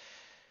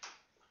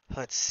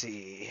 Let's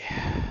see.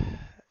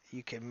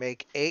 You can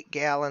make 8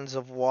 gallons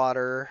of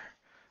water.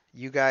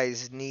 You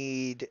guys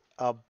need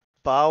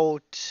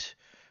about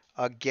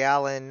a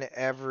gallon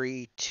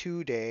every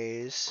 2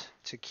 days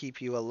to keep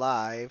you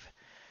alive.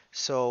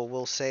 So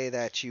we'll say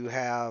that you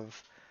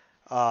have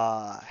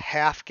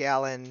half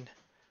gallon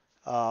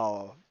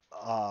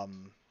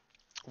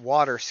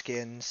water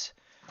skins.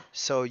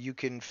 So you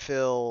can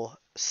fill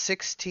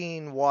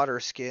 16 water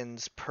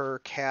skins per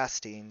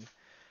casting.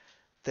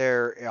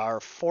 There are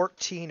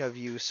 14 of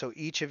you, so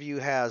each of you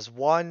has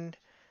 1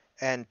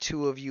 and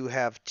 2 of you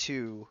have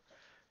 2.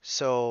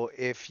 So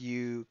if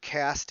you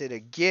cast it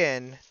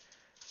again,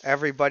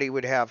 everybody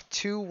would have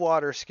 2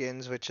 water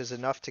skins, which is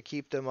enough to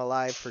keep them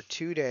alive for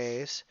 2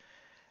 days,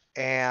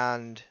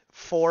 and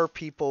 4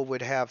 people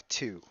would have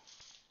 2.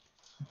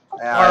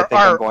 I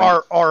think I'm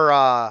going.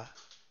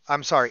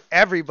 I'm sorry,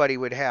 everybody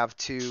would have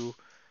 2,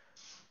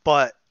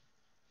 but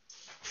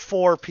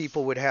 4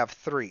 people would have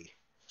 3.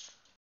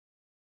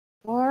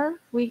 Or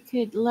we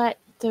could let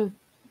the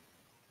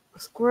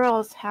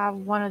squirrels have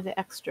one of the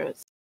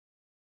extras.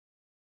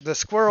 The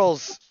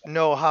squirrels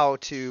know how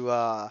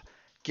to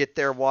get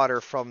their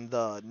water from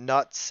the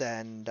nuts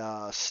and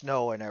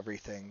snow and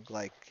everything.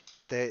 Like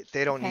they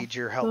don't Okay, need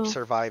your help cool.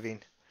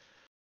 surviving.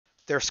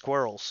 They're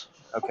squirrels.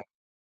 Okay.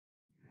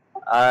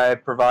 I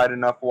provide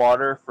enough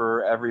water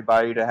for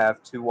everybody to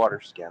have 2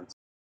 water skins.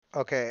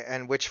 Okay,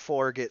 and which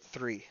 4 get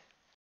 3?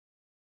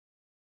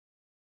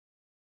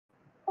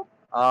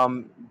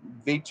 Does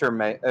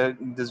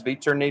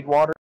Viter need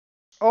water?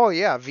 Oh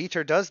yeah,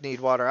 Viter does need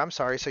water. I'm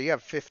sorry. So you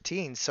have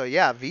 15. So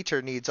yeah,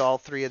 Viter needs all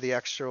 3 of the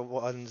extra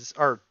ones,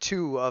 or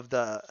 2 of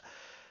the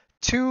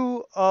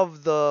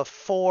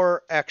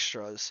 4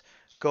 extras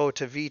go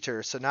to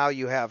Viter. So now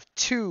you have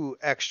 2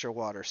 extra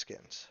water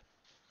skins.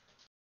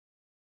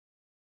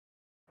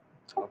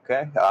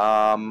 Okay.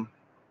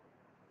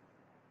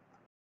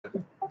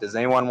 Does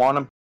anyone want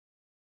them?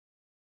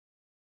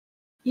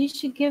 You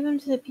should give them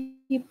to the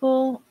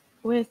people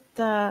with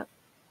out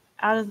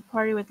of the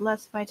party with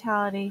less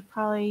vitality.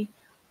 Probably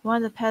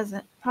the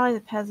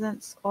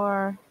peasants,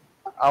 or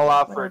I'll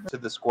offer Whatever. it to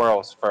the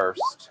squirrels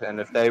first, and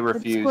if they The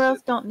refuse squirrels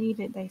it, don't need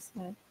it, they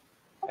said.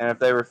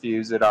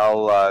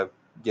 I'll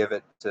give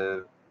it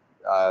to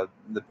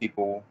the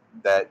people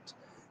that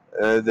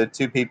the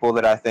two people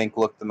that I think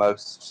look the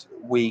most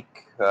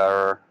weak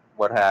or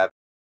what have.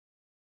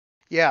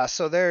 Yeah,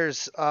 so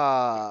there's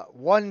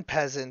one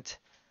peasant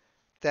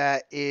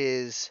that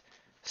is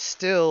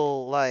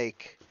still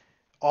like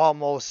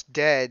almost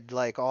dead,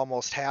 like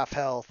almost half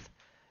health,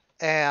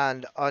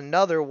 and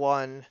another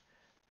one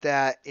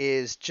that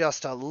is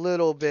just a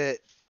little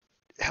bit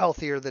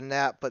healthier than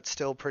that, but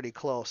still pretty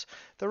close.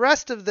 The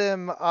rest of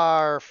them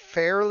are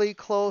fairly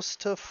close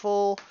to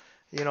full.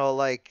 You know,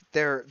 like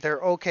they're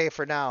okay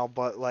for now,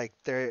 but like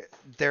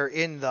they're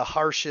in the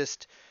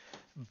harshest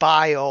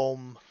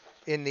biome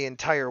in the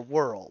entire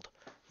world.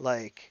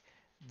 Like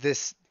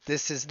this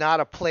is not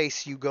a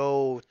place you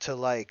go to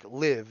like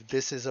live.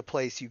 This is a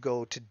place you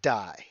go to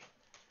die.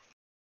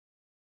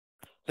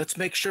 Let's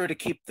make sure to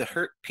keep the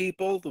hurt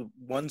people, the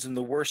ones in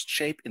the worst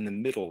shape, in the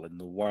middle in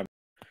the warm,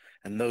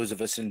 and those of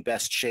us in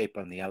best shape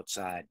on the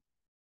outside.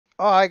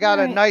 Oh, I got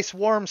a Right. nice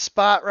warm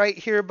spot right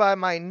here by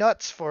my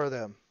nuts for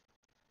them.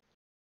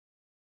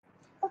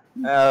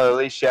 At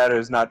least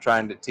Shadow's not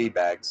trying to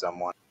teabag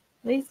someone.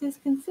 At least it's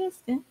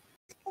consistent.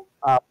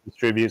 I'll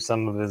distribute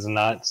some of his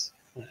nuts.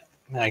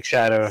 Like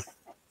Shadow,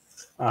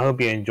 I hope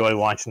you enjoy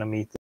watching him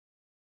eat.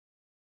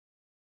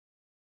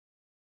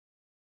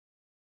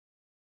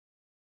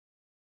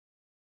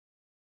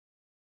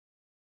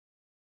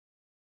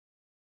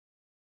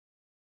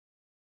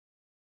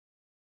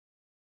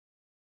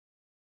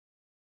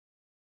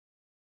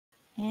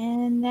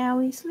 And now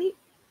we sleep.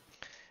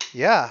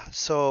 Yeah,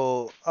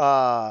 so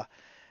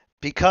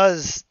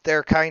because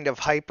they're kind of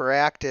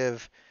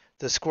hyperactive,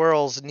 the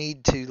squirrels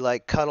need to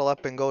like cuddle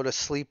up and go to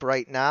sleep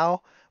right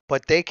now,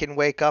 but they can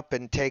wake up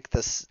and take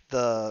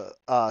the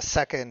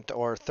second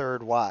or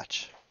third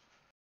watch,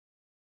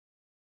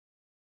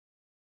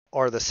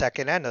 or the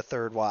second and the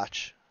third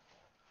watch.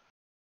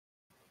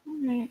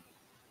 Alright.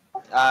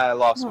 I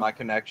lost Well, my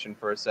connection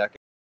for a second,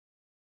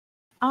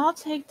 I'll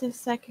take the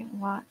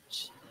second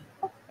watch.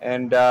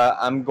 and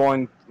I'm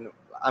going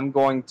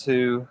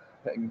to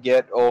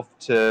get Ulf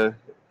to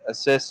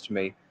assist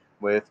me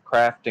with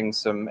crafting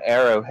some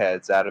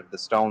arrowheads out of the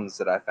stones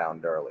that I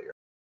found earlier.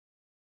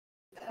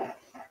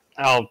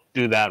 I'll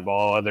do that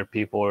while other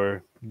people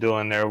are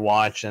doing their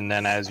watch, and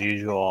then as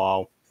usual,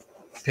 I'll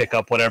pick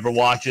up whatever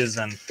watches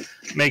and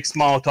make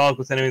small talk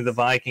with any of the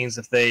Vikings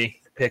if they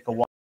pick a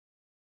watch.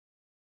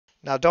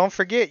 Now don't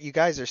forget, you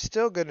guys are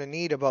still going to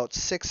need about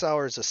 6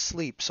 hours of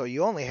sleep, so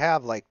you only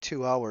have like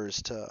 2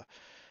 hours to,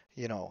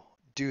 you know,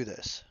 do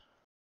this.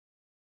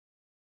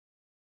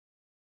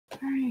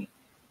 Alright.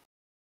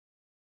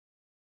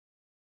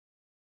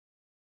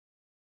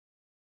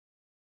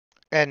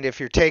 And if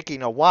you're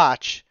taking a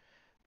watch,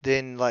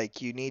 then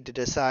like you need to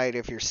decide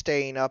if you're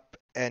staying up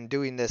and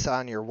doing this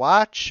on your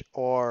watch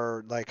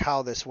or like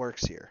how this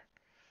works here.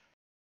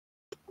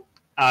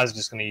 I was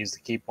just going to use the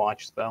keep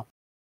watch spell.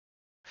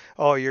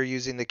 Oh, you're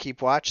using the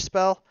keep watch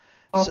spell?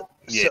 So,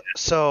 Yeah.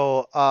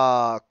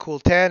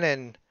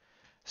 Kultanen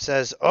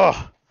says,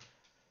 "Oh,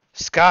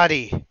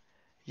 Scotty,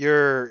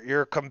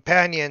 your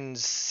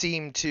companions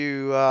seem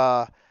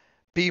to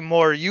be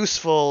more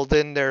useful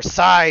than their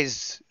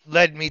size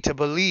led me to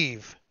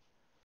believe."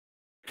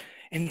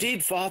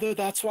 Indeed, Father,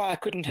 that's why I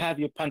couldn't have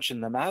you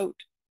punching them out.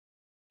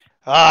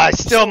 I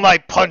still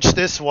might punch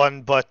this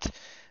one, but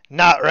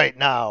not right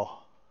now.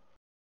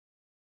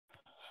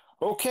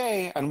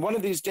 Okay, and one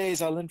of these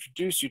days I'll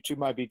introduce you to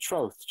my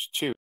betrothed,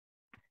 too.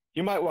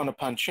 You might want to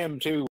punch him,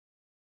 too.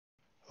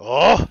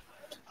 Oh,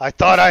 I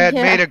thought I had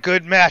Yeah. made a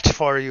good match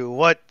for you.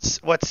 What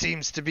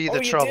seems to be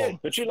the you trouble?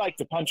 did, but you like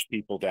to punch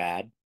people,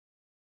 Dad.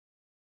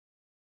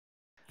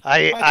 I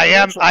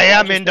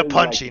am into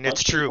punching.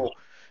 It's true.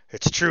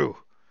 It's true.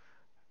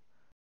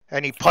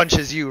 And he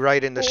punches you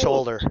right in the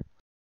shoulder.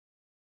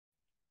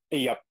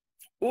 Yep.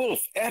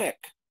 Ulf,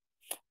 Eric,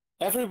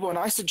 everyone,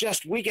 I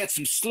suggest we get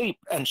some sleep.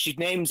 And she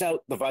names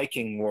out the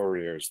Viking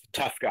warriors, the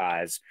tough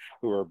guys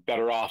who are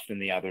better off than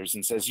the others,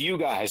 and says, you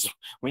guys,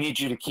 we need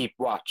you to keep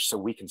watch so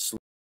we can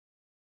sleep.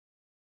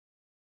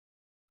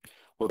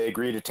 Will they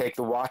agree to take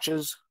the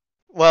watches?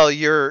 Well,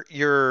 your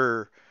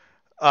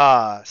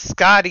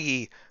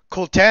Scotty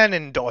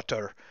Kultanen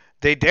daughter,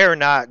 they dare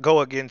not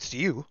go against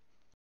you.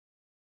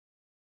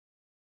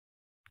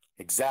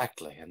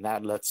 Exactly, and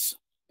that lets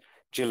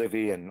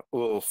Gillivi and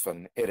Ulf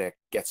and Eric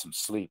get some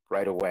sleep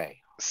right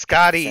away.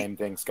 Same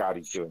thing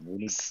Scotty's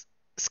doing.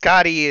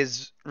 Scotty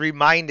is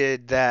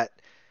reminded that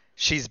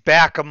she's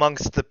back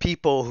amongst the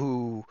people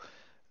who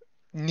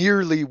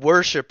nearly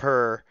worship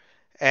her,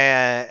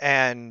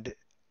 and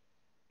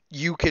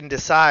you can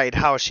decide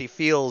how she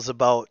feels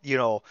about, you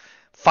know,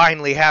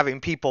 finally having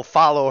people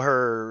follow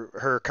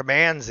her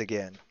commands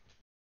again.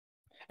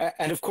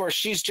 And of course,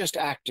 she's just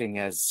acting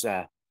as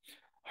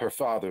her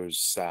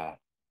father's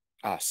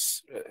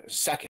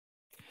second,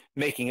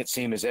 making it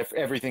seem as if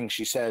everything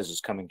she says is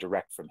coming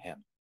direct from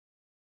him.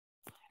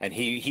 And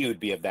he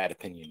would be of that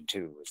opinion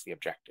too, is the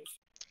objective.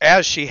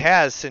 As she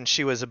has since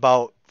she was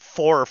about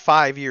 4 or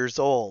 5 years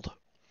old.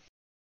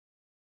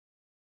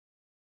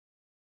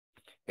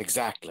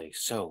 Exactly.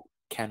 So,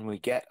 can we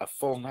get a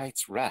full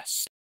night's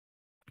rest?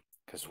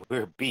 Because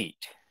we're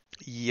beat.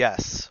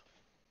 Yes.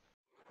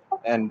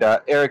 And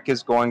Eric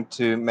is going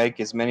to make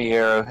as many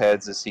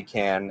arrowheads as he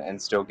can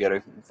and still get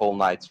a full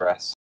night's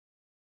rest.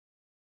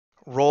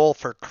 Roll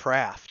for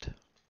craft.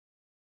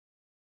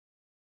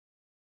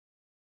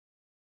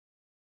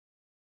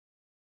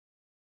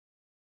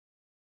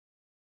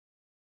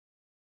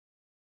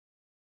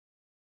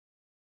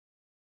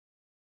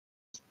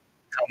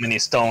 How many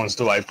stones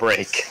do I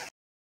break?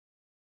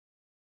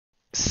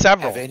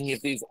 Several. Have any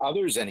of these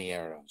others any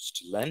arrows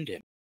to lend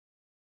him?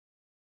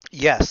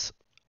 Yes.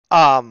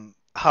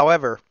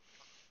 However,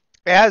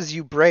 as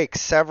you break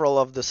several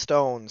of the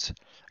stones,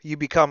 you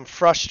become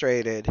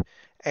frustrated,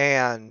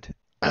 and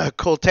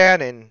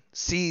Kultanin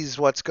sees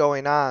what's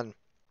going on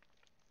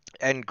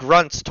and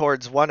grunts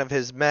towards one of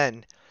his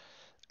men,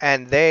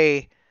 and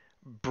they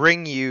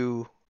bring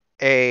you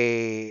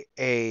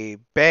a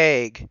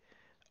bag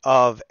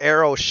of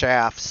arrow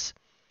shafts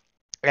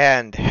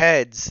and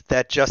heads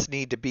that just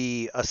need to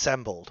be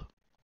assembled.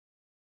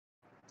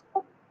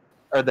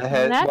 Are the Well,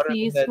 head? that'd What are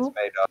be the heads useful.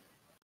 made of?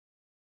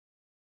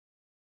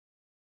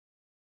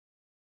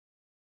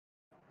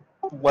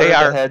 What They are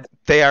the are heads?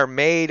 they are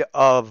made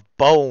of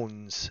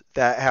bones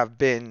that have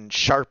been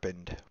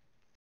sharpened.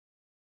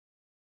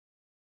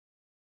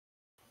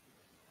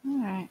 All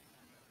right.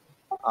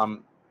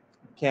 Um,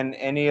 can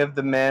any of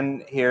the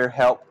men here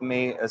help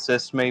me,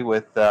 assist me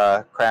with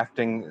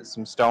crafting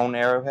some stone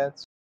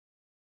arrowheads?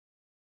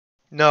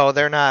 No,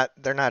 they're not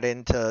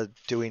into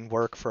doing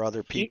work for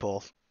other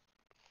people.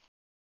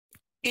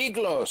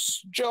 Iglos,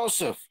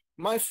 Joseph,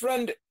 my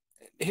friends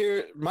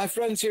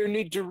here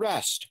need to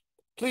rest.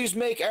 Please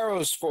make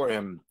arrows for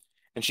him.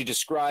 And she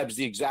describes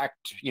the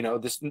exact,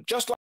 this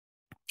just like,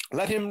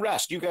 let him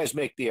rest. You guys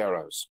make the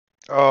arrows.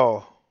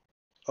 Oh,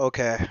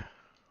 okay.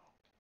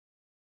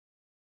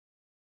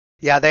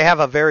 Yeah, they have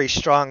a very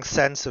strong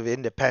sense of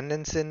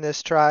independence in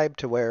this tribe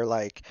to where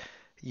like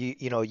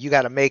you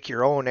got to make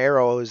your own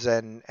arrows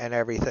and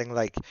everything.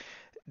 Like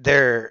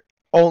they're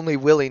only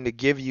willing to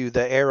give you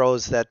the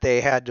arrows that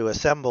they had to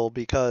assemble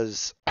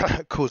because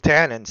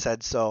Kultanin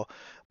said so.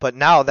 But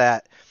now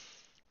that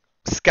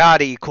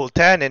Scotty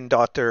Kultanin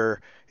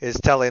daughter is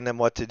telling them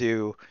what to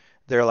do,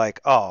 they're like,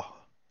 "Oh,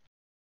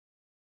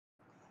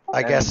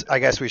 And I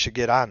guess we should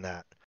get on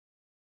that."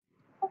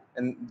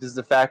 and does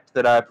the fact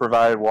that I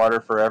provided water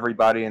for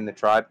everybody in the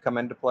tribe come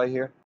into play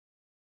here?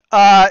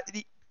 Uh,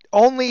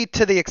 Only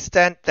to the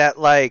extent that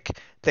like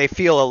they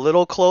feel a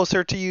little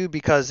closer to you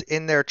because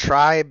in their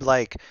tribe,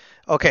 like,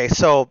 okay,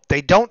 so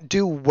they don't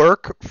do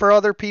work for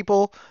other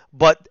people,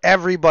 but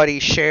everybody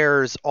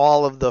shares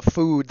all of the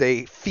food.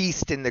 They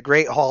feast in the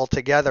Great Hall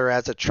together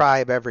as a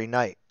tribe every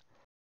night.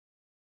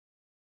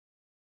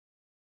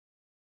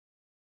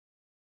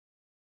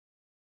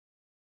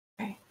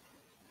 Okay.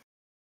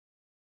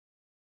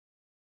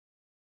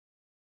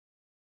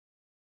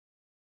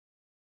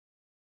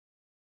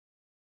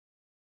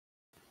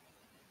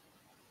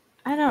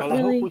 I don't Well,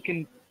 I hope we really.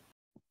 can,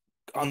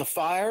 on the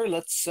fire,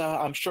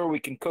 I'm sure we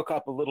can cook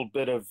up a little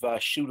bit of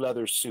shoe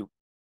leather soup.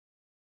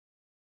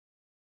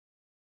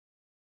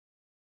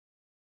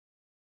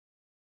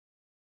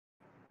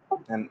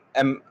 And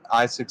am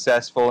I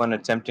successful in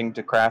attempting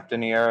to craft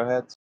any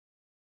arrowheads?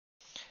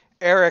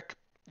 Eric,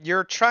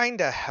 you're trying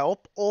to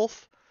help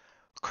Ulf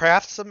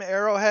craft some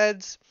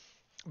arrowheads,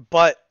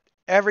 but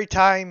every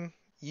time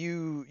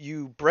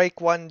you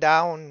break one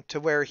down to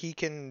where he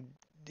can,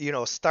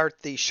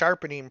 start the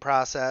sharpening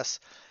process,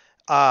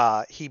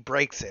 he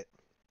breaks it.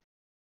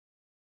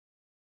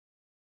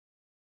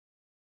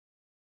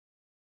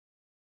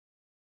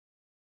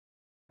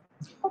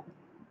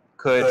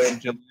 Could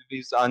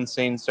Jalebi's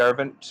unseen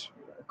servant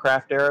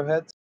craft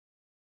arrowheads?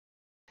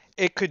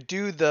 It could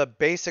do the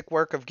basic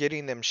work of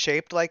getting them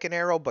shaped like an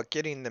arrow, but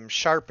getting them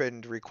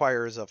sharpened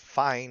requires a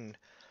fine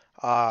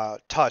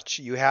touch.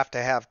 You have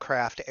to have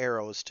craft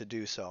arrows to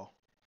do so.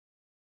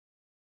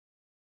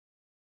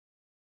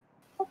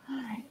 All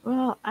right.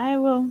 Well, I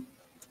will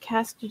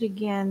cast it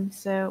again.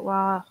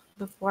 So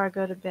before I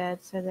go to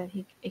bed, so that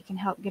it can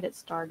help get it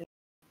started.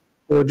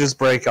 We'll just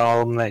break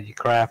all of them that you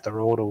craft a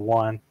roll to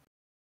 1.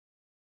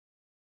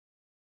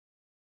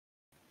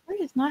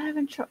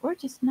 We're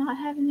just not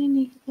having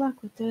any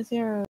luck with those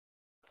arrows.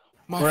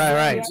 My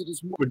Right. friends, it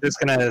is We're just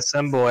gonna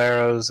assemble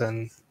arrows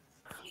and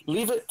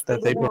leave it for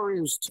that the they.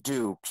 warriors to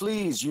do.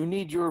 Please, you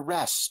need your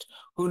rest.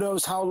 Who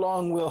knows how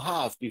long we'll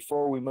have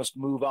before we must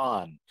move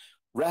on.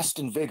 Rest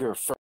and vigor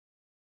first.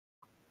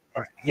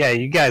 Yeah,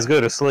 you guys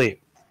go to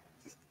sleep.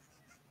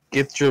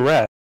 Get your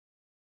rest.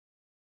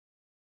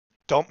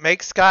 Don't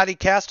make Scotty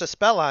cast a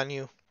spell on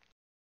you.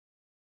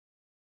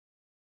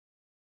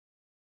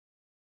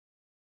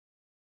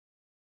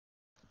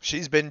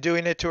 She's been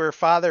doing it to her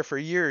father for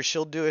years.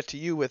 She'll do it to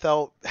you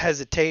without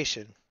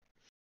hesitation.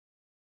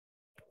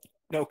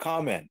 No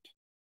comment.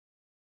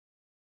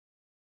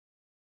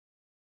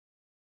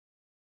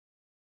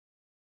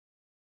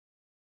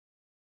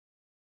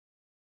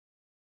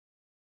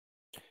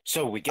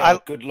 So we get a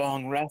good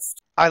long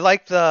rest? I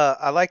like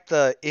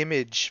the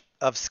image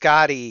of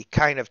Scotty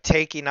kind of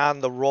taking on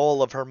the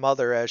role of her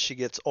mother as she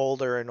gets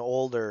older and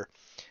older,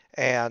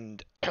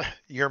 and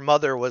your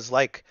mother was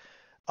like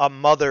a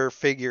mother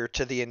figure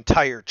to the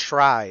entire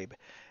tribe.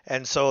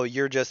 And so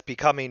you're just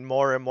becoming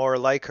more and more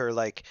like her,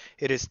 like,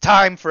 it is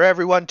time for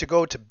everyone to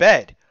go to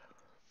bed.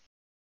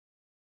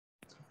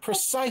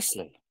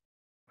 Precisely.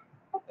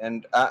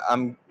 And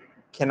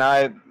can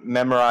I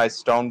memorize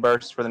Stone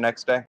Burst for the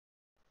next day?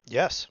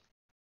 Yes.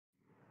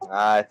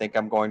 I think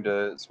I'm going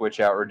to switch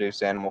out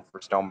Reduce Animal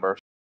for Stone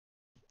Burst.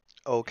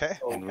 Okay.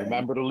 And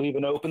remember to leave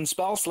an open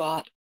spell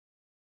slot.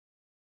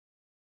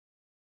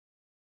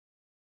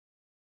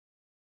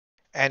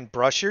 And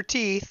brush your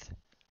teeth.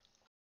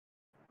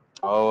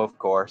 Oh, of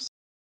course.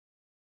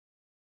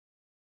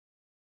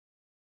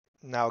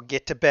 Now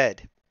get to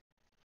bed.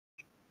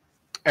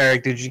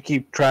 Eric, did you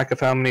keep track of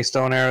how many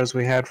stone arrows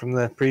we had from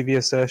the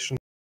previous session?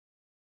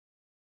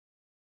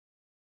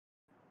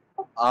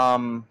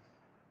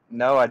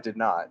 No, I did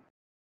not.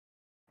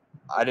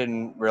 I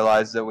didn't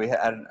realize that we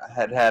had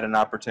an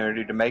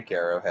opportunity to make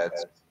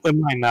arrowheads. We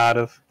might not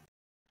have.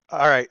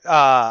 All right.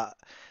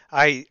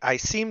 I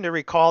seem to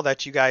recall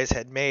that you guys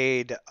had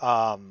made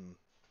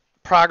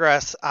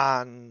progress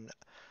on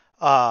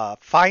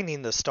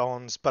finding the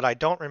stones, but I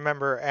don't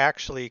remember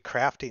actually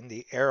crafting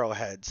the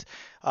arrowheads.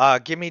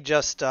 Give me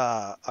just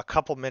a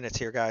couple minutes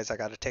here, guys. I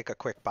got to take a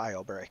quick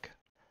bio break.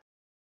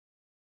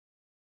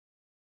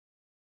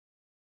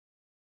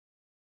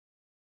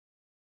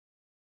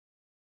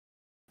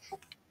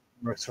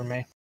 Works for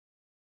me.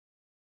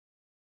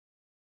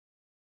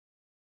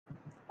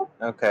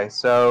 Okay,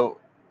 so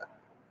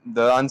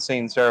the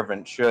unseen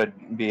servant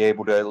should be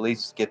able to at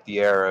least get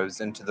the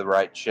arrows into the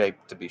right shape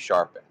to be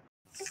sharpened.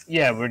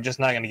 Yeah, we're just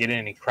not going to get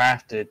any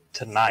crafted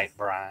tonight,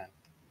 Brian.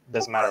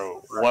 Doesn't matter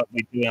what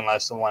we do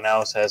unless someone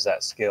else has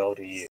that skill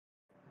to use.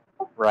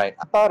 Right.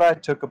 I thought I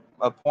took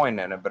a point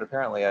in it, but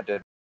apparently I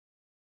did.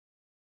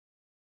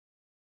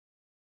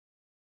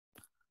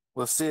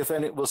 We'll see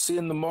we'll see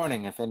in the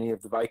morning if any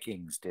of the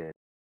Vikings did.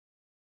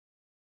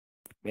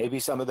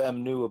 Maybe some of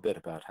them knew a bit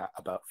about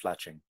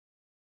fletching.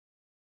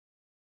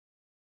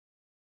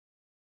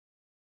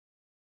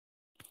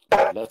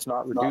 But let's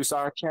not reduce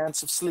our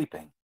chance of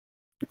sleeping.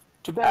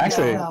 To bed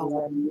Actually,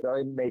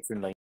 very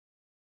matronly.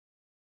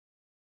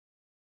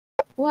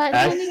 What?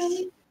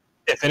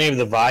 if any of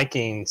the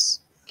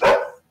Vikings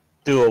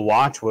do a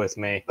watch with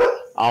me,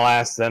 I'll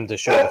ask them to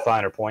show the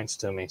finer points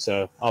to me.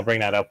 So I'll bring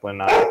that up when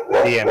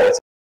DM gets.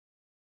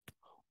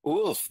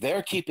 Ulf,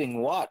 they're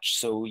keeping watch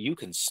so you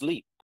can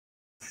sleep.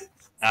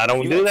 I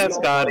don't do that,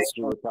 Scotty.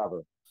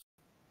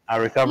 I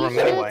recover them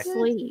anyway.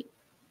 Sleep.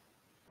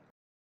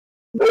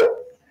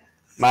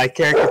 My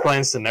character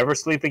plans to never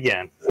sleep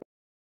again.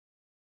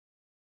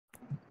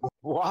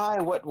 Why?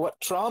 What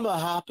trauma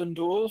happened,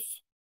 Ulf?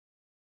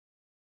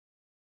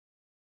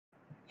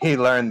 He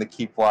learned the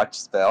Keep Watch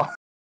spell.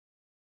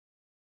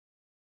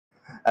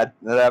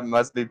 That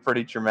must be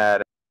pretty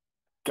traumatic.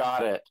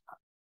 Got it.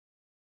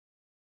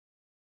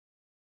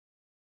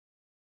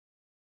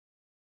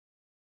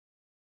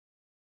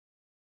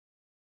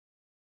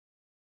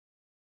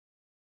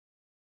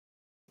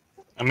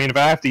 I mean, if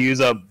I have to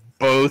use up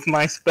both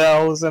my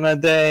spells in a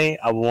day,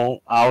 I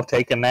won't. I'll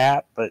take a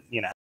nap, but you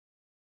know.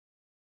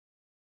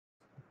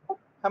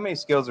 How many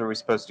skills are we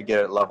supposed to get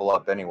at level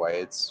up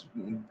anyway? It's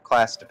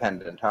class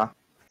dependent, huh?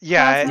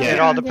 Yeah, Class it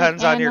all dependent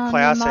depends on and your on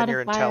class your and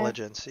your modifier.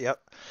 intelligence. Yep.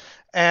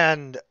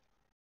 And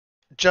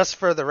just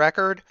for the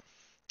record,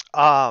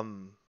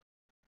 you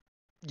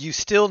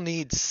still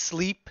need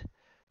sleep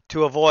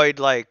to avoid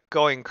like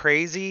going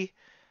crazy,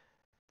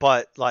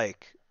 but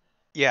like,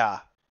 yeah.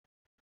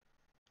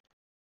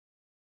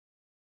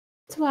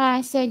 That's why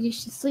I said you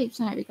should sleep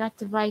tonight. We got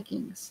the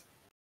Vikings.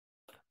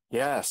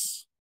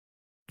 Yes.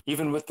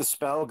 Even with the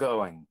spell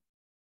going.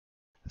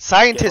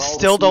 Scientists all the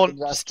still sleep and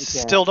don't rest you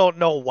can. still don't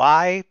know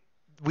why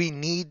we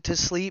need to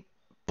sleep,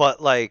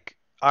 but like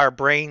our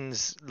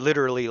brains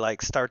literally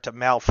like start to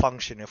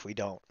malfunction if we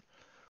don't.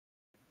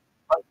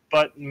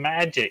 But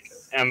magic.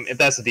 If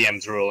that's the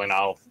DM's rule, and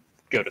I'll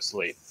go to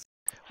sleep.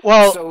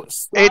 Well, So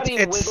Scotty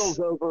it's wiggles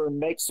over and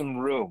makes some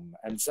room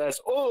and says,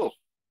 "Oh,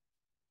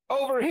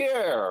 over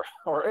here,"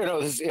 or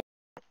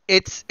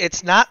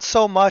it's not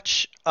so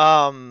much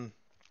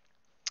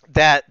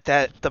that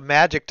the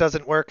magic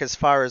doesn't work as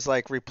far as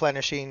like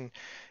replenishing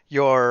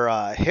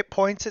your hit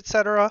points,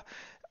 etc.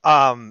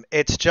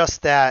 It's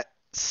just that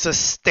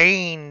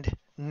sustained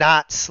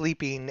not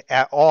sleeping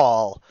at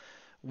all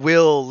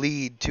will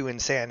lead to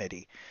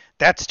insanity.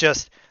 That's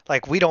just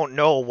like we don't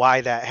know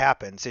why that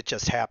happens. It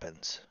just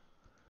happens.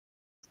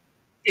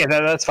 Yeah,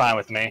 that's fine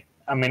with me.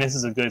 I mean, this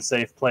is a good,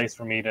 safe place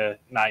for me to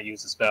not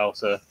use a spell.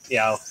 So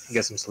yeah, I'll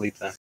get some sleep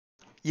then.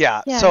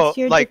 Yeah. Yes, So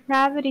your like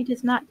depravity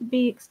does not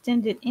be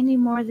extended any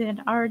more than it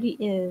already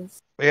is.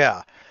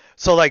 yeah.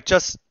 So like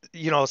just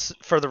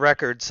for the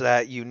record so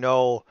that you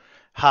know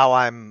how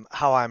I'm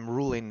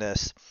ruling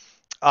this.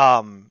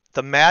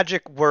 The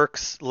magic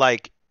works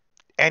like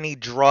any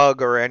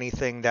drug or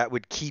anything that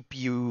would keep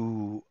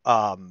you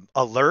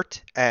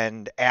alert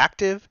and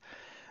active,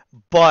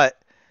 but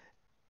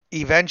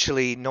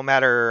eventually, no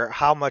matter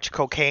how much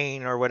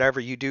cocaine or whatever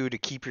you do to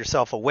keep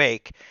yourself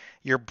awake,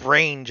 your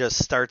brain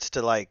just starts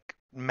to like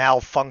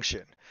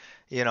malfunction,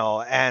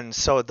 and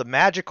so the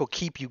magic will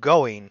keep you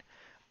going,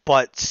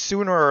 but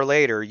sooner or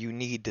later you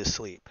need to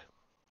sleep.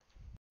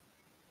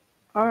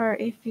 Or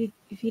if you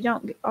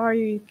don't, or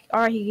he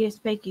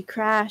just make you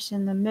crash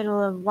in the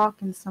middle of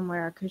walking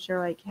somewhere because you're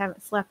like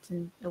haven't slept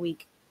in a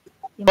week.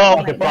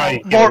 Well,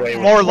 Probably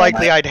more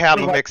likely I'd have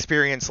them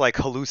experience like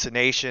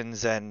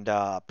hallucinations and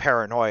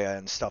paranoia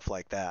and stuff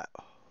like that.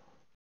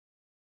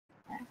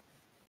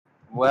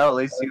 Well, at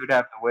least you would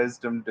have the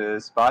wisdom to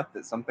spot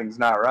that something's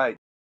not right.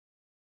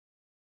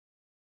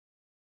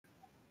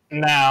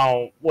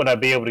 Now, would I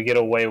be able to get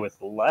away with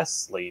less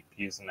sleep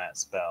using that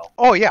spell?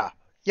 Oh yeah,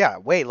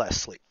 way less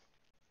sleep.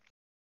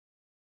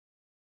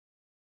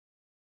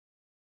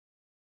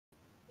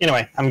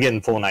 Anyway, I'm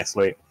getting full night's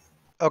sleep.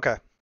 Okay.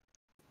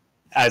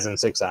 As in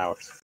 6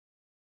 hours.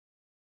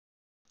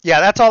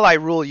 Yeah, that's all I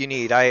rule you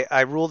need.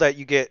 I rule that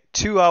you get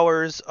 2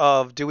 hours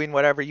of doing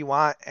whatever you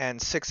want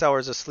and 6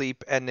 hours of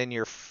sleep, and then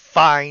you're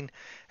fine.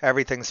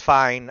 Everything's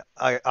fine,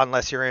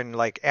 unless you're in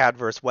like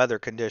adverse weather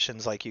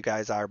conditions like you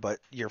guys are, but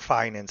you're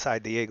fine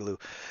inside the igloo.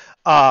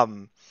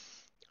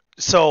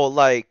 So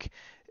like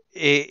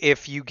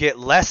if you get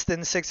less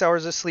than 6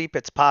 hours of sleep,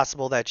 it's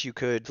possible that you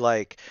could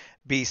like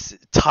be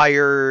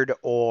tired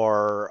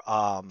or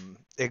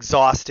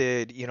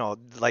exhausted,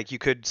 like you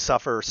could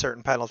suffer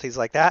certain penalties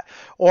like that,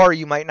 or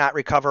you might not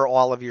recover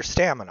all of your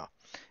stamina.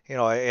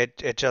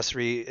 It just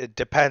it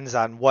depends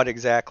on what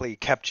exactly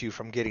kept you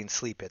from getting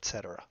sleep,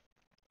 etc.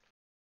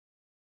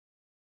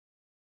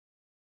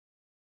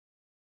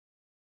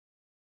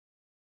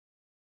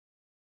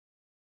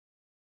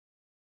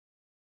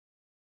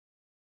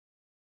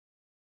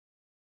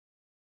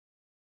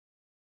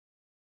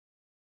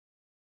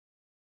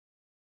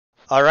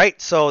 All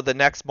right, so the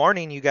next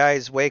morning you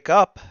guys wake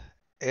up.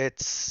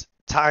 It's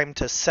time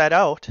to set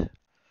out.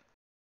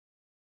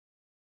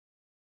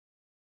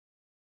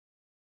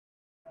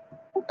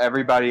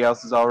 Everybody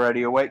else is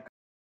already awake.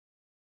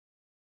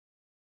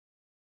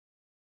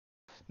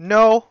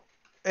 No,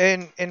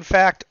 in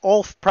fact,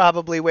 Ulf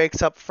probably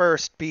wakes up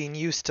first, being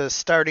used to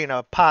starting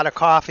a pot of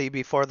coffee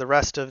before the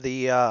rest of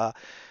the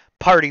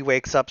party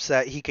wakes up so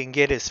that he can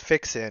get his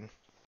fix in.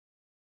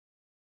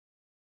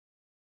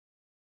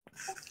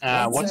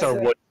 What's our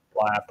wood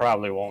supply? I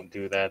probably won't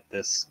do that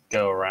this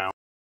go around.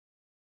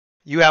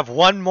 You have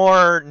one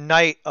more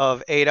night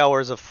of 8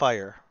 hours of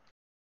fire.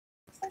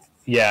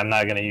 Yeah, I'm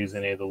not going to use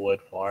any of the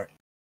wood for it.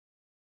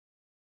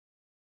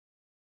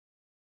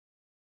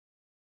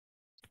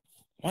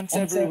 Once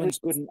everyone's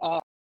good and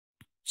up,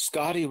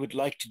 Scotty would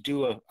like to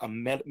do a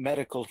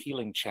medical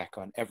healing check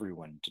on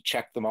everyone, to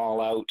check them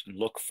all out and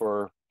look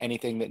for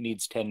anything that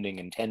needs tending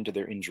and tend to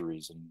their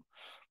injuries and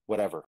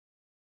whatever.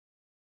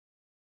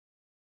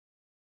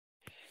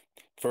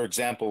 For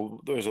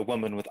example, there's a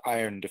woman with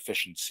iron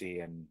deficiency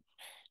and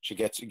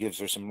gives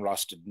her some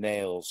rusted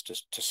nails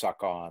to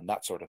suck on,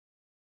 that sort of.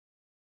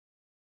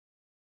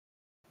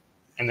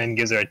 And then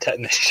gives her a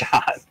tetanus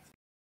shot.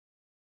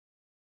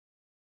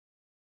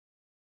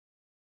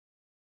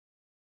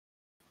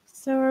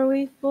 So are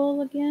we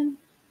full again?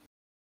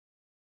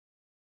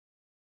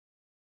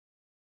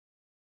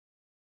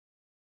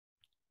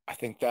 I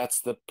think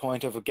that's the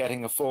point of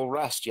getting a full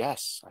rest,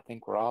 yes. I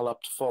think we're all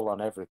up to full on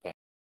everything.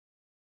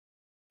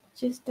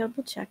 Just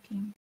double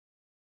checking.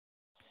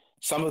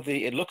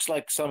 It looks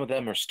like some of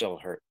them are still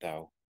hurt,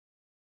 though.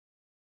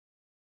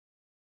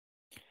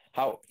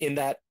 How, in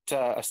that,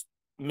 Mr.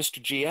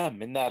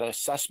 GM, in that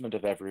assessment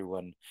of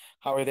everyone,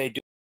 how are they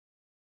doing?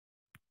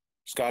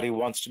 Scotty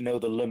wants to know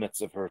the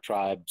limits of her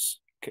tribe's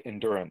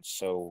endurance,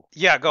 so...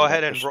 Yeah, go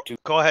ahead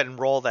and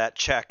roll that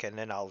check, and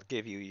then I'll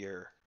give you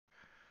your...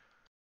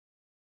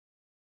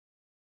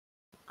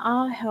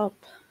 I'll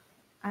help.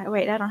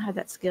 Wait, I don't have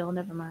that skill.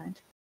 Never mind.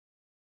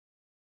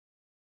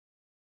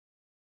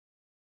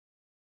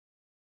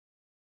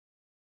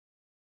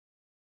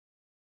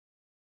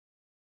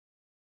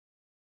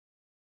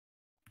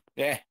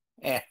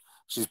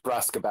 She's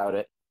brusque about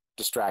it,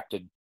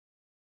 distracted.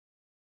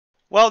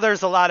 Well,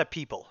 there's a lot of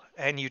people,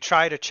 and you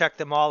try to check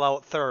them all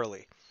out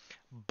thoroughly,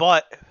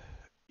 but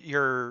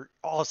you're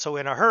also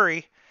in a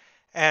hurry,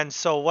 and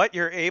so what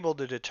you're able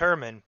to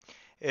determine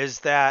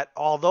is that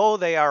although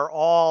they are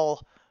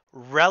all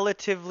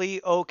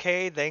relatively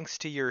okay thanks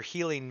to your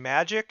healing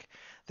magic,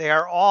 they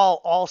are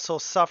all also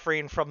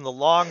suffering from the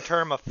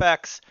long-term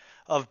effects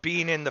of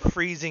being in the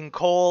freezing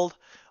cold,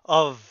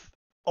 of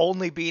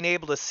only being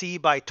able to see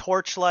by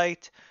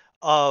torchlight,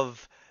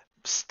 of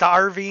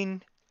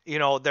starving.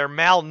 They're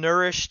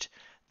malnourished,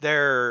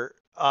 they're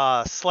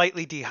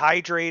slightly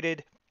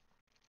dehydrated,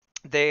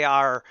 they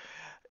are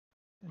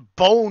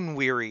bone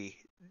weary.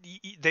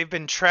 They've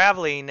been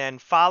traveling and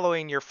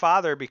following your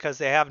father because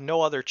they have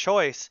no other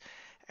choice,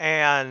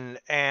 and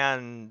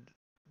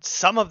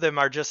some of them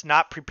are just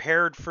not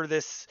prepared for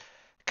this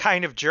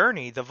kind of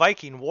journey. The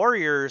Viking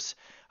warriors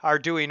are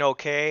doing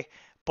okay,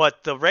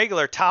 but the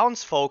regular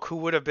townsfolk who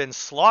would have been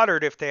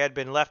slaughtered if they had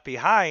been left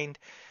behind,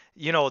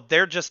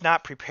 they're just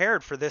not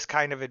prepared for this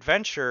kind of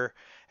adventure.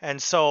 And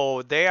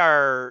so they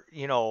are,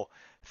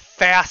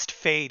 fast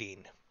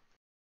fading.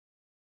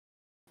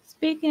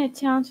 Speaking of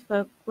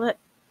townsfolk,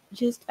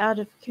 just out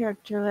of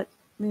character, let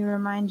me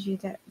remind you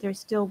that there's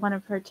still one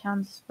of her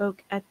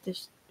townsfolk at the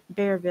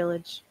bear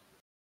village.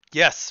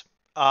 Yes,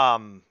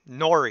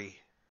 Nori.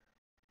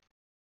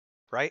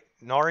 Right?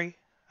 Nori?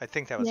 I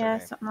think that was her Yeah,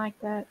 name. something like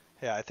that.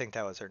 Yeah, I think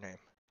that was her name.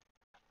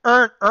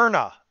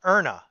 Erna.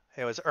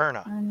 It was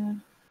Erna. I know.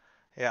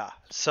 Yeah.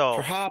 So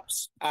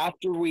Perhaps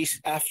after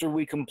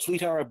we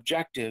complete our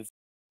objective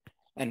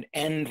and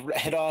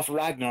head off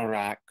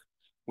Ragnarok,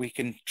 we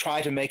can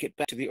try to make it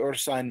back to the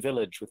Ursine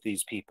village with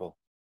these people.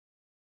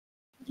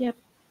 Yep.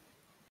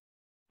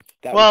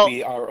 That would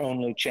be our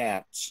only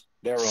chance.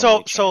 Their only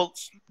chance. So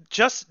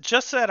just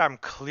so that I'm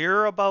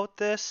clear about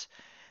this,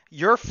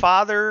 your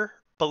father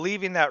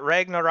believing that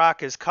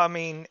Ragnarok is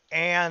coming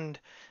and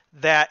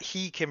that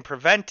he can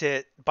prevent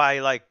it by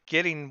like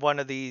getting one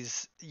of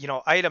these,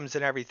 items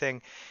and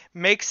everything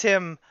makes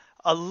him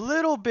a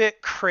little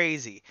bit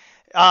crazy.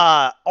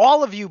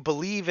 All of you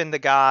believe in the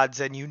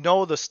gods and you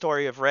know the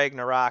story of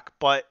Ragnarok,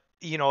 but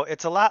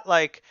it's a lot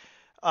like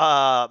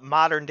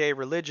modern day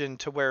religion,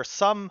 to where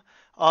some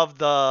of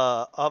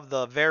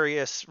the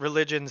various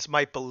religions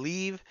might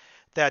believe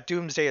that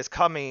doomsday is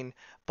coming,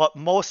 but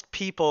most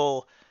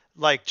people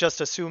like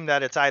just assume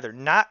that it's either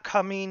not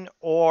coming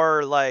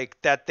or like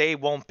that they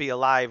won't be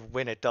alive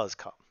when it does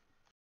come.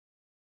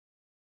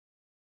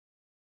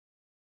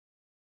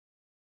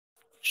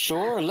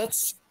 Sure,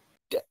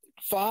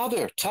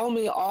 Father, tell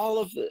me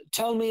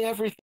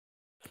everything.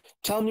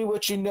 Tell me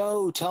what you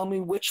know. Tell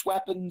me which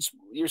weapons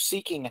you're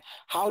seeking.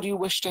 How do you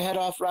wish to head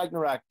off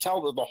Ragnarok?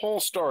 Tell the whole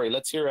story.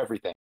 Let's hear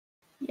everything.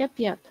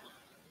 Yep.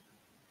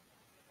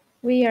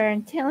 We are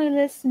intently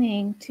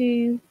listening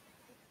to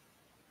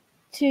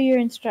your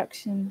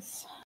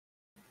instructions.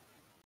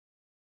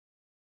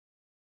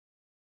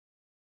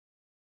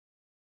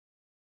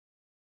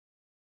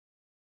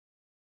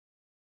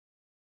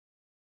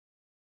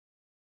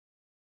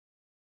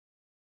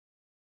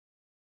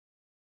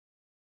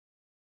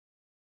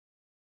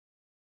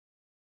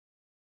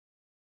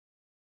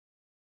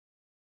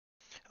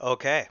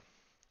 Okay.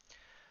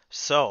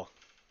 So,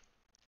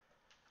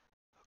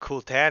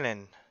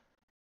 Kultanen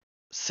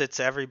sits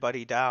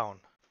everybody down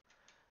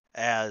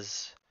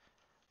as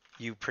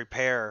you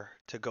prepare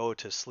to go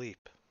to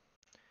sleep.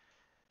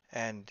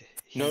 And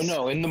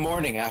No, in the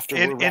morning after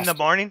we're rested. In the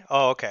morning?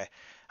 Oh, okay.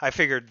 I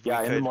figured we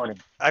could. In the morning.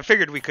 I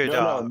figured we could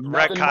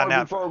retcon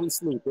that before we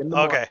sleep. In the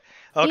morning.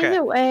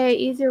 Okay.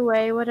 Either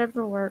way,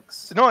 whatever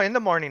works. No, in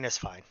the morning is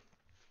fine.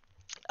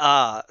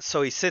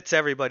 So he sits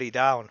everybody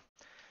down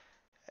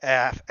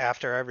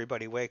after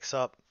everybody wakes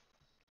up,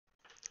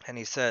 and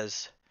he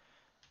says,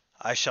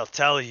 "I shall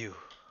tell you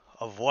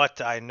of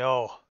what I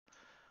know,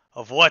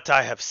 of what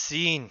I have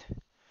seen,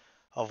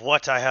 of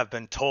what I have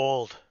been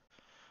told,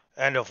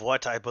 and of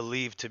what I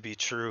believe to be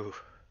true.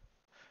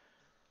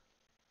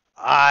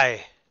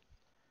 I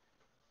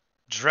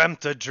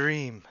dreamt a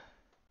dream,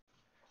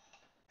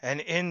 and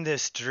in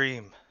this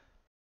dream,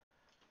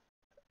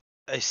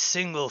 a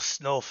single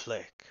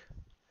snowflake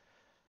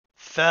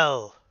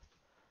fell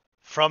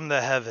from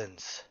the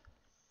heavens,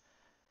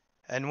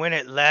 and when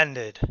it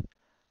landed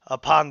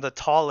upon the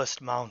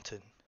tallest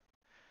mountain,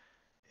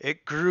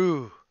 it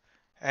grew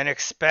and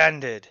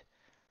expanded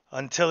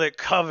until it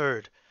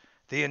covered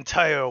the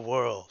entire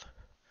world.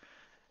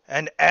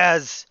 And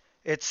as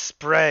it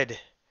spread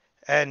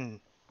and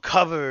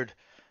covered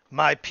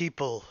my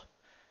people,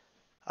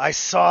 I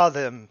saw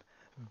them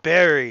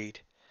buried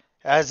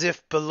as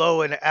if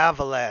below an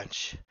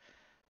avalanche,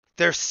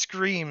 their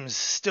screams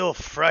still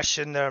fresh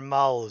in their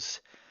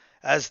mouths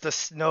as the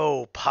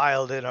snow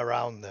piled in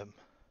around them.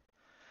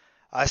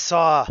 I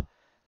saw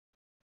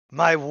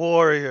my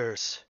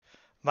warriors,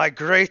 my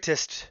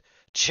greatest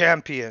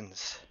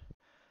champions,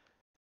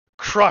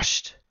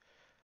 crushed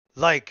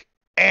like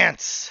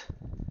ants.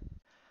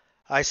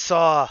 I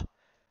saw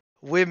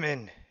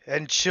women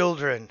and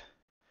children,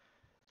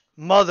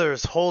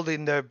 mothers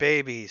holding their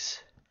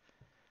babies,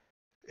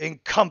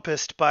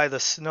 encompassed by the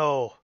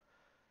snow,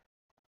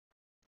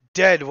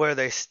 dead where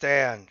they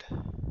stand.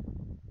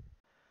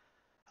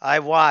 I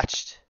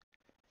watched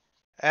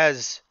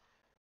as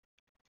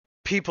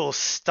people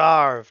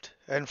starved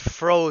and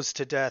froze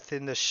to death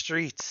in the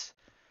streets,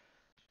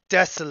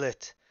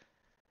 desolate,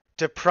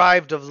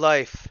 deprived of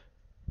life.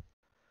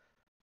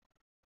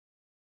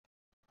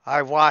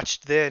 I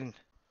watched then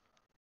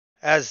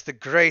as the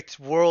great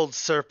world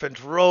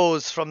serpent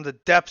rose from the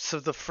depths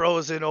of the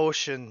frozen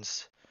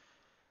oceans.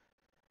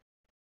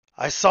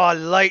 I saw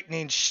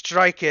lightning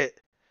strike it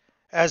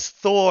as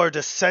Thor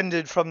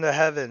descended from the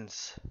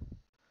heavens.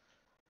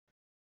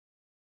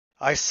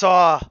 I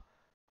saw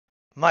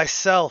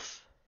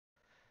myself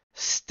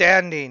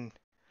standing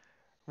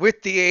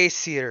with the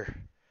Aesir,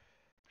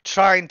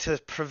 trying to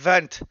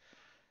prevent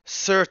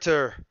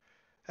Surtur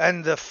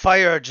and the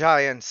fire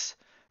giants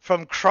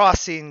from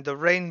crossing the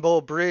rainbow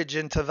bridge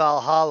into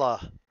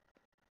Valhalla.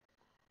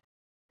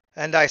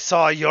 And I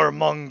saw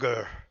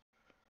Jormungandr,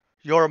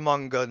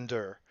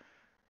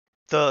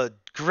 the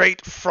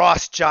great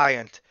frost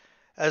giant,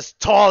 as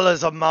tall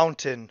as a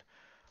mountain,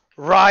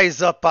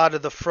 rise up out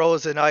of the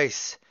frozen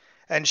ice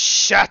and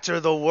shatter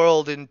the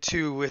world in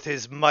two with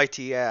his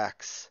mighty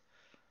axe.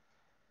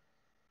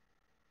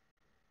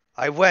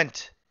 I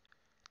went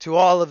to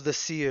all of the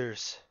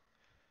seers,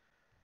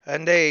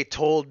 and they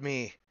told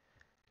me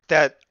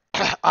that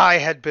I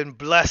had been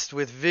blessed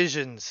with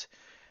visions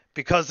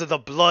because of the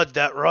blood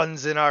that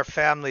runs in our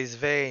family's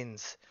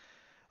veins,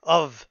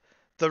 of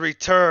the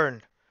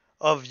return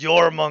of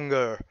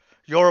Jormungandr,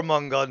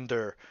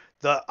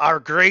 our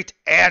great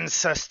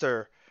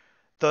ancestor,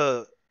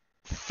 the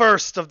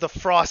first of the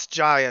frost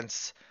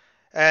giants.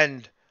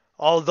 And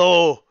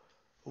although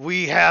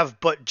we have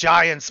but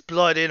giant's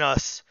blood in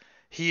us,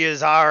 he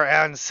is our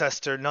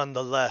ancestor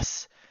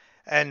nonetheless.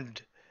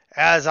 And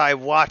as I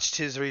watched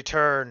his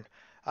return,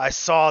 I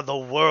saw the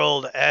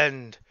world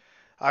end.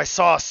 I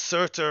saw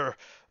Surtur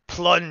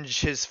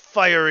plunge his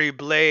fiery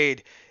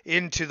blade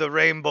into the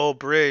rainbow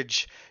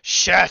bridge,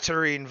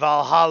 shattering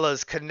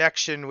Valhalla's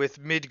connection with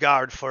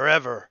Midgard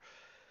forever.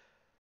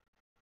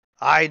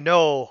 I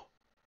know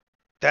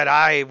that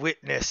I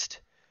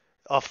witnessed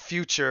a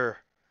future,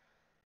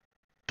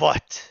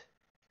 but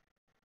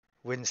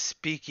when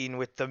speaking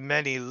with the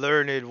many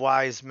learned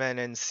wise men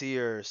and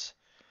seers,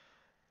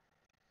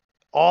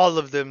 all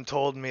of them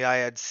told me I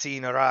had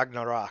seen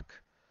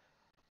Ragnarok,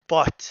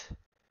 but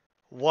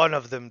one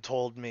of them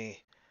told me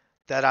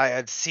that I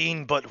had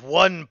seen but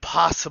one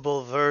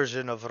possible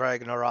version of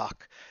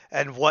Ragnarok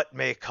and what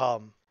may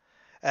come,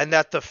 and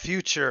that the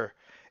future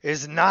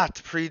is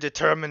not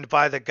predetermined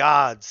by the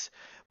gods,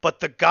 but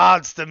the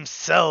gods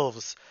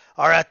themselves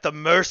are at the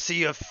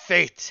mercy of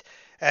fate,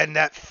 and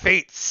that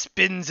fate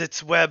spins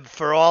its web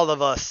for all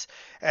of us,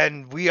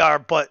 and we are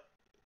but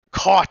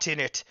caught in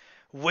it,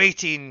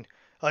 waiting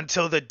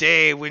until the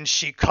day when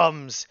she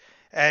comes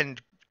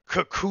and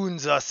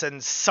cocoons us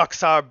and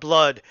sucks our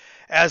blood,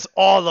 as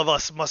all of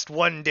us must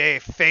one day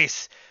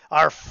face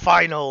our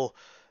final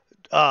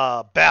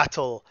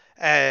battle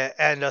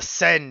and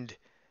ascend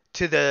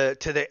to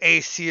the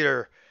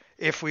Aesir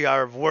if we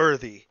are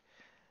worthy.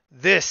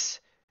 This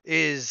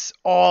is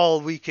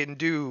all we can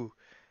do,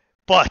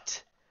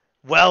 but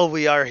while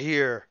we are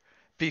here,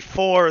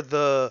 before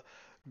the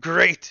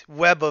great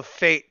web of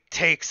fate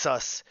takes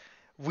us,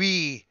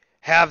 we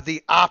have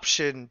the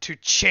option to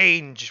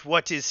change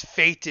what is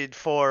fated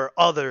for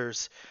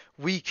others.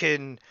 We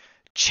can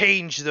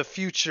change the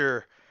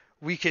future.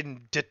 We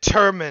can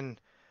determine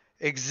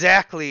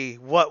exactly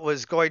what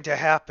was going to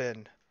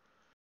happen.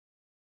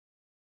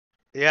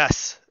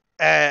 Yes,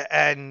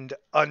 and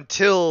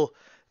until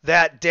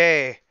that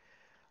day,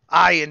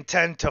 I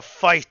intend to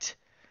fight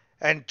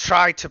and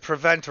try to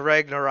prevent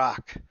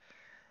Ragnarok.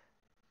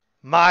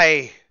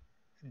 My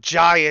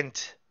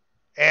giant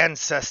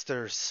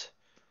ancestors,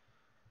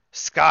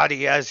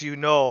 Scotty, as you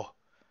know,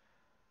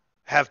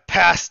 have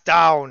passed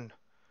down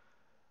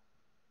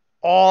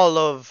all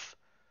of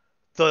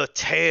the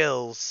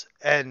tales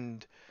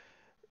and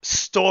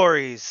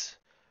stories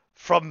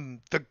from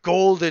the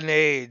golden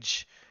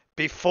age,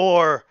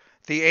 before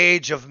the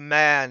age of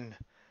man,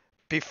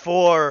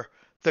 before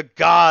the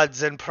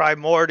gods and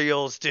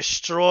primordials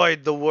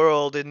destroyed the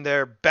world in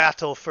their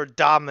battle for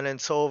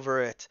dominance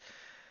over it.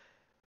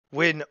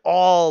 When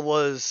all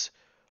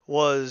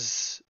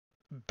was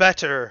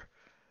better,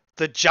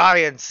 the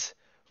giants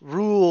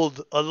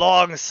ruled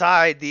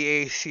alongside the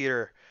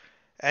Aesir,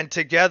 and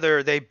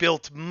together they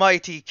built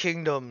mighty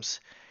kingdoms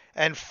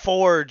and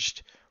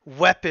forged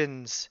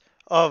weapons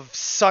of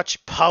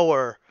such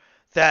power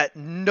that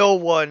no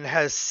one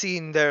has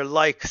seen their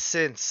like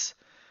since.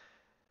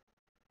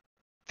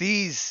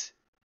 These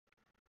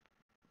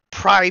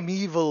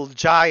primeval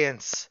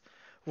giants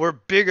were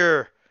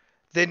bigger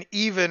than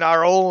even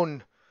our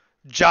own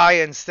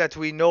giants that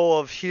we know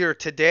of here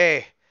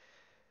today.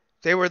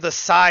 They were the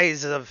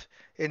size of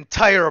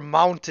entire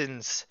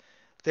mountains.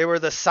 They were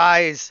the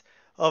size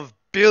of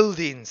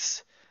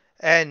buildings,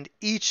 and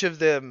each of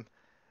them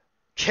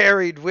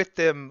carried with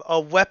them a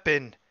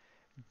weapon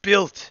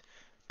built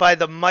by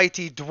the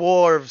mighty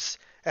dwarves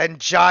and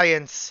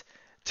giants,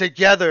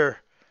 together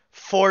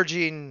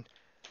forging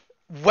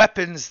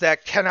weapons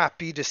that cannot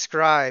be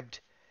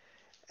described.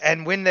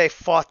 And when they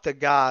fought the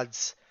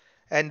gods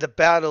and the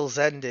battles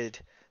ended,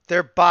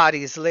 their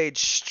bodies laid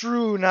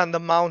strewn on the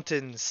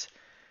mountains,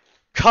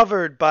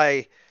 covered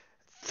by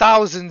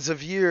thousands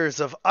of years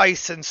of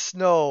ice and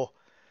snow.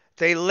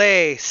 They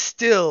lay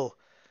still,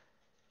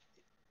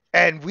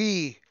 and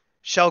we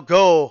shall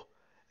go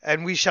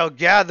and we shall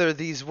gather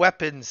these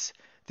weapons,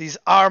 these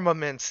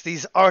armaments,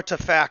 these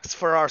artifacts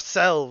for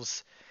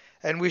ourselves,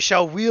 and we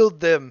shall wield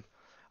them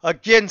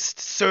against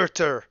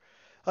Surtur,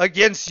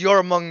 against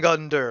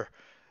Jormungandr,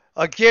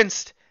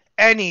 against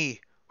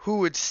any who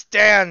would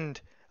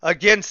stand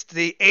against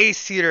the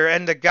Aesir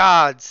and the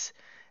gods,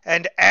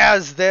 and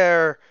as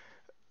their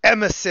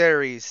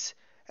emissaries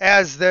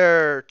as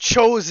their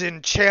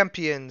chosen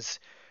champions,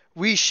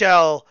 we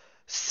shall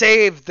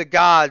save the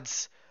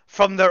gods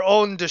from their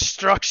own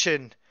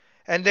destruction,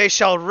 and they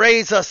shall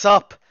raise us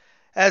up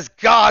as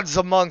gods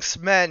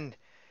amongst men,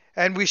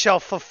 and we shall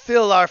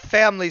fulfill our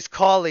family's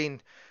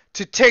calling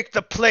to take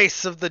the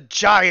place of the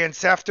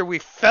giants after we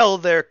fell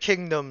their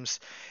kingdoms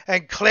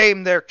and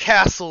claim their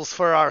castles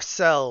for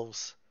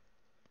ourselves.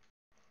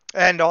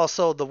 And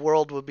also the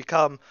world will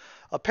become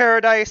a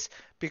paradise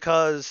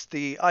because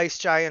the ice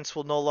giants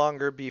will no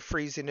longer be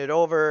freezing it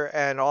over,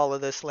 and all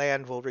of this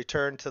land will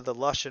return to the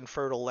lush and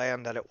fertile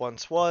land that it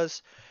once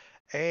was.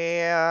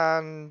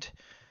 And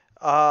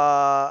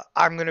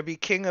I'm going to be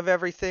king of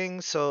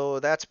everything, so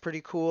that's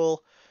pretty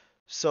cool.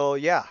 So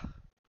yeah.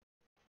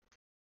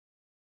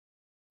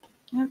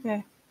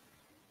 Okay.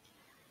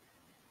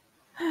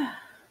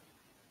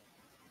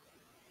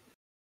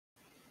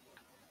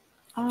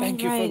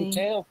 Thank you for the Alrighty.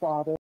 tale,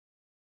 Father.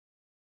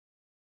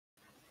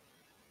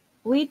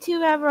 We too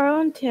have our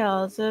own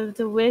tales of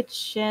the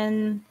witch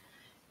and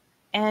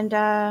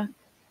her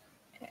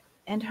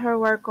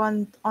work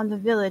on the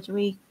village.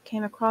 We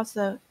came across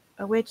a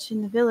witch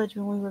in the village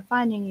when we were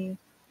finding you.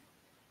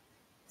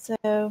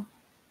 So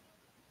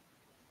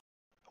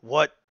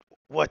What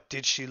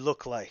did she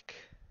look like?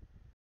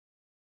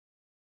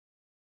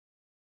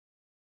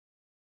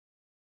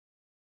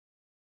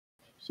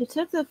 she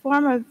took the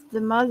form of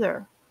the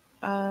mother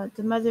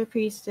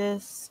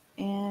priestess,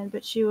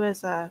 but she was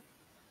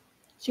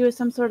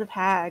some sort of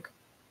hag.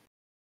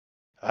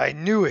 I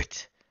knew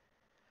it.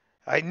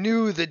 I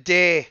knew the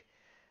day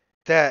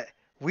that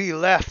we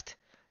left,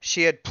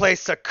 she had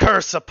placed a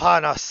curse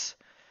upon us.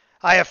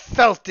 I have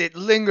felt it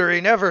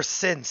lingering ever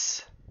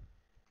since.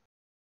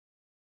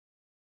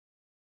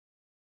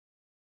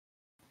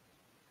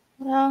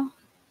 Well,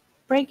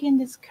 breaking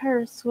the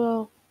curse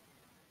will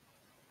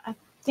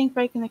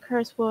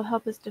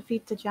help us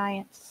defeat the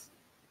giants.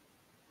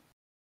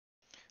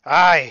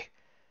 Aye,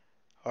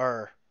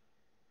 or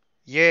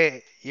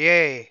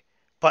yea,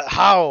 but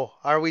how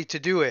are we to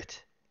do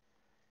it?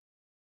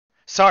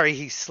 Sorry,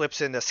 he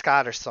slips into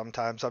Scottish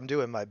sometimes. I'm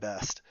doing my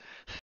best.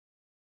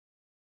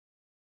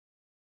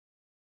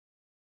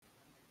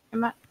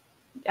 Am I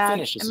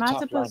Finnish is a tough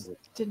supposed language.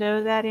 to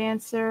know that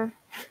answer?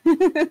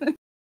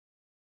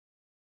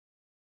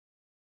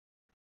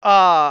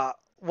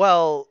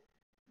 Well,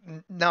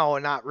 no,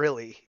 not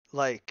really.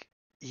 Like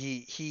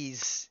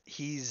he's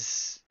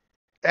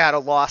at a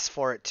loss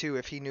for it too.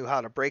 If he knew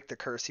how to break the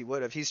curse, he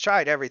would have. He's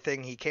tried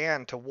everything he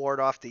can to ward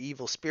off the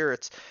evil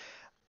spirits,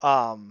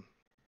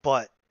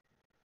 but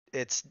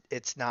it's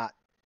not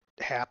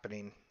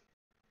happening.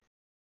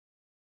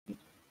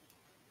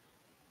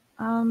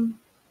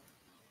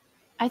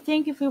 I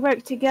think if we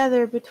work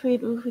together, if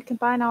we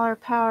combine all our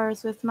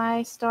powers with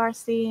my star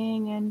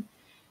seeing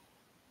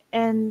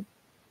and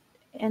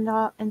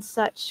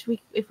such,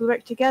 if we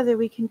work together,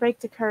 we can break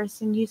the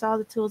curse and use all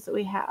the tools that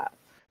we have.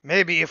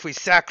 Maybe if we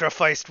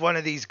sacrificed one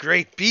of these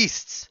great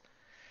beasts,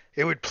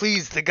 it would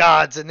please the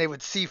gods and they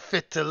would see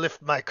fit to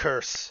lift my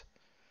curse.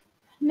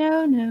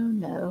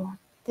 No.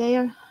 They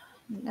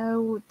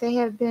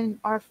have been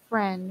our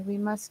friend. We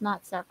must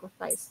not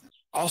sacrifice them.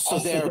 Also,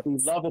 they are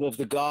beloved of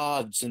the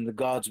gods, and the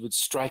gods would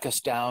strike us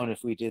down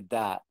if we did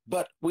that.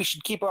 But we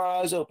should keep our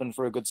eyes open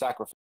for a good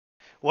sacrifice.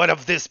 What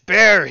of this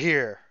bear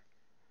here?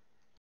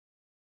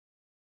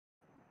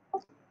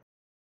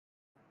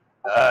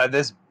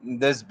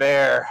 This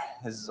bear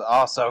is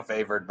also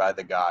favored by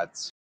the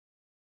gods.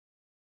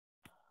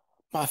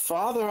 My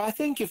father, I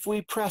think if we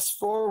press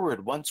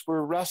forward once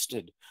we're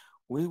rested,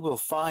 we will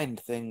find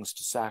things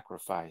to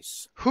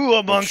sacrifice. Who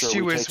amongst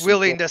you is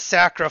willing to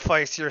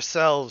sacrifice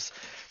yourselves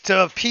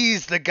to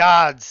appease the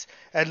gods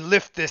and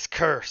lift this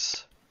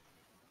curse?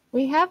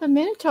 We have a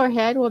minotaur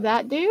head. Will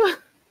that do?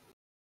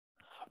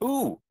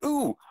 Ooh,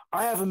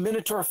 I have a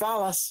minotaur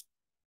phallus.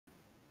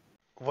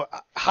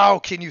 How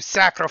can you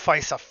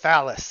sacrifice a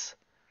phallus?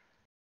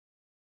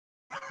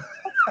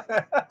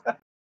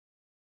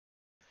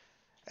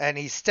 And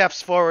he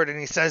steps forward and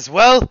he says,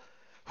 well,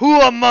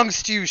 who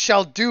amongst you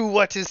shall do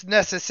what is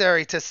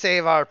necessary to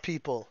save our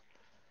people?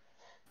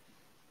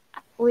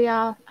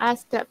 I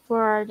step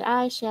forward,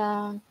 I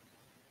shall,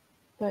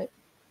 but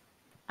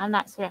I'm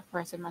not step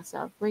first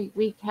myself.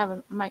 We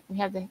have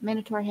the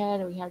minotaur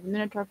head, and we have the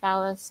minotaur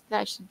phallus.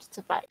 That should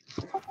suffice.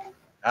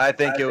 I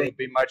think it would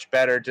be much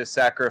better to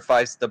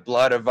sacrifice the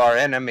blood of our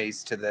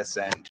enemies to this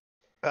end.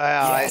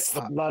 Yes,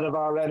 the blood of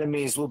our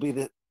enemies will be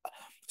the...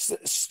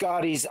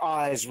 Scotty's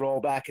eyes roll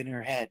back in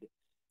her head,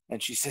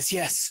 and she says,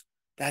 yes,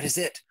 that is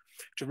it.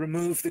 To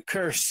remove the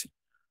curse,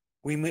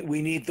 we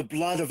need the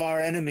blood of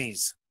our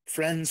enemies.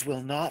 Friends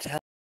will not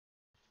help.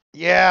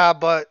 Yeah,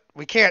 but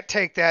we can't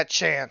take that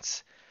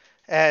chance.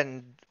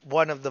 And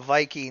one of the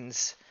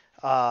Vikings,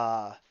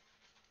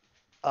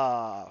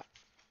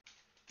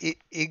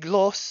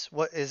 Iglos,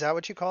 what is that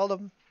what you called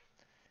him?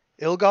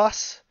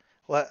 Ilgos?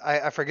 What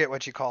I forget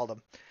what you called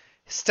him.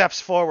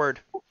 Steps forward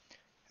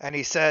and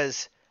he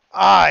says,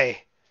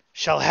 I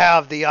shall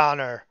have the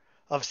honor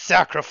of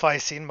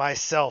sacrificing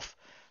myself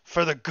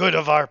for the good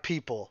of our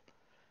people.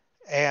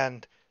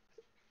 And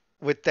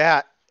with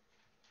that,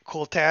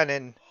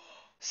 Kultanin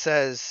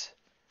says,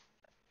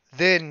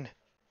 "Then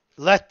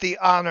let the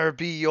honor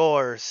be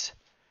yours.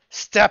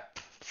 Step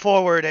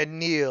forward and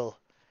kneel."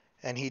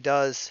 And he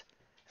does,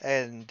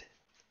 and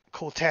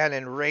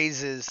Kultanin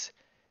raises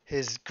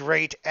his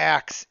great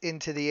axe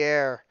into the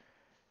air.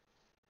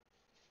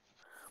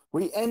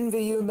 We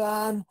envy you,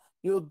 man.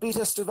 You'll beat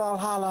us to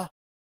Valhalla.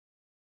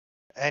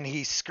 And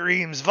he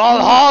screams,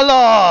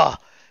 "Valhalla!"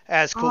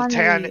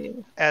 Honor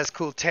you. As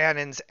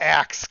Kultanin's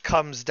axe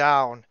comes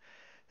down,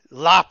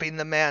 lopping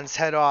the man's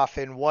head off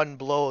in one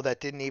blow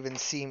that didn't even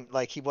seem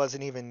like he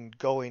wasn't even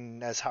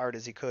going as hard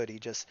as he could. He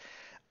just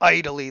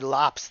idly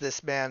lops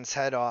this man's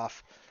head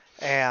off,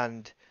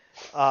 and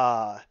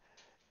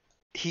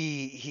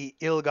he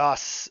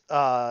Ilgos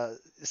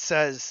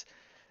says,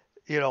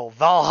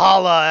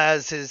 Valhalla,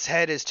 as his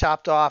head is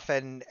chopped off,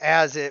 and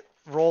as it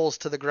rolls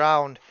to the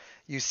ground,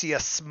 you see a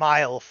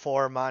smile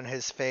form on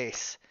his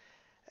face,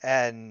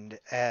 and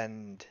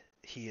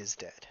he is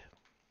dead.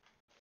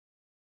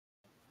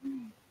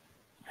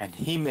 And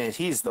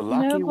he's the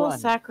lucky Noble one.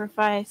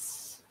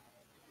 sacrifice.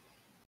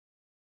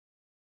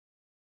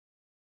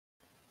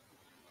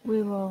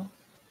 We will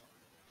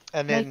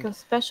And make then a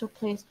special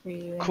place for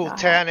you.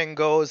 Kultanin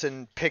goes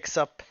and picks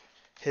up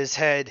his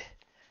head,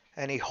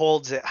 and he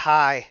holds it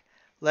high,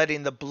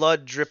 letting the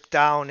blood drip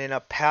down in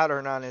a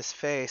pattern on his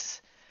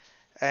face.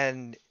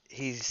 And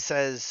he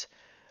says,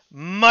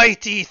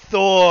 "Mighty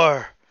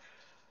Thor,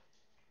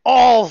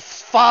 all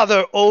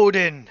Father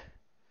Odin,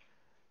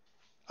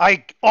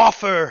 I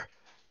offer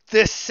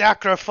this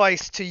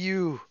sacrifice to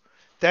you,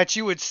 that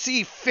you would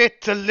see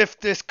fit to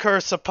lift this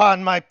curse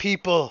upon my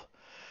people.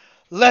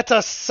 Let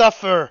us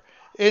suffer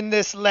in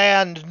this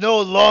land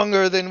no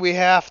longer than we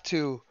have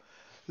to.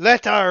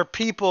 Let our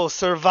people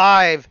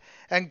survive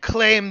and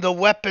claim the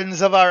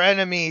weapons of our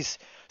enemies,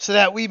 so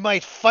that we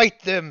might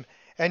fight them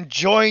and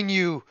join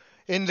you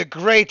in the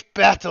great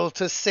battle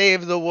to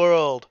save the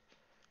world."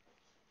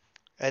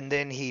 And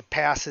then he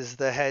passes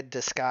the head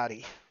to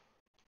Scotty.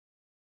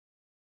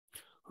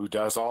 Who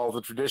does all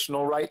the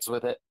traditional rites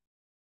with it.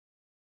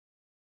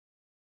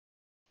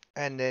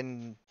 And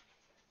then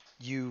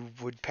you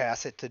would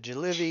pass it to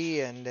Jalivi,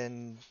 and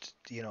then,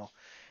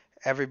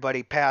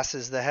 everybody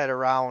passes the head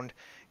around,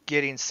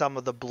 getting some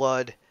of the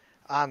blood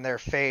on their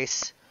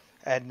face.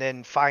 And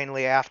then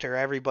finally, after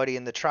everybody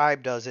in the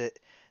tribe does it,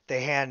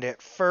 they hand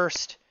it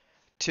first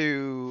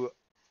to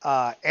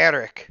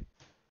Eric.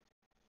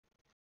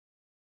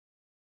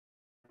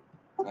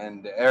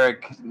 And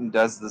Eric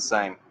does the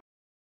same.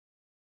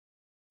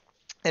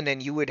 And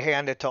then you would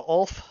hand it to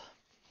Ulf.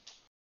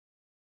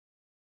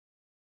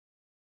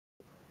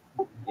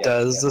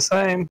 Does the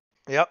same.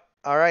 Yep.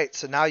 All right.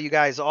 So now you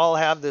guys all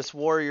have this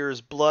warrior's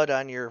blood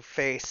on your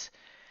face,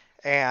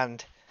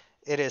 and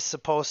it is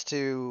supposed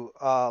to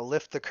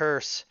lift the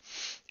curse.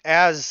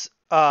 As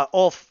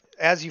Ulf,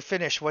 as you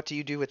finish, what do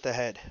you do with the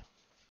head?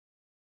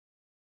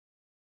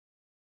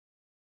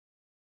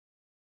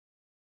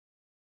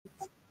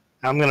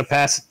 I'm gonna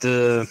pass it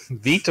to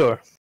Vitor.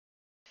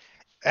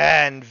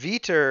 And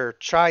Vitor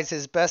tries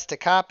his best to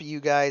copy you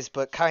guys,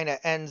 but kind of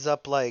ends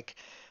up like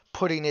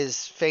putting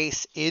his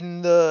face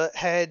in the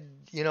head,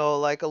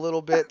 like a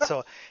little bit.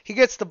 So he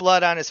gets the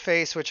blood on his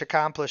face, which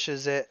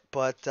accomplishes it,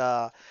 but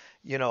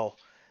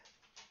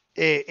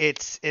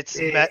it's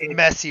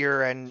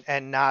messier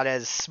and not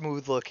as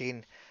smooth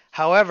looking.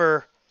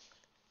 However,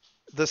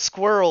 the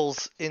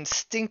squirrels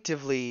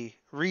instinctively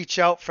reach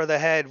out for the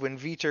head when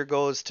Vitor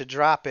goes to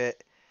drop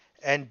it,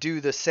 and do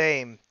the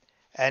same.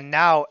 And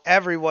now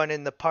everyone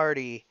in the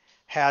party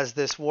has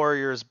this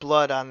warrior's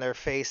blood on their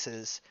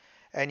faces.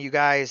 And you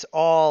guys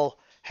all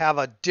have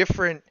a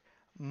different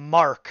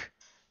mark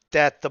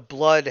that the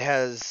blood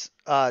has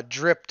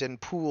dripped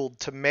and pooled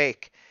to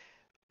make.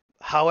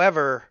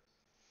 However,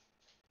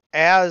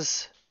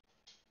 as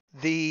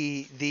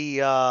the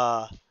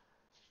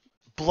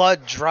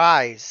blood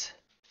dries,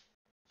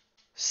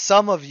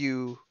 some of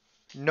you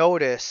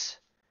notice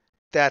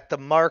that the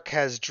mark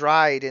has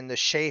dried in the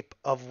shape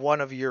of one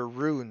of your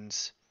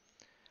runes.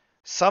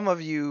 Some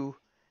of you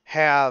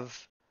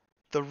have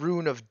the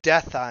rune of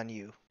death on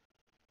you.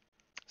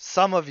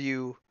 Some of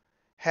you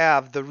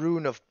have the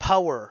rune of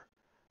power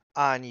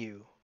on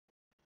you.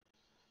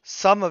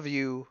 Some of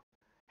you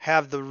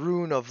have the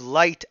rune of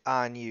light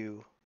on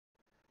you.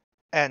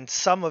 And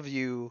some of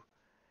you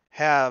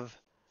have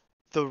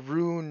the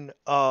rune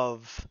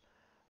of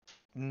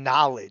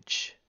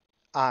knowledge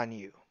on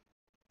you.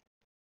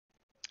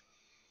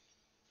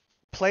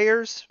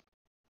 Players,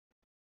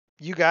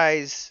 you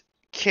guys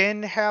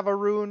can have a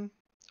rune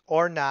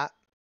or not,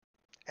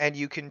 and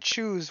you can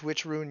choose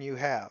which rune you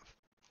have.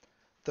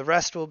 The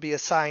rest will be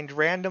assigned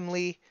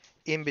randomly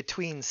in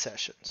between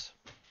sessions.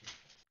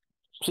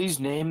 Please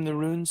name the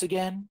runes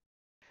again.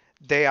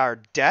 They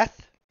are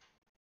death,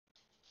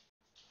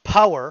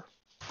 power,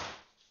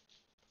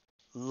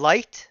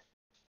 light,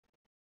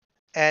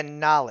 and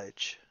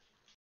knowledge.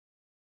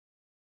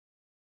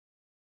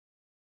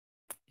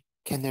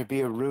 Can there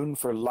be a rune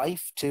for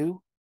life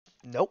too?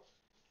 Nope.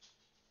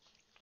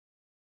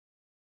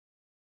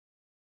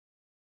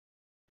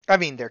 I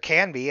mean, there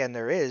can be and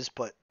there is,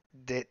 but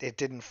it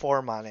didn't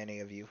form on any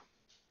of you.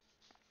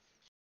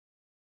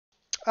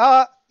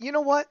 You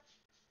know what?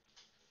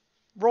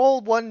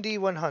 Roll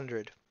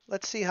 1d100.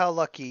 Let's see how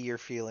lucky you're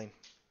feeling.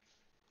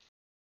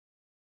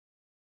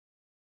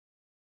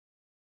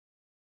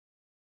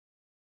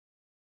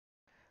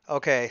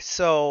 Okay,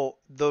 so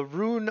the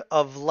Rune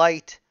of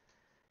Light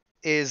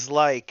is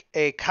like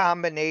a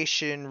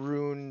combination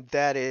rune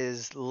that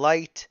is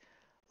light,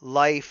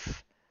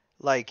 life,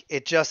 like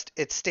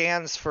it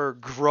stands for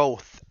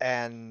growth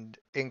and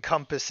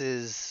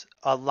encompasses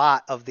a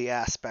lot of the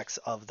aspects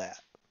of that.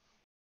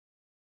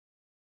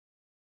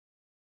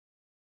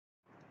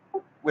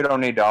 We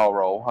don't need to all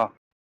roll, huh?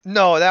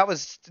 No, that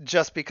was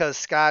just because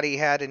Scotty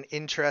had an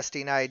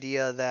interesting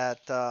idea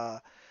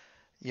that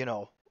you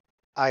know,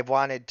 I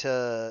wanted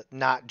to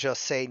not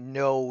just say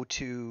no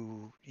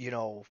to,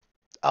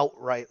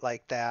 outright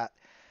like that.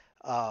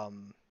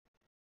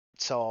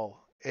 So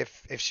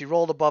if she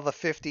rolled above a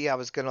 50, I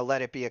was going to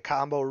let it be a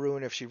combo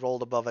rune. If she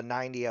rolled above a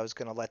 90, I was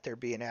going to let there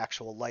be an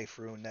actual life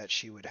rune that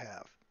she would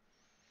have.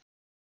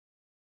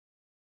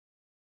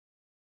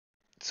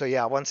 So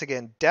yeah, once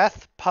again,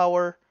 death,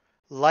 power,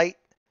 light,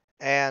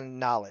 and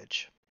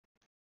knowledge.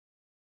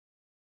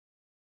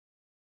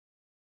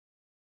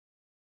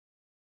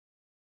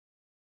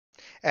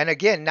 And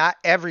again, not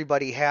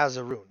everybody has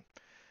a rune.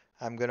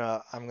 I'm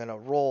gonna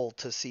roll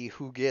to see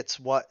who gets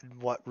what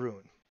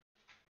rune.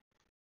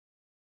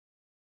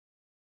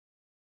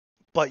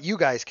 But you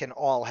guys can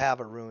all have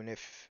a rune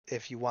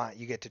if you want.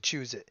 You get to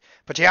choose it,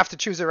 but you have to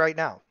choose it right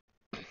now.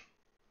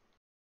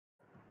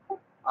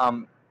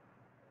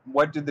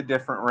 What do the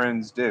different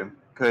runes do?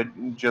 Could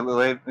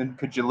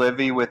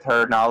Jalivy, with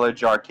her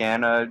knowledge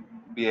arcana,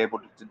 be able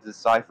to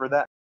decipher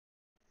that?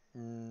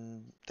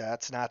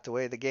 That's not the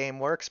way the game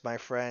works, my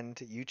friend.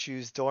 You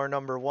choose door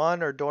number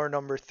 1 or door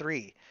number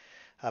 3.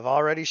 I've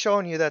already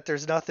shown you that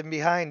there's nothing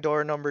behind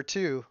door number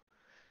 2.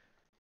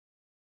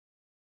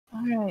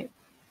 All right.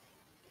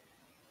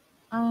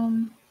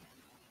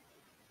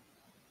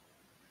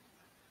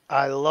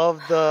 I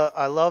love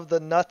the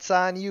nuts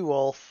on you,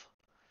 Ulf.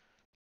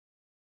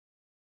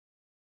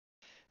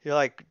 You're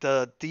like,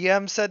 the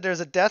DM said there's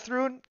a death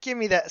rune? Give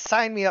me that.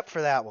 Sign me up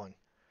for that one.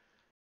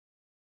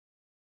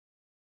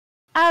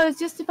 I was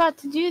just about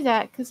to do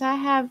that because I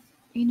have,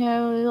 a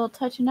little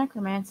touch of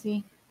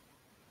necromancy.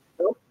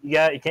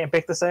 You can't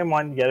pick the same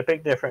one. You got to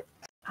pick different.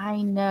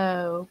 I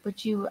know, but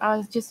I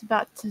was just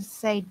about to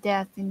say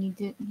death, and you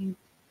didn't.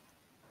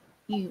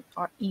 You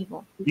are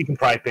evil. You can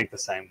probably pick the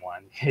same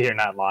one. You're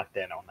not locked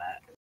in on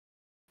that.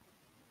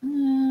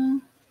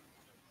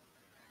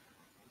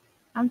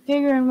 I'm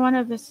figuring one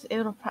of us.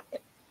 It'll probably.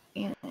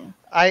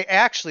 I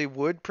actually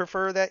would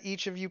prefer that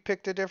each of you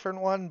picked a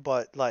different one,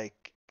 but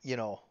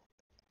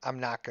I'm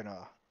not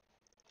gonna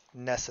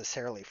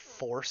necessarily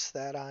force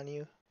that on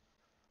you.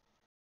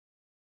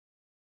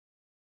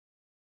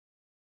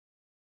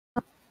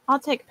 I'll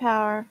take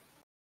power.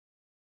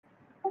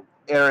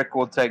 Eric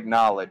will take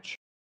knowledge.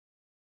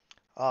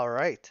 All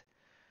right.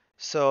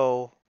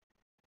 So,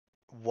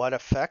 what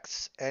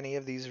effects any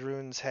of these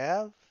runes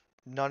have,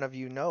 none of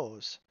you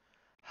knows.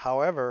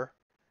 However,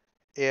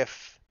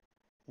 if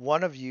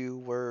one of you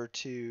were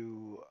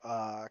to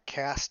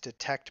cast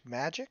Detect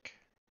Magic,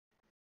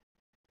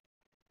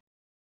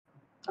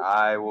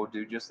 I will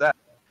do just that.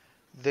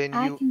 then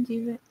I can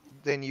do it.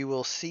 Then you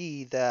will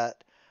see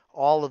that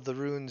all of the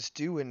runes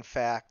do in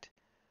fact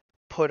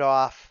put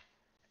off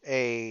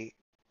a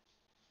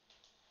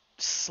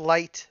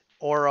slight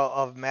aura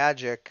of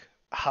magic.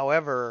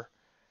 However,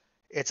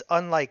 it's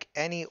unlike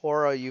any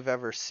aura you've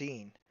ever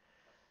seen.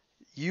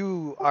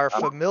 You are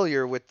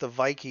familiar with the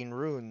Viking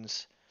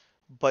runes,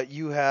 but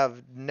you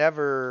have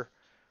never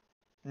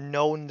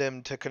known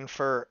them to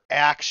confer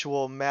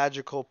actual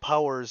magical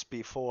powers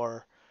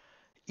before.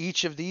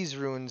 Each of these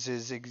runes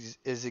is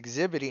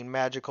exhibiting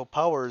magical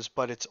powers,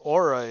 but its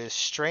aura is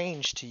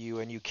strange to you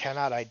and you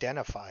cannot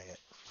identify it.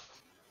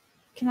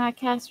 Can I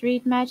cast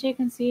read magic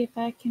and see if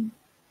I can?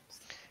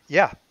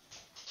 Yeah.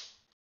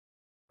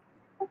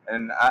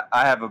 And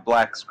I have a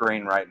black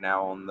screen right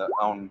now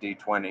on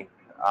D20.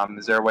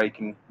 Is there a way you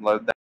can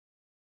load that?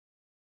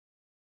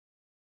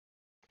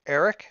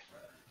 Eric?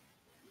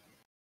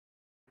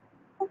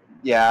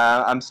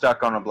 Yeah, I'm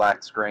stuck on a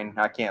black screen.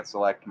 I can't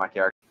select my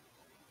character.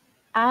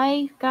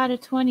 I got a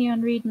 20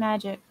 on read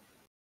magic.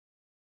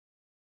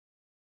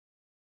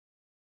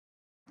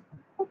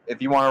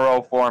 If you want to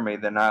roll for me,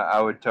 then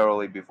I would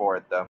totally be for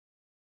it, though.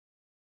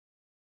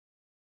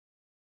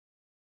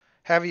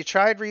 Have you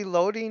tried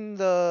reloading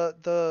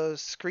the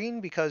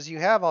screen because you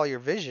have all your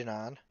vision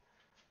on?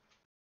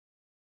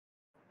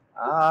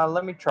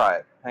 Let me try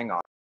it. Hang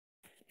on.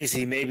 Is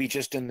he maybe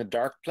just in the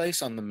dark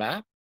place on the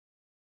map?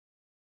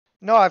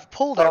 No, I've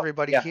pulled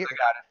everybody here.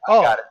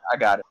 I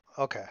got it.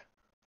 Okay.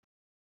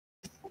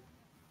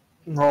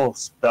 Roll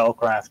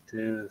spellcraft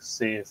to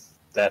see if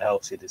that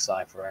helps you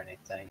decipher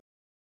anything.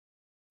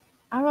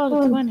 I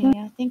rolled a 20.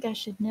 I think I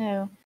should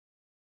know.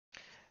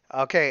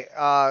 Okay,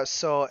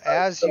 so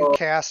as you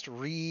cast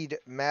read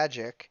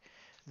magic,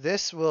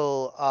 This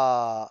will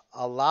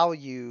allow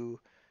you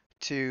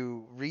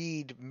to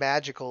read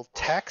magical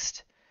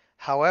text.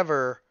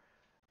 However,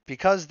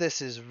 because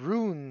this is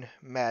rune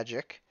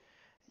magic,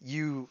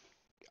 you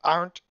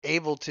aren't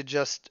able to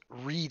just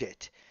read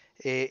it.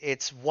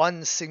 It's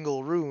one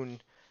single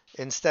rune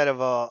instead of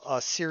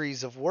a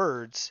series of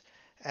words,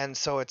 and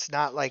so it's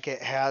not like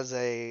it has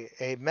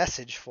a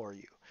message for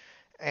you.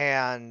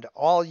 And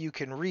all you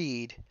can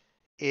read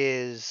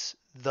is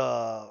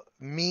the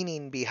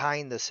meaning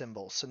behind the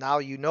symbol. So now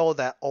you know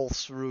that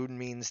Ulf's rune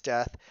means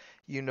death.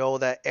 You know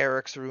that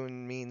Eric's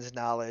rune means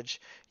knowledge.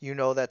 You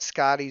know that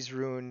Scotty's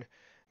rune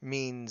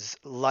means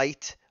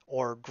light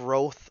or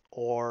growth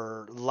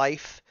or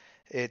life.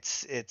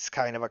 It's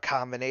kind of a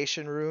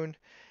combination rune,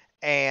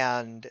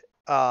 and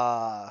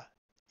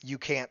you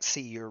can't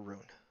see your rune.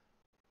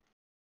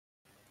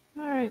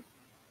 All right.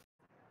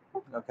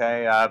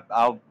 Okay,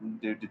 I'll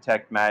do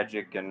detect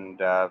magic and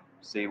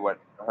see what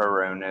her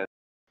rune is.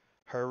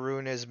 Her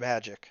rune is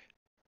magic.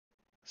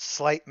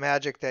 Slight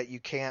magic that you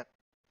can't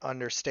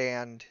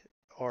understand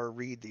or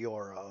read the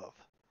aura of.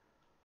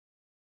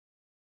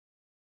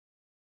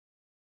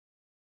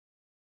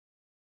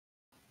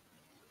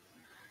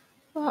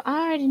 Well,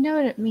 I already know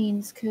what it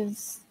means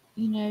because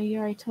you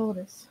already told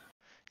us.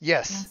 And I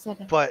Yes, said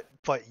it. but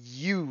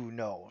you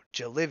know,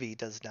 Jalivy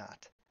does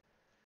not.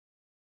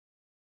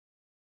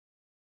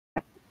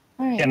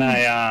 All right. Can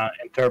I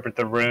interpret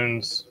the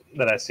runes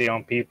that I see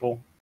on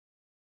people,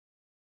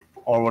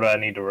 or would I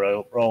need to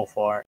roll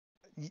for it?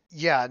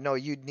 Yeah, no,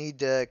 you'd need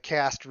to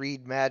cast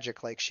read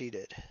magic like she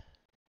did.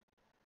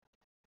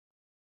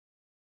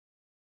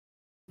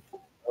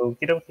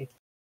 Okie dokie.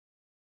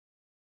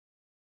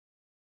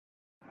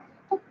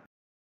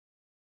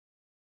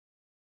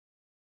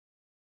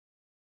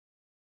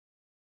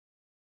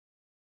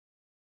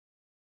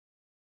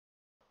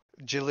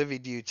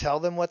 Jalivy, do you tell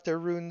them what their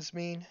runes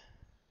mean?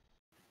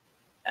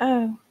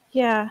 Oh,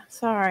 yeah.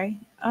 Sorry.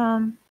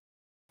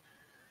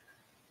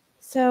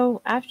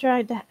 So after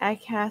I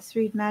cast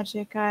read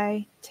magic,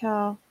 I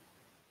tell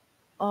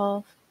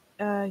Ulf,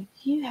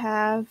 you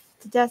have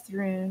the death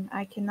rune.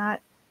 I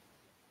cannot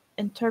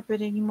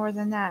interpret any more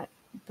than that,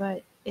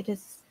 but it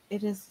is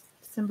the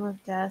symbol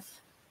of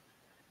death.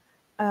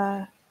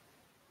 Uh,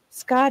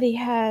 Scotty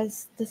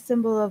has the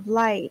symbol of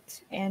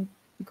light and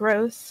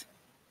growth,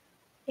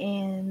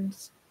 and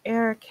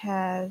Eric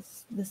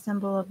has the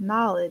symbol of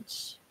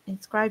knowledge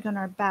inscribed on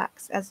our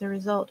backs as a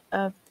result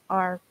of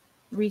our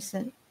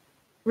recent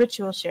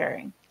ritual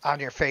sharing. On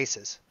your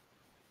faces.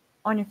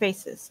 On your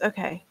faces.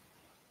 Okay.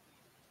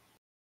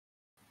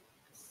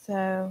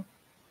 So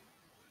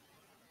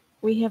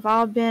we have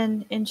all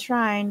been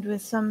enshrined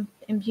with some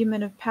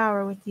imbuement of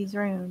power with these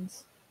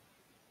runes.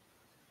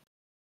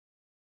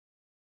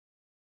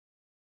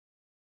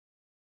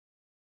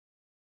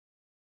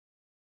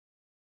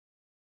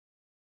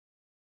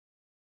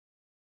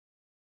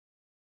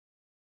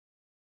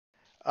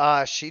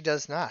 She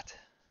does not.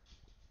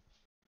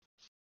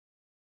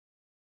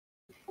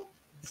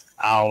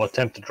 I'll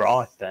attempt to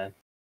draw it then.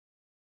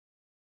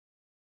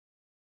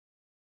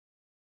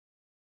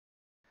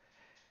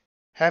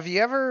 Have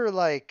you ever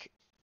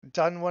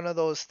done one of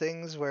those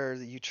things where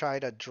you try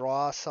to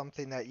draw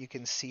something that you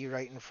can see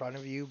right in front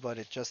of you, but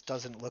it just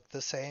doesn't look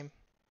the same?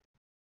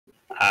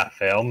 I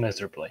fail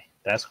miserably.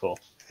 That's cool.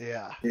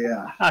 Yeah.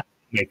 I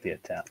make the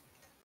attempt.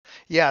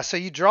 Yeah, so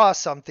you draw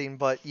something,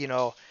 but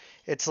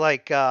it's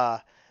like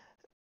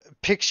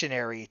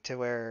Pictionary to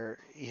where,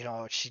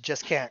 she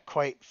just can't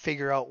quite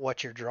figure out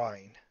what you're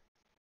drawing.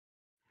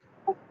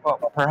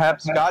 Well,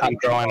 perhaps Scotty. I'm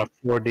drawing a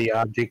 4D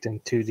object in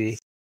 2D.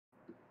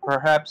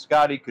 Perhaps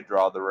Scotty could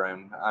draw the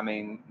rune. I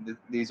mean,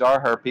 these are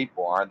her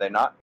people, are they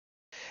not?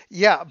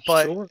 Yeah,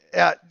 but Sure.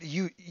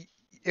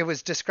 it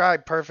was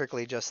described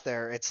perfectly just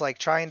there. It's like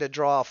trying to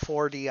draw a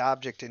 4D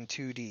object in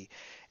 2D.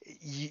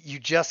 You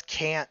just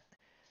can't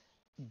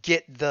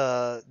get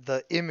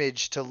the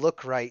image to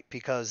look right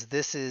because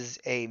this is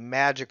a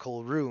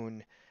magical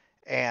rune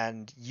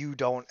and you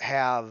don't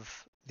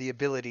have the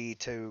ability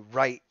to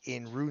write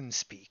in rune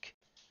speak.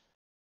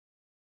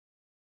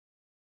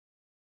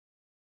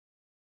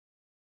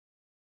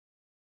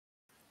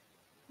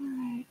 All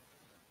right.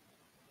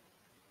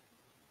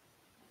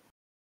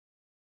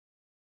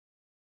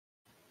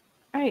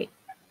 All right.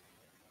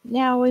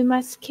 Now we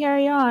must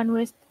carry on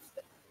with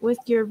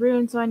your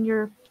runes on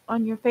your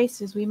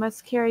faces. We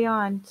must carry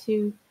on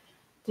to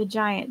the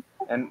giant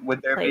And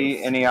would there place.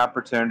 be any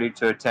opportunity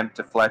to attempt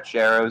to fletch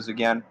arrows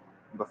again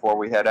before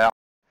we head out?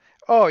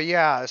 Oh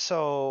yeah,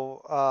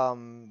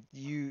 so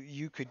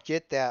you could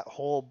get that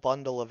whole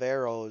bundle of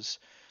arrows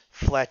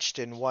fletched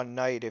in one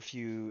night if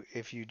you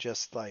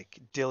just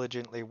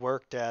diligently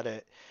worked at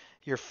it.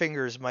 Your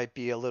fingers might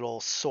be a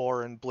little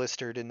sore and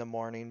blistered in the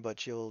morning,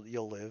 but you'll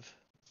live.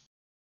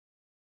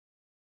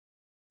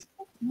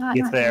 Not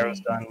Get the arrows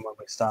today. done when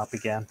we stop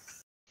again.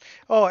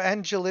 Oh,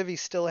 and Jalivy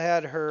still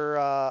had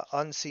her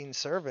unseen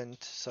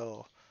servant,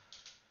 so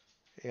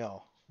you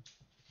know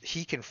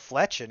he can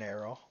fletch an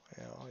arrow.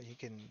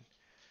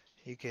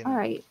 He can All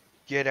right.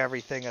 get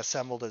everything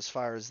assembled as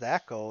far as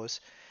that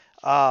goes.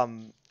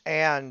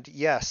 And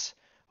yes,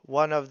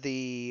 one of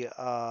the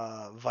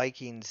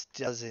Vikings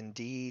does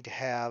indeed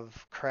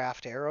have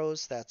craft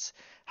arrows. That's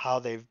how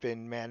they've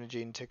been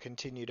managing to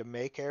continue to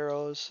make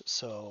arrows.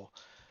 So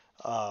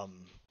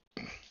um,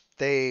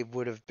 they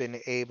would have been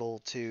able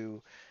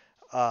to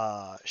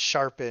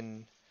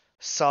sharpen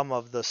some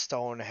of the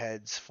stone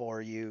heads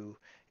for you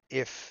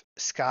if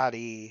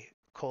Scotty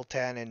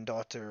Coltan and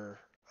daughter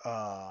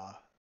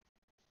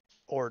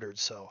ordered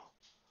so.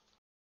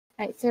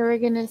 Right, so we're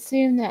gonna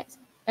assume that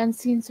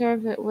Unseen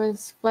Servant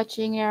was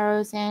fletching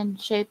arrows and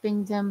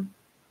shaping them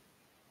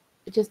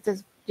just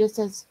as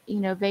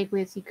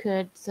vaguely as he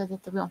could, so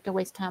that we don't have to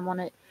waste time on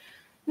it.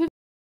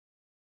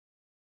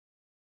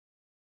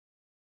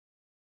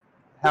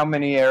 How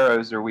many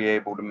arrows are we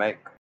able to make?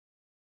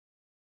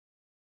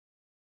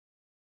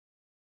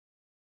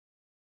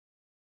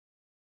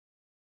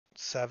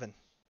 Seven.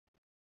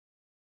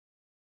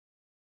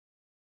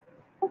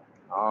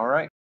 All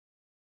right.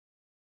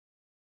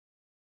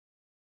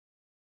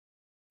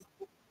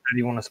 How do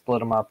you want to split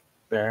them up,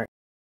 Barrett?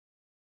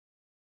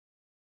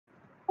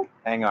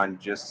 Hang on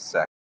just a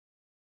sec.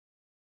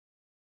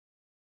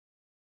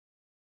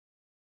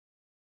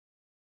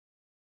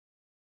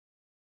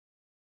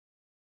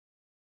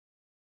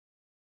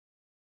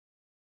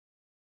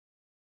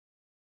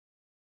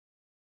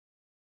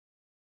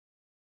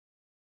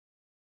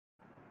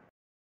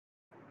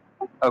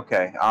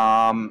 Okay.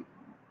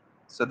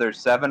 So there's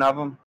 7 of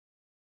them.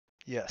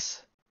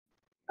 Yes.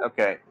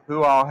 Okay.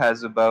 Who all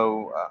has a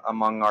bow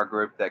among our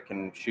group that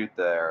can shoot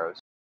the arrows?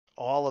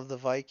 All of the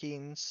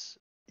Vikings,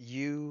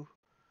 you,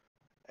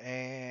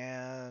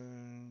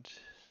 and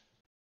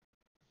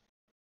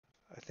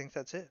I think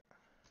that's it.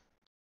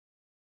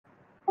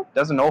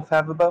 Doesn't Ulf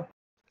have a bow?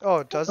 Oh,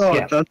 it does.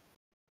 Yeah.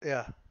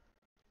 Yeah.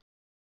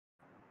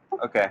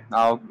 Okay.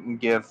 I'll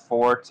give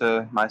 4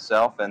 to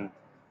myself and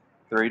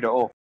 3 to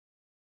Ulf.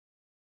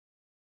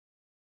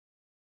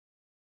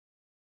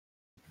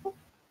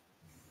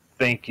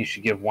 Think you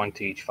should give 1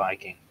 to each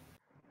Viking.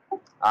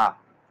 Ah,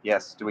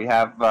 yes. Do we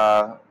have?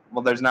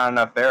 Well, there's not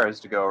enough arrows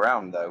to go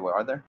around, though,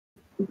 are there?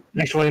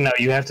 Actually, no.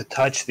 You have to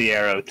touch the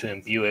arrow to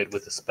imbue it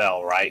with a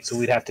spell, right? So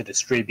we'd have to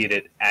distribute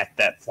it at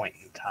that point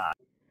in time.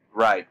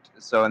 Right.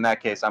 So in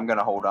that case, I'm going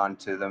to hold on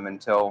to them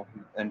until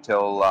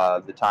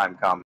the time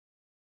comes.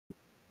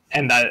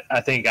 And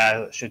I think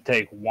I should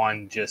take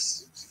 1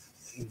 just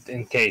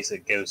in case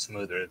it goes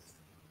smoother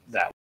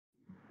that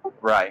way.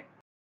 Right.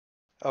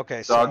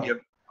 Okay. So I'll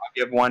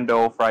give 1 to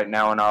Ulf right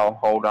now, and I'll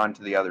hold on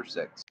to the other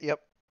 6.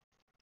 Yep.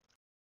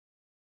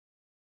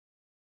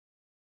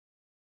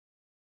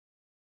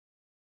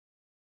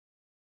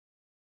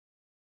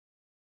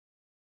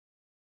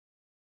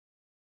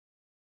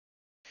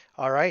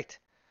 All right.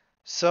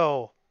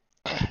 So,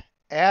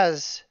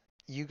 as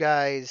you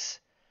guys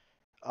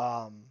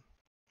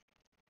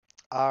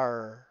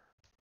are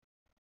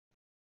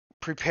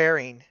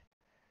preparing,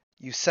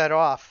 you set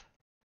off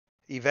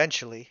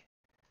eventually.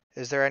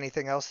 Is there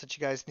anything else that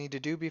you guys need to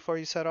do before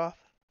you set off?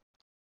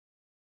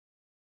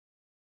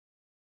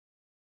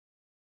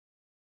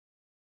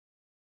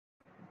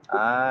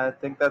 I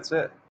think that's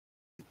it.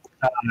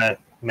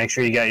 Make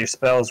sure you got your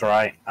spells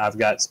right. I've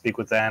got Speak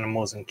with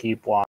Animals and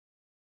Keep Watch.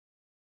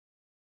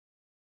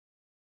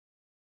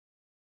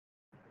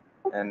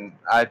 And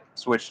I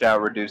switched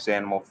out Reduce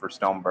Animal for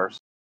Stone Burst.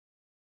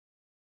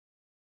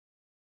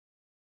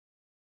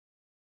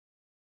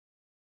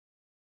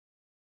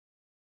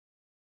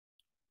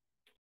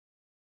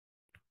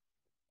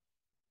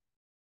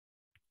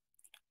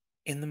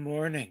 In the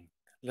morning,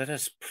 let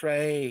us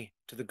pray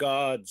to the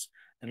gods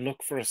and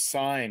look for a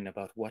sign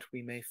about what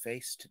we may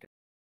face today.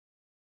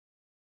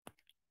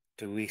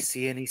 Do we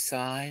see any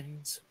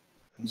signs?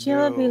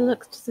 Jillaby No.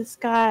 looks to the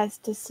skies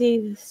to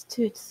see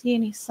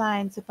any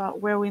signs about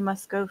where we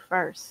must go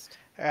first.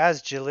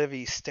 As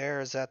Jalivi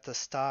stares at the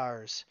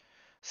stars,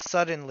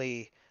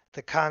 suddenly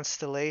the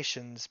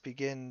constellations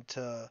begin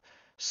to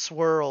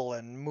swirl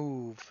and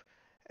move,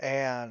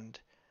 and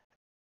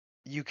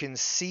you can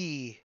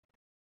see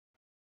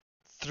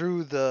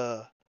through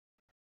the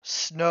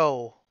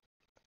snow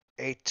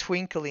a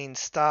twinkling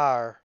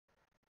star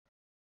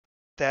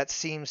that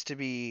seems to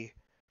be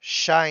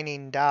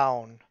shining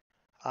down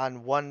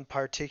on one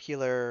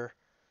particular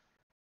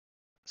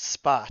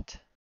spot.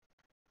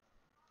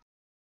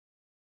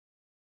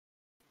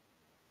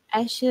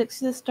 As she looks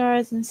to the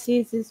stars and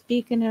sees this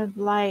beacon of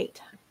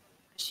light,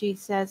 she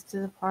says to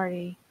the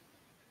party,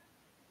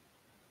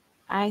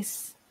 I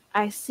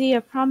see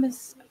a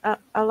promise,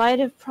 a light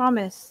of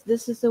promise.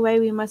 This is the way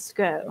we must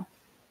go.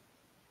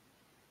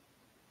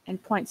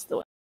 And points the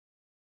way.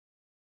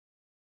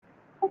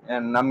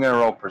 And I'm going to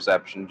roll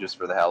Perception just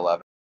for the hell of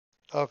it.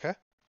 Okay.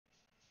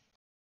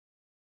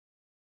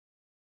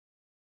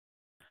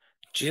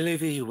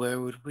 Jillivi, where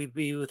would we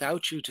be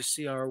without you to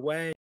see our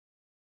way?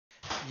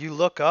 You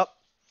look up,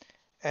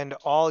 and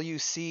all you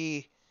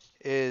see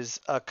is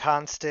a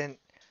constant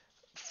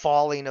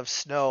falling of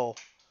snow.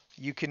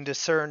 You can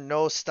discern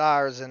no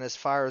stars, and as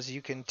far as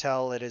you can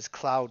tell, it is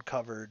cloud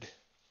covered.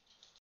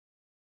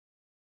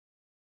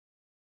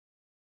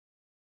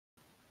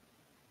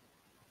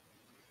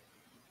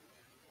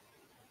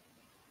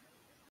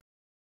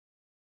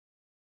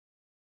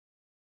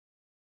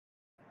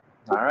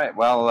 All right.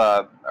 Well,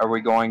 are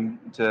we going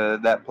to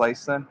that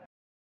place then?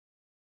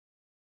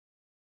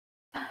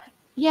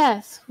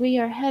 Yes, we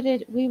are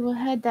headed. We will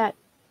head that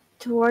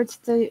towards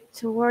the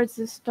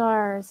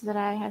stars that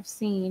I have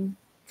seen,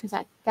 because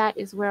that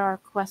is where our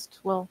quest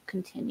will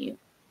continue.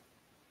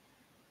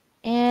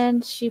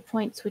 And she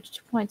points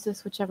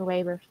us whichever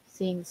way we're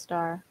seeing the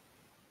star,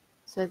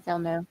 so that they'll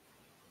know.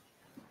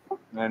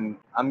 And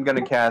I'm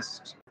gonna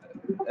cast.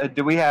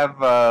 Do we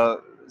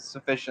have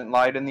sufficient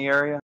light in the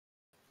area?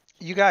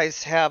 You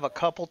guys have a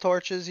couple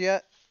torches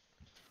yet?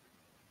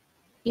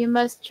 You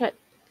must trust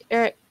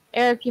Eric.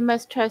 Eric, you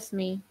must trust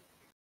me.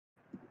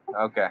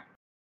 Okay.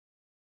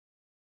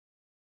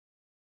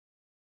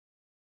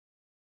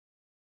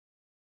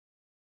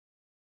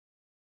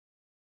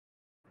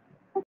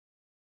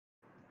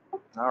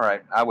 All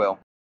right, I will.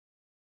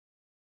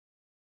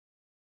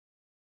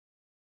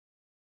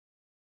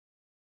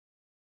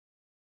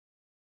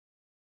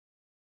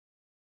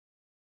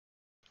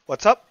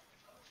 What's up?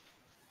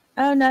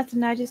 Oh,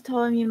 nothing. I just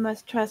told him you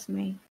must trust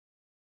me.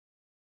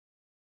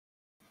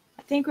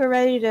 I think we're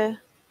ready to,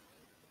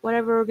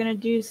 whatever we're gonna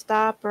do,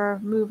 stop or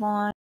move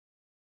on.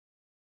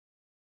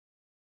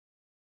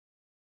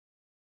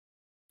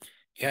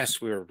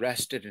 Yes, we are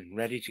rested and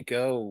ready to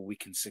go. We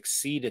can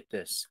succeed at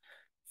this.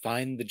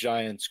 Find the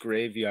giant's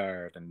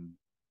graveyard and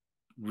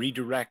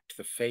redirect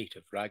the fate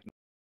of Ragnar.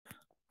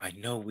 I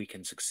know we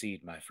can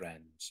succeed, my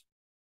friends.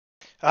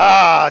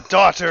 Ah,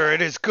 daughter,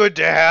 it is good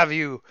to have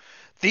you.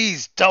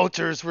 These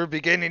doubters were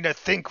beginning to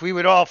think we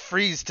would all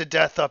freeze to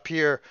death up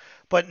here,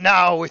 but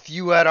now with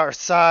you at our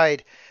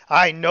side,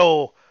 I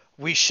know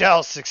we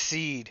shall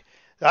succeed.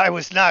 I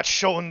was not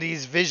shown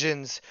these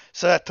visions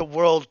so that the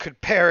world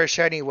could perish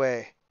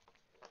anyway.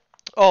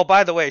 Oh,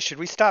 by the way, should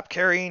we stop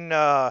carrying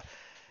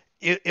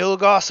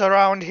Ilgos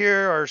around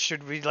here, or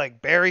should we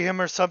like bury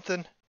him or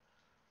something?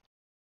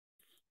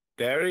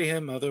 Bury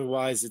him,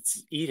 otherwise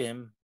it's eat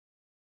him.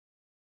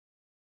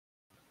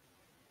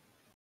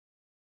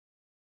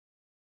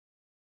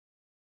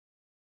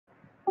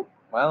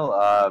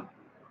 Well,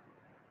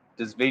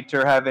 does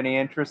Vitor have any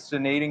interest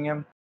in eating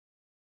him?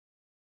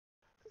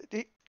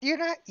 You're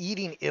not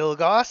eating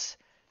Ilgos.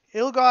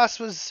 Ilgos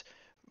was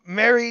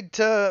married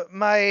to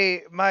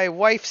my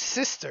wife's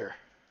sister.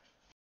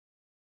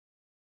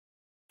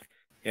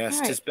 Yes,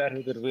 Right. 'tis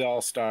better that we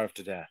all starve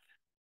to death.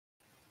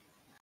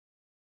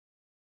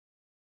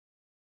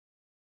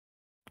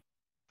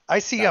 I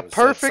see That a was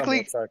said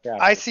perfectly somewhat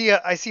sarcastic.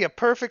 I see a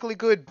perfectly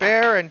good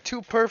bear and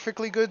two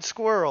perfectly good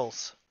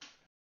squirrels.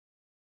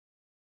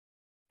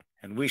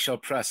 And we shall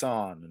press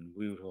on, and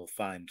we will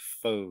find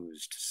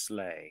foes to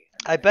slay.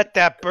 I bet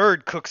that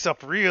bird cooks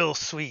up real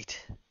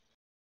sweet.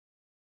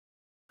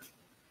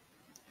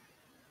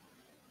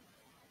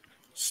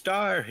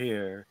 Star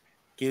here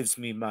gives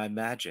me my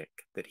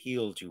magic that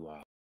healed you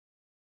all.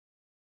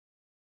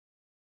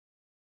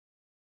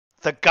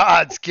 The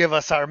gods give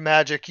us our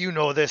magic, you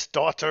know this,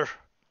 daughter.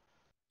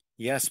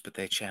 Yes, but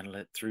they channel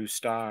it through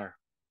Star.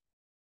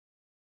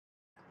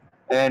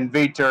 And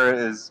Vitor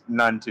is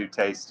none too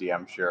tasty,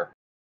 I'm sure.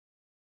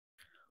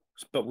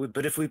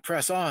 But if we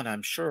press on,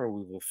 I'm sure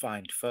we will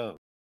find foe.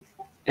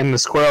 And the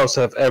squirrels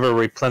have ever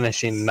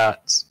replenishing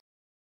nuts.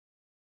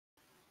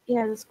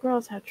 Yeah, the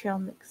squirrels have trail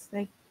mix.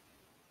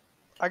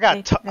 I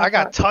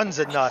got tons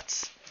of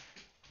nuts.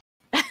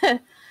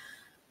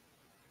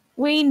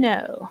 We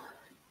know.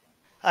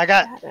 I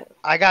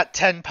got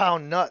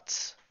 10-pound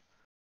nuts.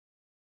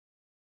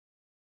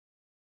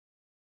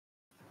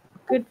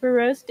 Good for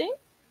roasting?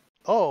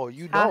 Oh,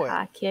 you know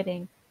it.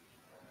 Kidding.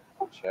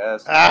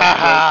 Just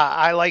Ah,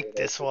 I like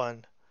this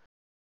one.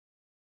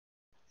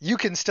 You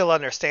can still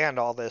understand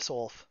all this,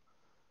 Wolf.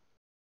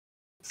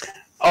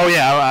 Oh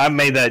yeah, I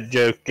made that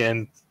joke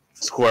in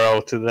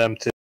Squirrel to them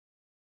too,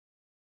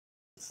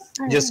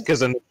 just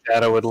because I knew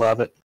Shadow would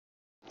love it.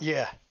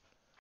 Yeah.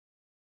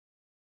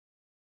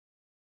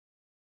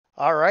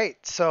 All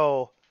right,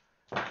 so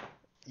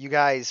you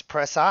guys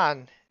press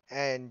on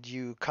and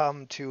you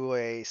come to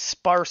a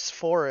sparse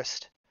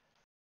forest.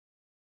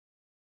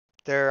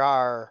 There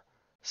are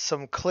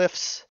some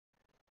cliffs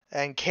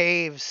and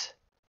caves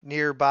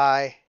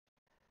nearby,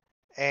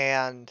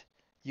 and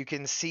you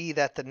can see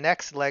that the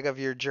next leg of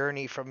your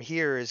journey from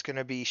here is going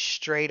to be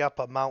straight up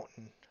a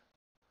mountain.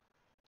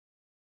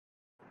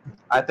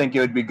 I think it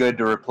would be good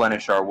to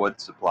replenish our wood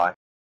supply.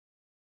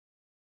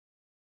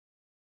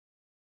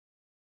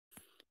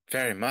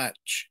 Very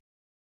much.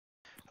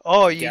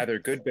 Oh, Gather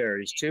good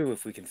berries too,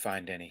 if we can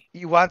find any.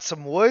 you want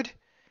some wood?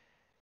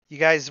 You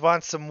guys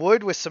want some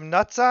wood with some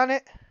nuts on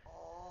it?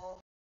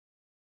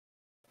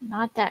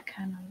 Not that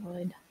kind of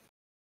wood.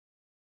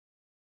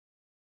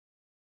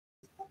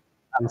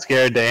 I'm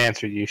scared to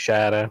answer you,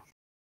 Shadow.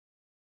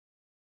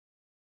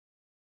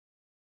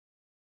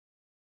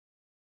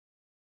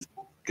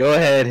 Go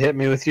ahead, hit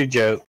me with your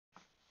joke.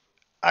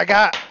 I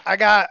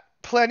got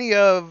plenty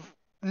of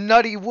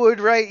nutty wood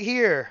right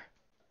here.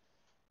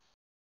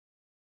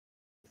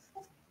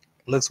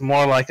 Looks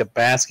more like a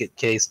basket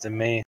case to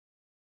me.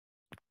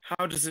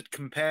 How does it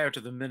compare to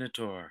the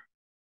Minotaur?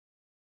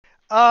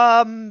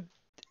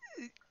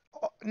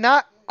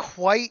 not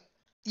quite,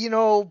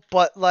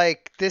 but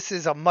like this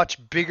is a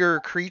much bigger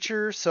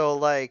creature, so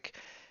like,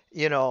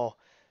 you know,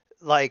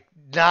 like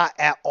not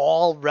at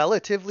all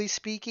relatively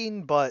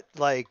speaking, but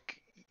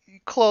like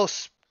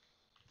close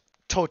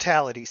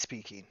totality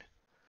speaking.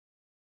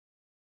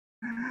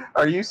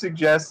 Are you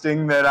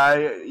suggesting that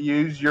I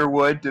use your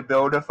wood to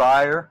build a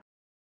fire?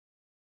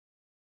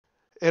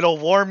 It'll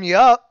warm you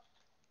up.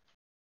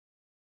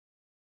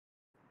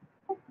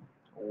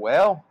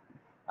 Well,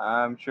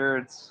 I'm sure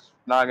it's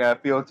not gonna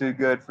feel too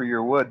good for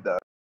your wood, though.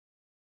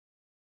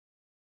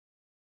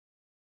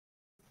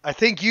 I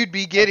think you'd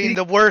be getting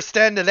the worst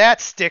end of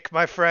that stick,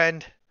 my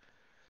friend.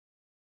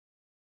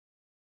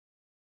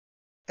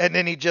 And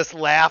then he just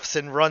laughs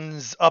and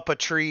runs up a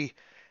tree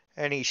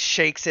and he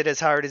shakes it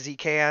as hard as he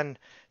can,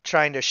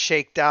 trying to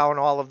shake down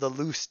all of the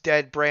loose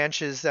dead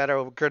branches that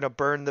are going to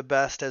burn the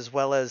best, as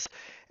well as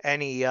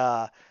any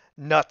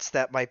nuts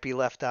that might be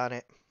left on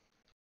it.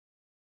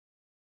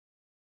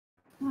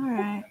 All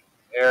right.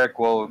 Eric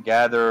will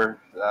gather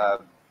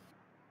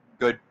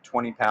good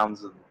 20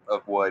 pounds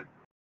of wood.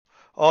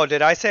 Oh,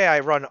 did I say I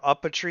run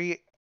up a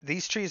tree?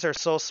 These trees are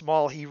so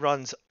small, he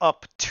runs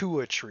up to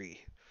a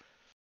tree.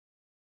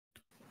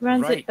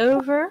 Runs Right. it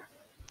over.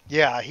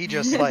 Yeah, he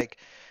just like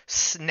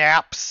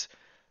snaps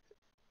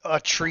a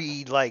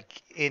tree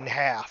like in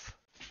half.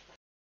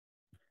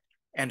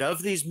 And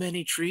of these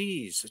many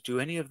trees,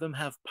 do any of them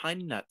have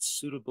pine nuts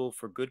suitable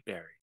for good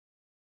berry?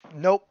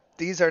 Nope,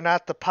 these are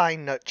not the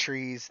pine nut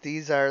trees.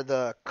 These are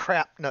the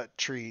crap nut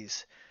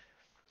trees.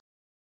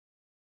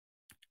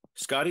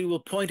 Scotty will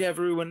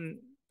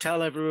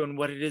tell everyone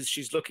what it is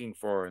she's looking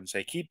for and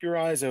say, keep your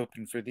eyes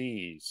open for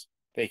these.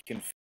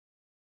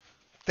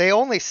 They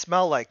only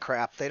smell like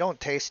crap. They don't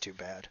taste too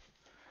bad,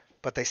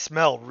 but they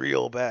smell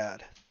real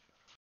bad.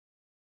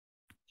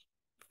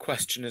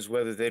 Question is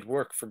whether they'd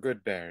work for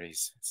good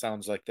berries. It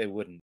sounds like they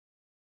wouldn't.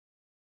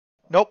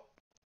 Nope.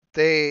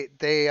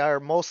 They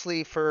are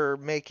mostly for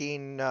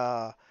making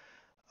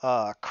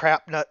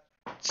crap nut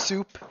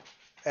soup,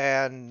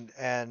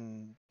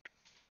 and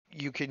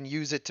you can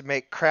use it to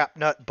make crap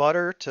nut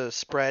butter to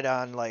spread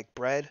on like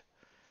bread.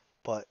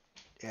 But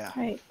yeah.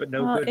 Right. But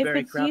no Well, good if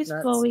berry it's crap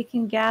useful, nuts? we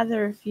can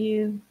gather a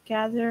few.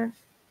 Gather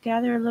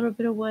a little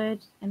bit of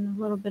wood and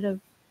a little bit of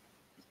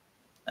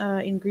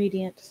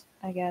ingredients,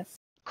 I guess.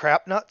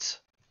 Crap nuts?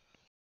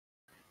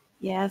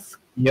 Yes.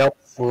 Yep,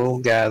 we'll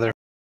gather.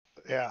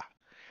 Yeah.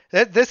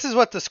 This is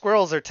what the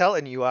squirrels are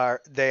telling you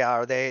they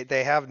are.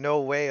 They have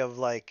no way of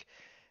like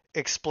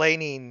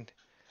explaining,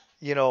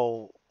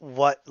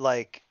 what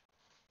like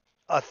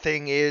a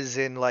thing is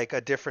in like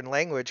a different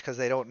language because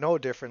they don't know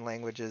different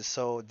languages.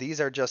 So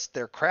these are just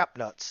their crap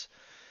nuts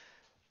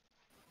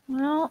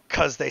Well.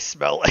 because they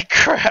smell like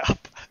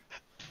crap.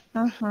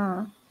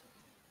 Uh-huh.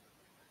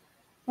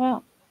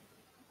 Well,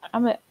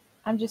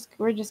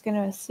 we're just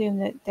gonna assume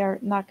that they're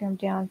knocking them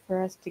down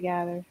for us to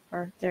gather,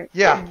 or they're.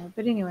 Yeah.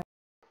 But anyway.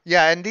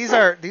 Yeah, and these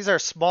are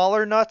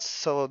smaller nuts,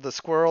 so the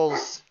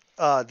squirrels,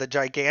 the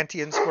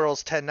gigantean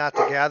squirrels tend not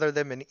to gather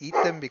them and eat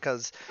them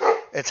because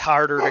it's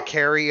harder to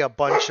carry a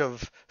bunch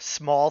of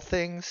small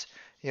things.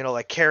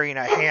 Like carrying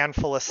a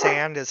handful of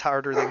sand is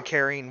harder than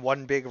carrying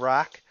one big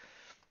rock.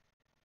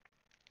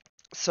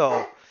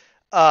 So,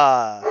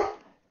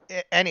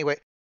 anyway,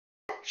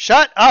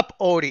 shut up,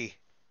 Odie.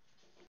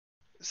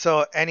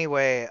 So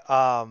anyway,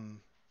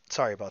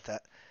 sorry about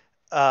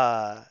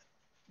that.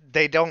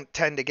 They don't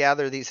tend to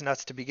gather these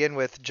nuts to begin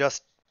with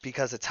just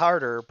because it's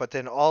harder, but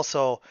then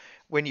also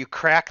when you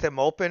crack them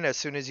open, as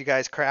soon as you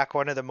guys crack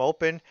one of them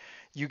open,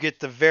 you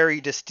get the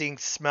very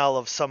distinct smell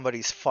of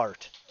somebody's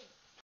fart.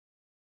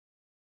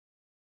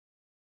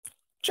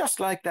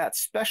 Just like that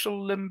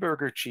special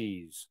Limburger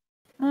cheese.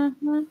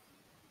 Mm-hmm.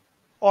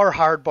 Or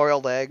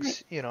hard-boiled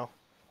eggs,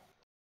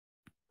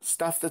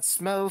 Stuff that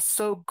smells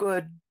so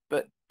good,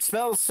 but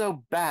smells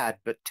so bad,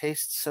 but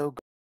tastes so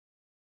good.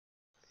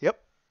 Yep.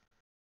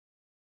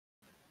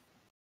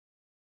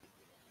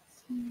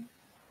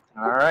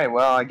 All right,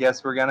 well, I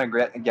guess we're gonna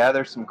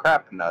gather some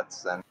crap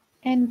nuts then.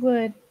 And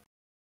wood.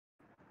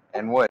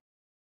 And wood.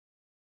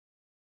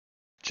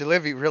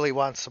 Jalivy really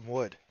wants some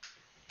wood.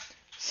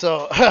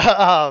 So,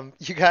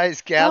 you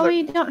guys gather. Well,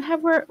 we don't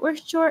have. We're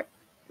short.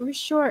 We're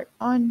short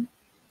on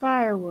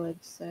firewood,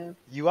 so.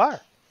 You are.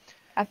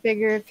 I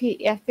figure if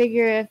he's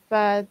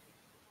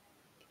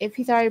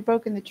already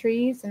broken the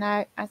trees, and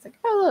I was like,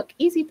 oh look,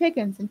 easy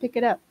pickings, and pick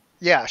it up.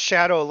 Yeah,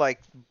 Shadow like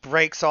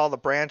breaks all the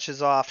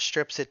branches off,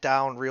 strips it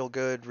down real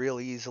good, real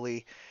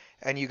easily,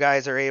 and you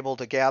guys are able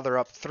to gather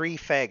up 3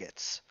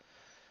 faggots.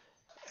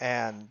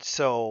 And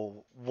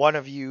so one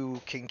of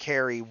you can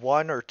carry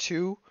 1 or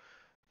 2,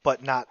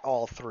 but not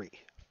all 3.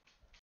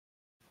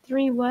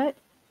 3 what?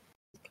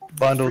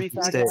 Bundles 3 of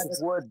faggots sticks.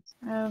 of wood.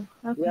 Oh,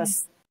 okay.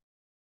 Yes.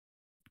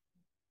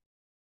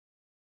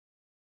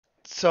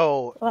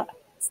 So Well,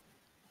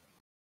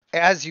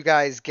 as you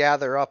guys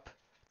gather up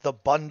the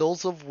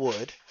bundles of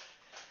wood,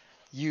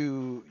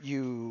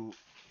 you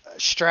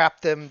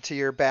strap them to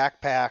your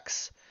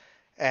backpacks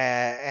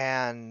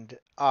and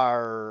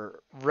are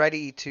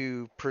ready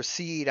to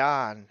proceed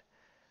on.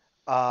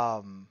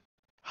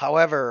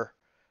 However,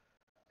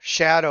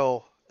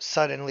 Shadow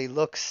suddenly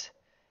looks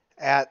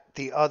at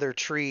the other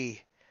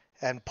tree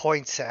and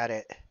points at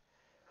it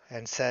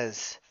and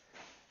says,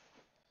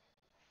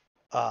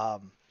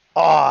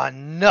 "Aw,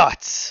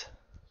 nuts!"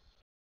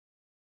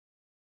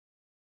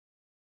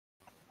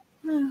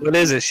 What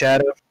is it,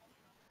 Shadow?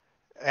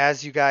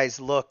 As you guys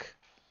look,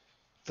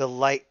 the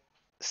light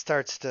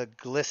starts to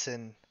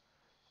glisten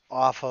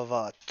off of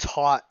a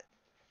taut,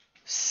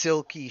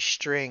 silky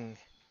string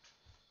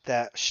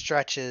that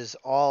stretches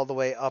all the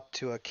way up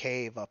to a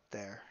cave up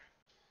there.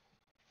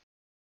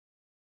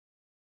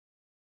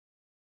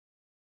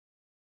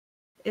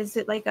 Is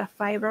it like a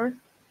fiber?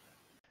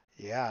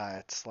 Yeah,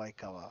 it's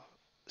like a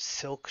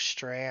silk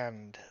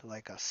strand,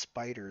 like a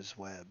spider's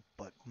web,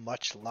 but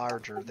much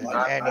larger than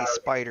any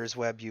spider's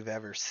web you've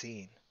ever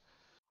seen.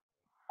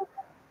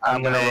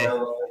 I'm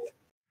gonna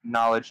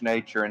knowledge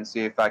nature and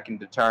see if I can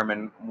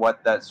determine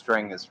what that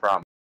string is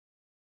from.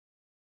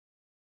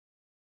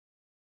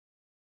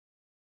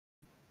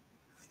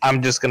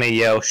 I'm just gonna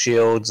yell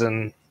shields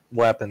and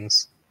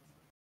weapons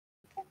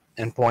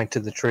and point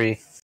to the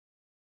tree.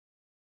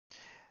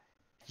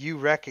 You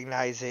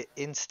recognize it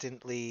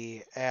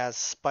instantly as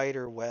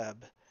spider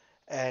web,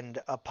 and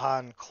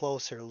upon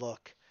closer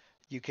look,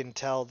 you can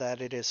tell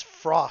that it is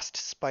frost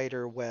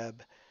spider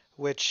web,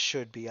 which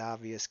should be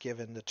obvious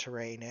given the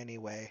terrain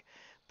anyway.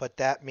 But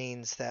that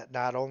means that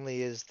not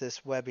only is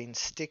this webbing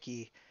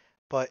sticky,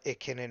 but it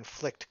can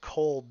inflict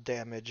cold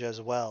damage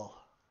as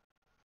well.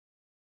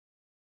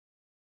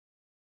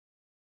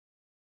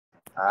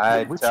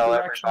 I Which tell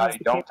direction is everybody,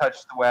 the don't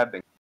touch the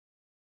webbing.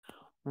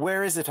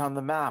 Where is it on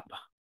the map?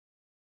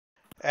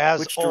 As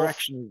Which Ulf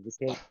direction is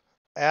the cave?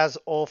 as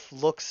Ulf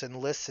looks and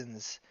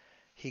listens,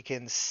 he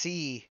can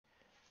see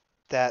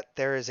that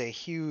there is a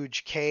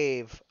huge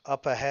cave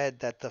up ahead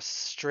that the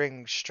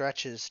string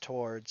stretches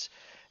towards,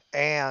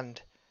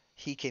 and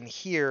he can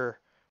hear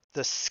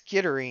the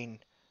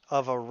skittering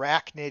of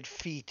arachnid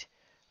feet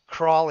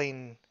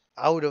crawling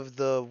out of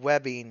the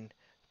webbing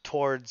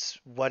towards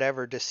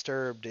whatever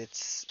disturbed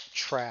its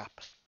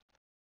trap.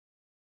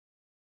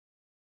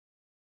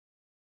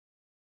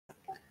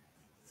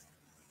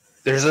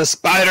 There's a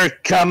spider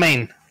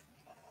coming!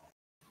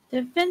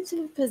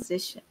 Defensive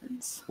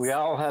positions. We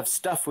all have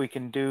stuff we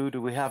can do.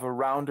 Do we have a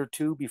round or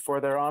two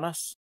before they're on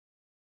us?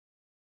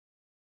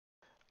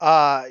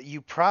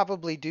 You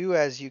probably do,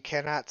 as you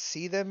cannot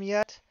see them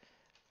yet.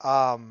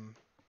 Um,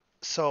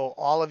 so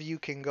all of you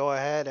can go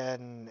ahead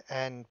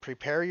and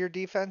prepare your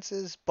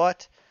defenses,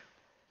 but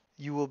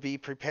you will be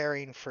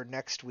preparing for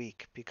next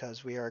week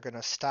because we are going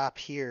to stop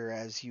here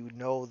as you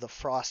know the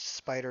frost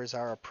spiders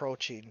are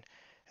approaching,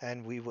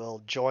 and we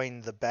will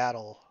join the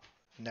battle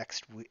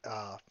next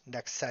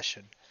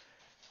session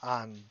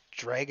on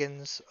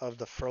Dragons of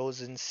the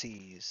Frozen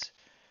Seas.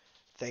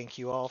 Thank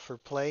you all for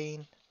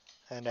playing,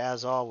 and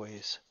as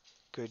always,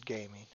 good gaming.